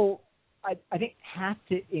people, I think, have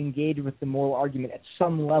to engage with the moral argument at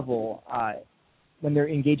some level. When they're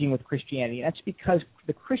engaging with Christianity. And that's because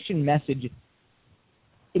the Christian message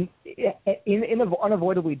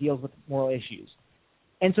unavoidably deals with moral issues.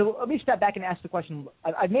 And so let me step back and ask the question.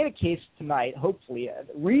 I've made a case tonight, hopefully, a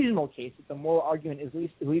reasonable case that the moral argument is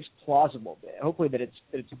at least plausible, hopefully that it's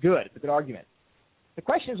good, it's a good argument. The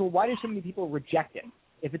question is, well, why do so many people reject it?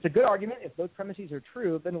 If it's a good argument, if those premises are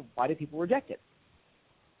true, then why do people reject it?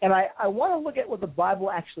 And I want to look at what the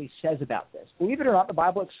Bible actually says about this. Believe it or not, the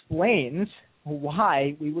Bible explains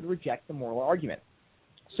why we would reject the moral argument.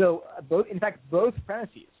 So, both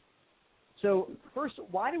premises. So, first,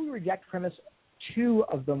 why do we reject premise 2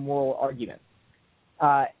 of the moral argument?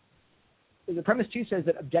 The premise 2 says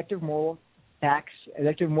that objective moral facts,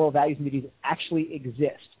 objective moral values and duties actually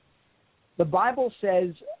exist. The Bible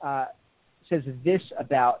says this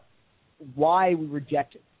about why we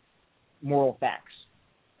reject moral facts.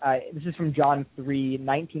 This is from John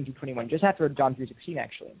 3:19-21, just after John 3:16,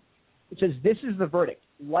 actually. It says, this is the verdict.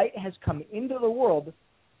 Light has come into the world,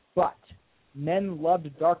 but men loved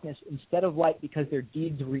darkness instead of light because their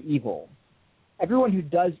deeds were evil. Everyone who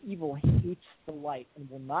does evil hates the light and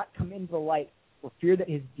will not come into the light for fear that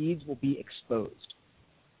his deeds will be exposed.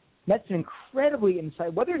 That's an incredibly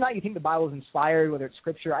insightful, whether or not you think the Bible is inspired, whether it's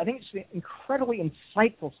scripture, I think it's an incredibly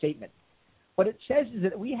insightful statement. What it says is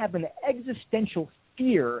that we have an existential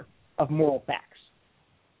fear of moral facts.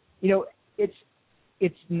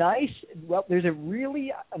 It's nice. Well, there's a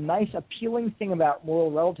really nice, appealing thing about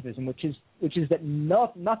moral relativism, which is that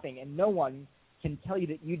nothing and no one can tell you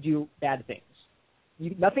that you do bad things.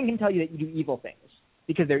 Nothing can tell you that you do evil things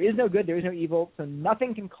because there is no good, there is no evil. So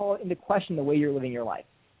nothing can call into question the way you're living your life.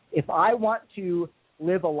 If I want to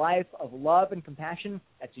live a life of love and compassion,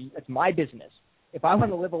 that's my business. If I want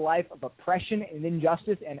to live a life of oppression and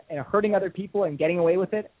injustice and hurting other people and getting away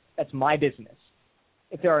with it, that's my business.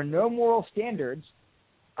 If there are no moral standards,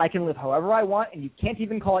 I can live however I want, and you can't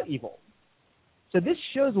even call it evil. So this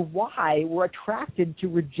shows why we're attracted to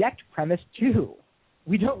reject premise 2.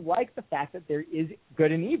 We don't like the fact that there is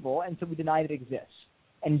good and evil, and so we deny that it exists.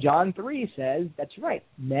 And John 3 says, that's right,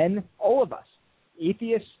 men, all of us,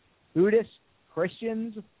 atheists, Buddhists,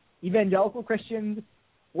 Christians, evangelical Christians,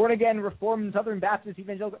 born-again, Reformed, Southern Baptist,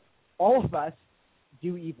 evangelical, all of us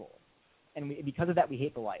do evil. And because of that, we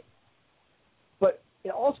hate the light. But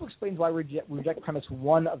it also explains why we reject premise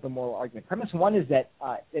one of the moral argument. Premise one is that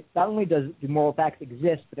not only does the moral facts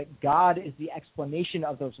exist, but that God is the explanation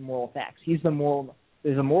of those moral facts. There's a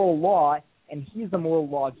moral law, and he's the moral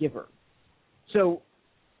lawgiver. So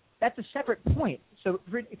that's a separate point. So,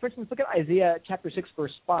 for instance, look at Isaiah chapter 6,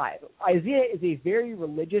 verse 5. Isaiah is a very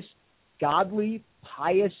religious, godly,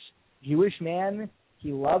 pious Jewish man.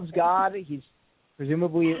 He loves God. He's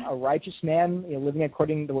presumably a righteous man, living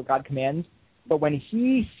according to what God commands. But when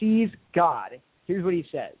he sees God, here's what he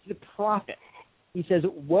says. He's a prophet. He says,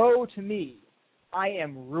 "Woe to me, I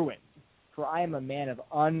am ruined, for I am a man of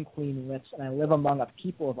unclean lips, and I live among a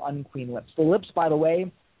people of unclean lips." The lips, by the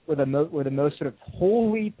way, were the most sort of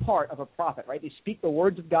holy part of a prophet, right? They speak the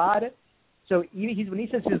words of God. So when he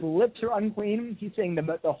says his lips are unclean, he's saying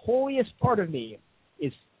the holiest part of me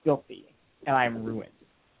is filthy, and I am ruined.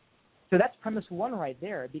 So that's premise one right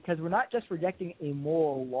there, because we're not just rejecting a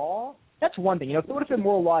moral law. That's one thing. What if a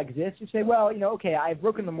moral law exists? You say, well, okay, I've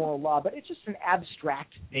broken the moral law, but it's just an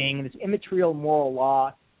abstract thing, this immaterial moral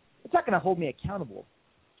law. It's not going to hold me accountable.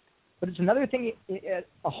 But it's another thing,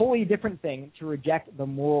 a wholly different thing, to reject the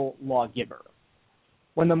moral lawgiver.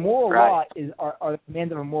 When the moral law are the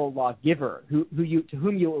commands of a moral lawgiver, to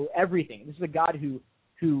whom you owe everything. This is a God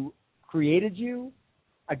who created you,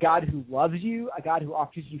 a God who loves you, a God who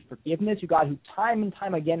offers you forgiveness, a God who time and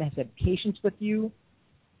time again has had patience with you,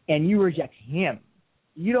 and you reject him.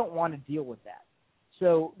 You don't want to deal with that.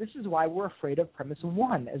 So this is why we're afraid of premise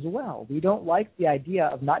one as well. We don't like the idea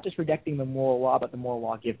of not just rejecting the moral law, but the moral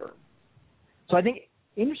lawgiver. So I think,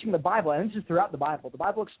 interesting in the Bible, and this is throughout the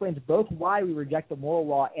Bible explains both why we reject the moral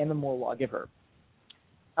law and the moral lawgiver.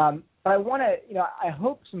 But I want to, I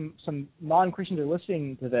hope some non-Christians are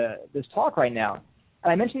listening to this talk right now.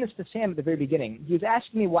 And I mentioned this to Sam at the very beginning. He was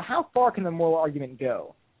asking me, well, how far can the moral argument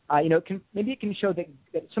go? Maybe it can show that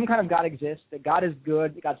some kind of God exists, that God is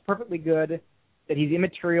good, that God's perfectly good, that he's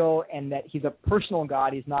immaterial, and that he's a personal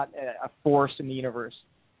God. He's not a force in the universe.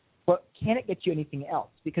 But can it get you anything else?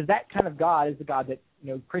 Because that kind of God is the God that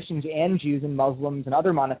Christians and Jews and Muslims and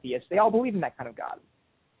other monotheists, they all believe in that kind of God.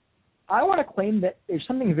 I want to claim that there's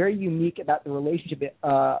something very unique about the relationship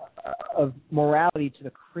of morality to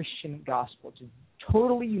the Christian gospel. It's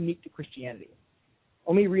totally unique to Christianity.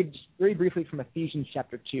 Let me read just very briefly from Ephesians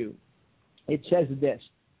chapter 2. It says this.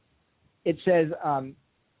 It says,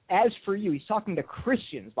 as for you, he's talking to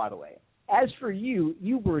Christians, by the way. As for you,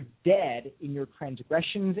 you were dead in your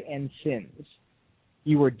transgressions and sins.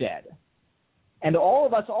 You were dead. And all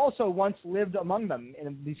of us also once lived among them,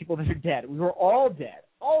 and these people that are dead. We were all dead.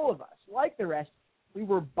 All of us, like the rest, we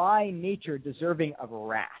were by nature deserving of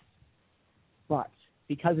wrath. But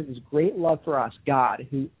because of his great love for us, God,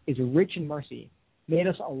 who is rich in mercy, made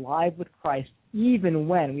us alive with Christ even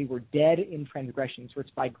when we were dead in transgressions. For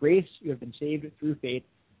it's by grace you have been saved through faith.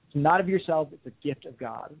 It's not of yourselves, it's a gift of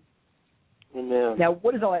God. Amen. Now,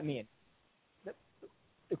 what does all that mean?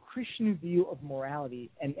 The Christian view of morality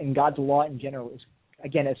and God's law in general is,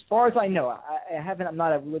 again, as far as I know, I'm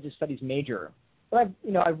not a religious studies major, but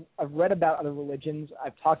I've read about other religions.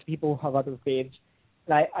 I've talked to people who have other faiths,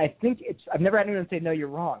 and I think I've never had anyone say, no, you're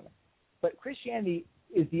wrong. But Christianity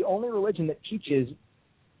is the only religion that teaches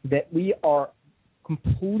that we are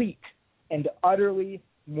complete and utterly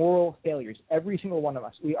moral failures. Every single one of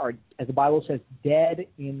us. We are, as the Bible says, dead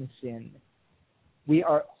in sin. We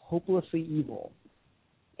are hopelessly evil.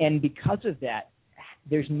 And because of that,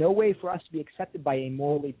 there's no way for us to be accepted by a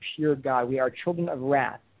morally pure God. We are children of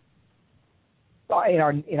wrath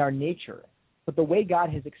in our nature. But the way God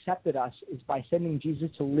has accepted us is by sending Jesus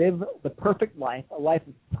to live the perfect life, a life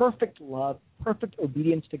of perfect love, perfect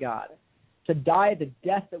obedience to God, to die the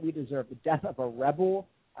death that we deserve, the death of a rebel,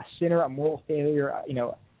 a sinner, a moral failure,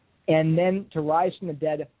 and then to rise from the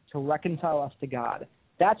dead to reconcile us to God.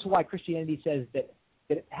 That's why Christianity says that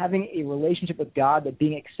having a relationship with God, that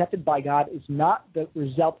being accepted by God is not the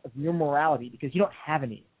result of your morality, because you don't have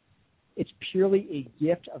any. It's purely a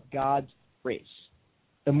gift of God's grace.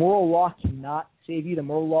 The moral law cannot save you. The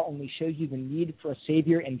moral law only shows you the need for a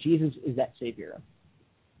Savior, and Jesus is that Savior.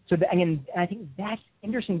 So, I think that's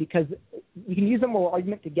interesting, because you can use the moral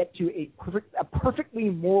argument to get to a perfectly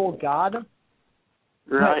moral God.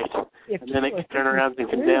 Right. And then it can turn around and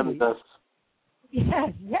condemn us. Yeah,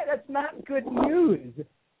 that's not good news.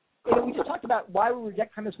 we just talked about why we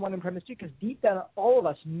reject premise 1 and premise 2, because deep down all of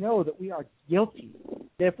us know that we are guilty.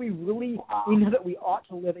 That if we know that we ought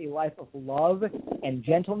to live a life of love and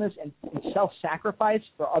gentleness and self-sacrifice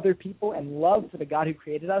for other people and love for the God who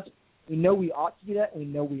created us. We know we ought to do that, and we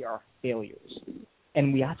know we are failures.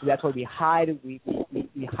 And we have to. That's why we hide. We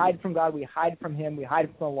hide from God. We hide from Him. We hide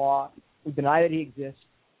from the law. We deny that He exists.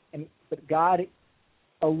 But God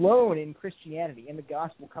alone in Christianity, in the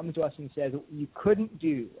gospel, comes to us and says, what you couldn't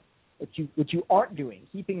do, what you aren't doing,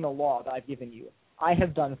 keeping the law that I've given you, I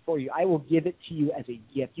have done for you. I will give it to you as a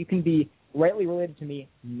gift. You can be rightly related to me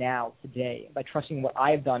now, today, by trusting what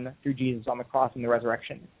I have done through Jesus on the cross and the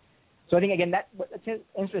resurrection. So I think, again, that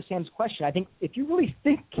answers Sam's question. I think if you really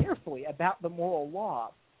think carefully about the moral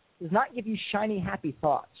law, it does not give you shiny, happy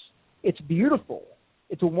thoughts. It's beautiful.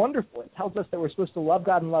 It's wonderful. It tells us that we're supposed to love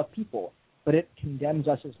God and love people, but it condemns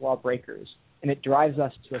us as lawbreakers, and it drives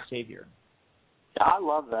us to a Savior. Yeah, I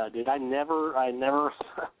love that, dude. I never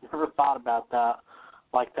thought about that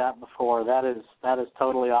like that before. That is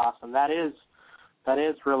totally awesome. That is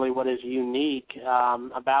really what is unique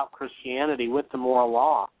about Christianity with the moral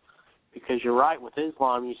law, because you're right, with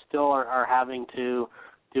Islam you still are having to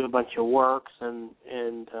do a bunch of works and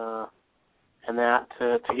that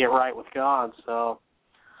to get right with God. So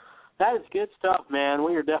that is good stuff, man.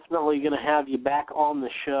 We are definitely going to have you back on the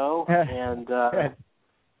show, and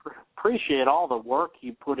appreciate all the work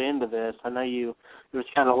you put into this. I know it was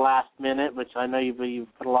kind of last minute, but I know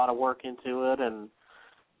you've put a lot of work into it, and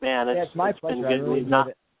man, it's my pleasure. Been good. I really enjoyed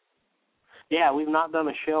it. Yeah, we've not done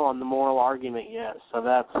a show on the moral argument yet, so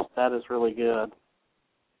that is really good.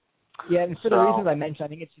 Yeah, and for the reasons I mentioned, I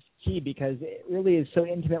think it's just key because it really is so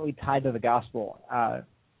intimately tied to the gospel.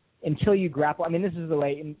 Until you grapple, I mean, this is the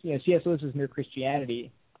way. C.S. Lewis's Mere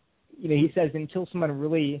Christianity. He says until someone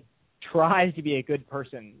really tries to be a good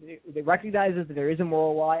person, they recognizes that there is a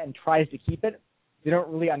moral law and tries to keep it, they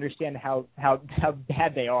don't really understand how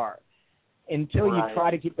bad they are. Until you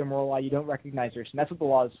try to keep the moral law, you don't recognize your sin. That's what the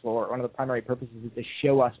law is for. One of the primary purposes is to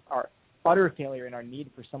show us our utter failure and our need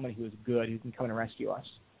for someone who is good, who can come and rescue us.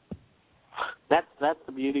 That's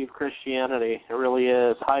the beauty of Christianity. It really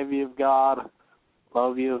is. High view of God,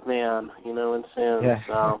 low view of man, and sin. Yeah.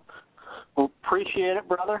 So, well, appreciate it,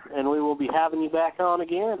 brother, and we will be having you back on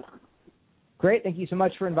again. Great. Thank you so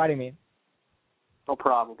much for inviting me. No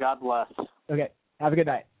problem. God bless. Okay. Have a good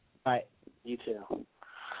night. Bye. You too.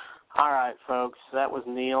 All right, folks. That was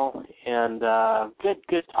Neil, and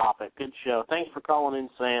good topic, good show. Thanks for calling in,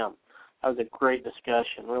 Sam. That was a great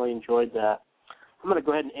discussion. Really enjoyed that. I'm going to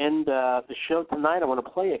go ahead and end the show tonight. I want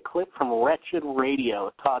to play a clip from Wretched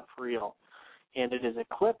Radio, Todd Friel, and it is a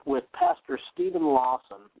clip with Pastor Stephen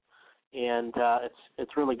Lawson, and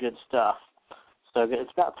it's really good stuff. So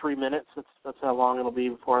it's about 3 minutes. That's how long it'll be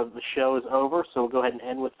before the show is over. So we'll go ahead and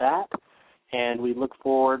end with that. And we look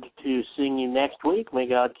forward to seeing you next week. May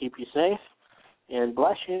God keep you safe and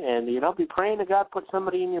bless you. And, be praying that God put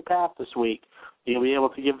somebody in your path this week you'll be able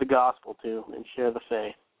to give the gospel to and share the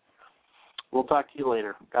faith. We'll talk to you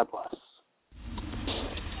later. God bless.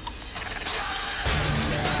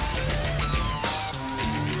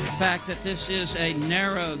 The fact that this is a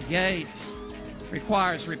narrow gate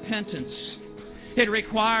requires repentance. It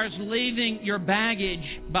requires leaving your baggage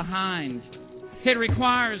behind. It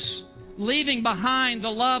requires leaving behind the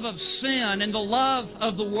love of sin and the love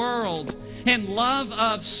of the world and love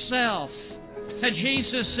of self.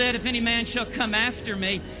 Jesus said, if any man shall come after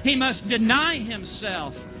me, he must deny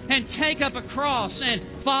himself and take up a cross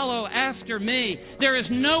and follow after me. There is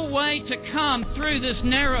no way to come through this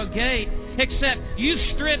narrow gate except you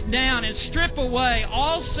strip down and strip away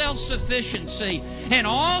all self-sufficiency and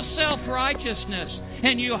all self-righteousness,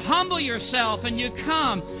 and you humble yourself and you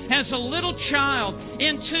come as a little child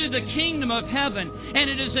into the kingdom of heaven. And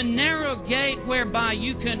it is a narrow gate whereby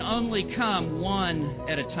you can only come one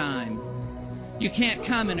at a time. You can't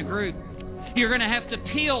come in a group. You're going to have to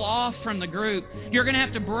peel off from the group. You're going to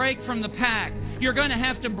have to break from the pack. You're going to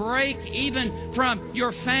have to break even from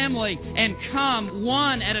your family and come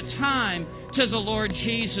one at a time to the Lord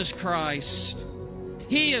Jesus Christ.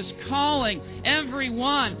 He is calling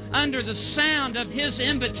everyone under the sound of His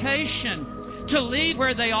invitation to leave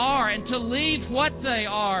where they are and to leave what they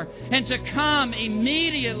are and to come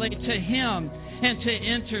immediately to Him and to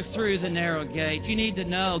enter through the narrow gate. You need to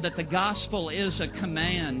know that the gospel is a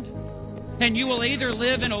command. And you will either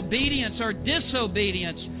live in obedience or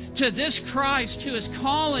disobedience to this Christ who is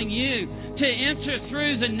calling you to enter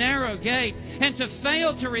through the narrow gate. And to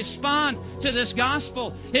fail to respond to this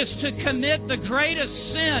gospel is to commit the greatest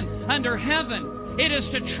sin under heaven. It is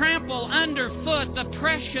to trample underfoot the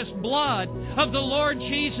precious blood of the Lord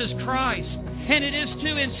Jesus Christ. And it is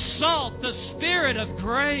to insult the Spirit of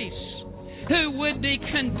grace, who would be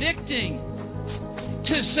convicting.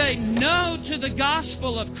 To say no to the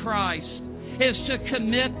gospel of Christ is to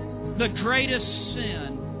commit the greatest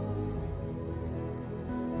sin.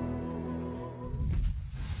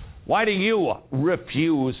 Why do you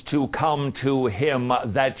refuse to come to Him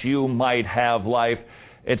that you might have life?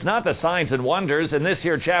 It's not the signs and wonders. In this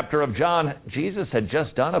here chapter of John, Jesus had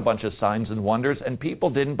just done a bunch of signs and wonders, and people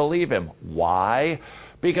didn't believe Him. Why?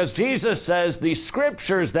 Because Jesus says, the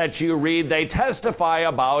scriptures that you read, they testify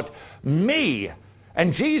about me.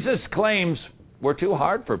 And Jesus' claims were too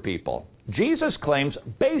hard for people. Jesus' claims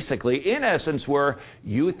basically, in essence, were,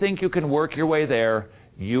 you think you can work your way there,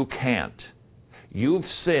 you can't. You've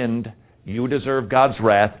sinned, you deserve God's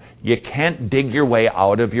wrath, you can't dig your way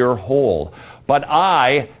out of your hole. But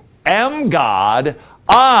I am God,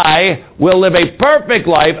 I will live a perfect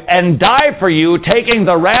life and die for you, taking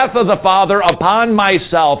the wrath of the Father upon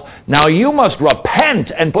myself. Now you must repent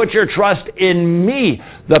and put your trust in me.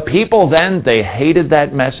 The people then, they hated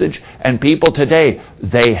that message, and people today,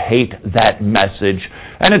 they hate that message.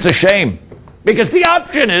 And it's a shame, because the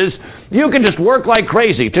option is, you can just work like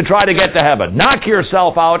crazy to try to get to heaven. Knock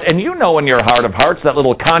yourself out, and you know in your heart of hearts, that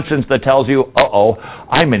little conscience that tells you, uh-oh,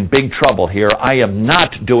 I'm in big trouble here. I am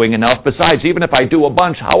not doing enough. Besides, even if I do a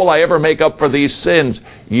bunch, how will I ever make up for these sins?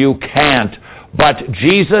 You can't. But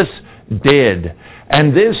Jesus did.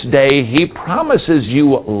 And this day, He promises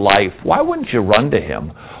you life. Why wouldn't you run to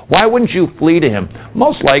Him? Why wouldn't you flee to Him?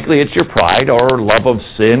 Most likely it's your pride or love of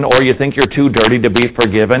sin, or you think you're too dirty to be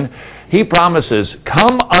forgiven. He promises,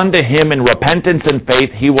 come unto Him in repentance and faith.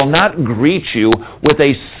 He will not greet you with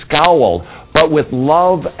a scowl, but with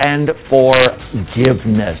love and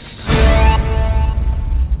forgiveness.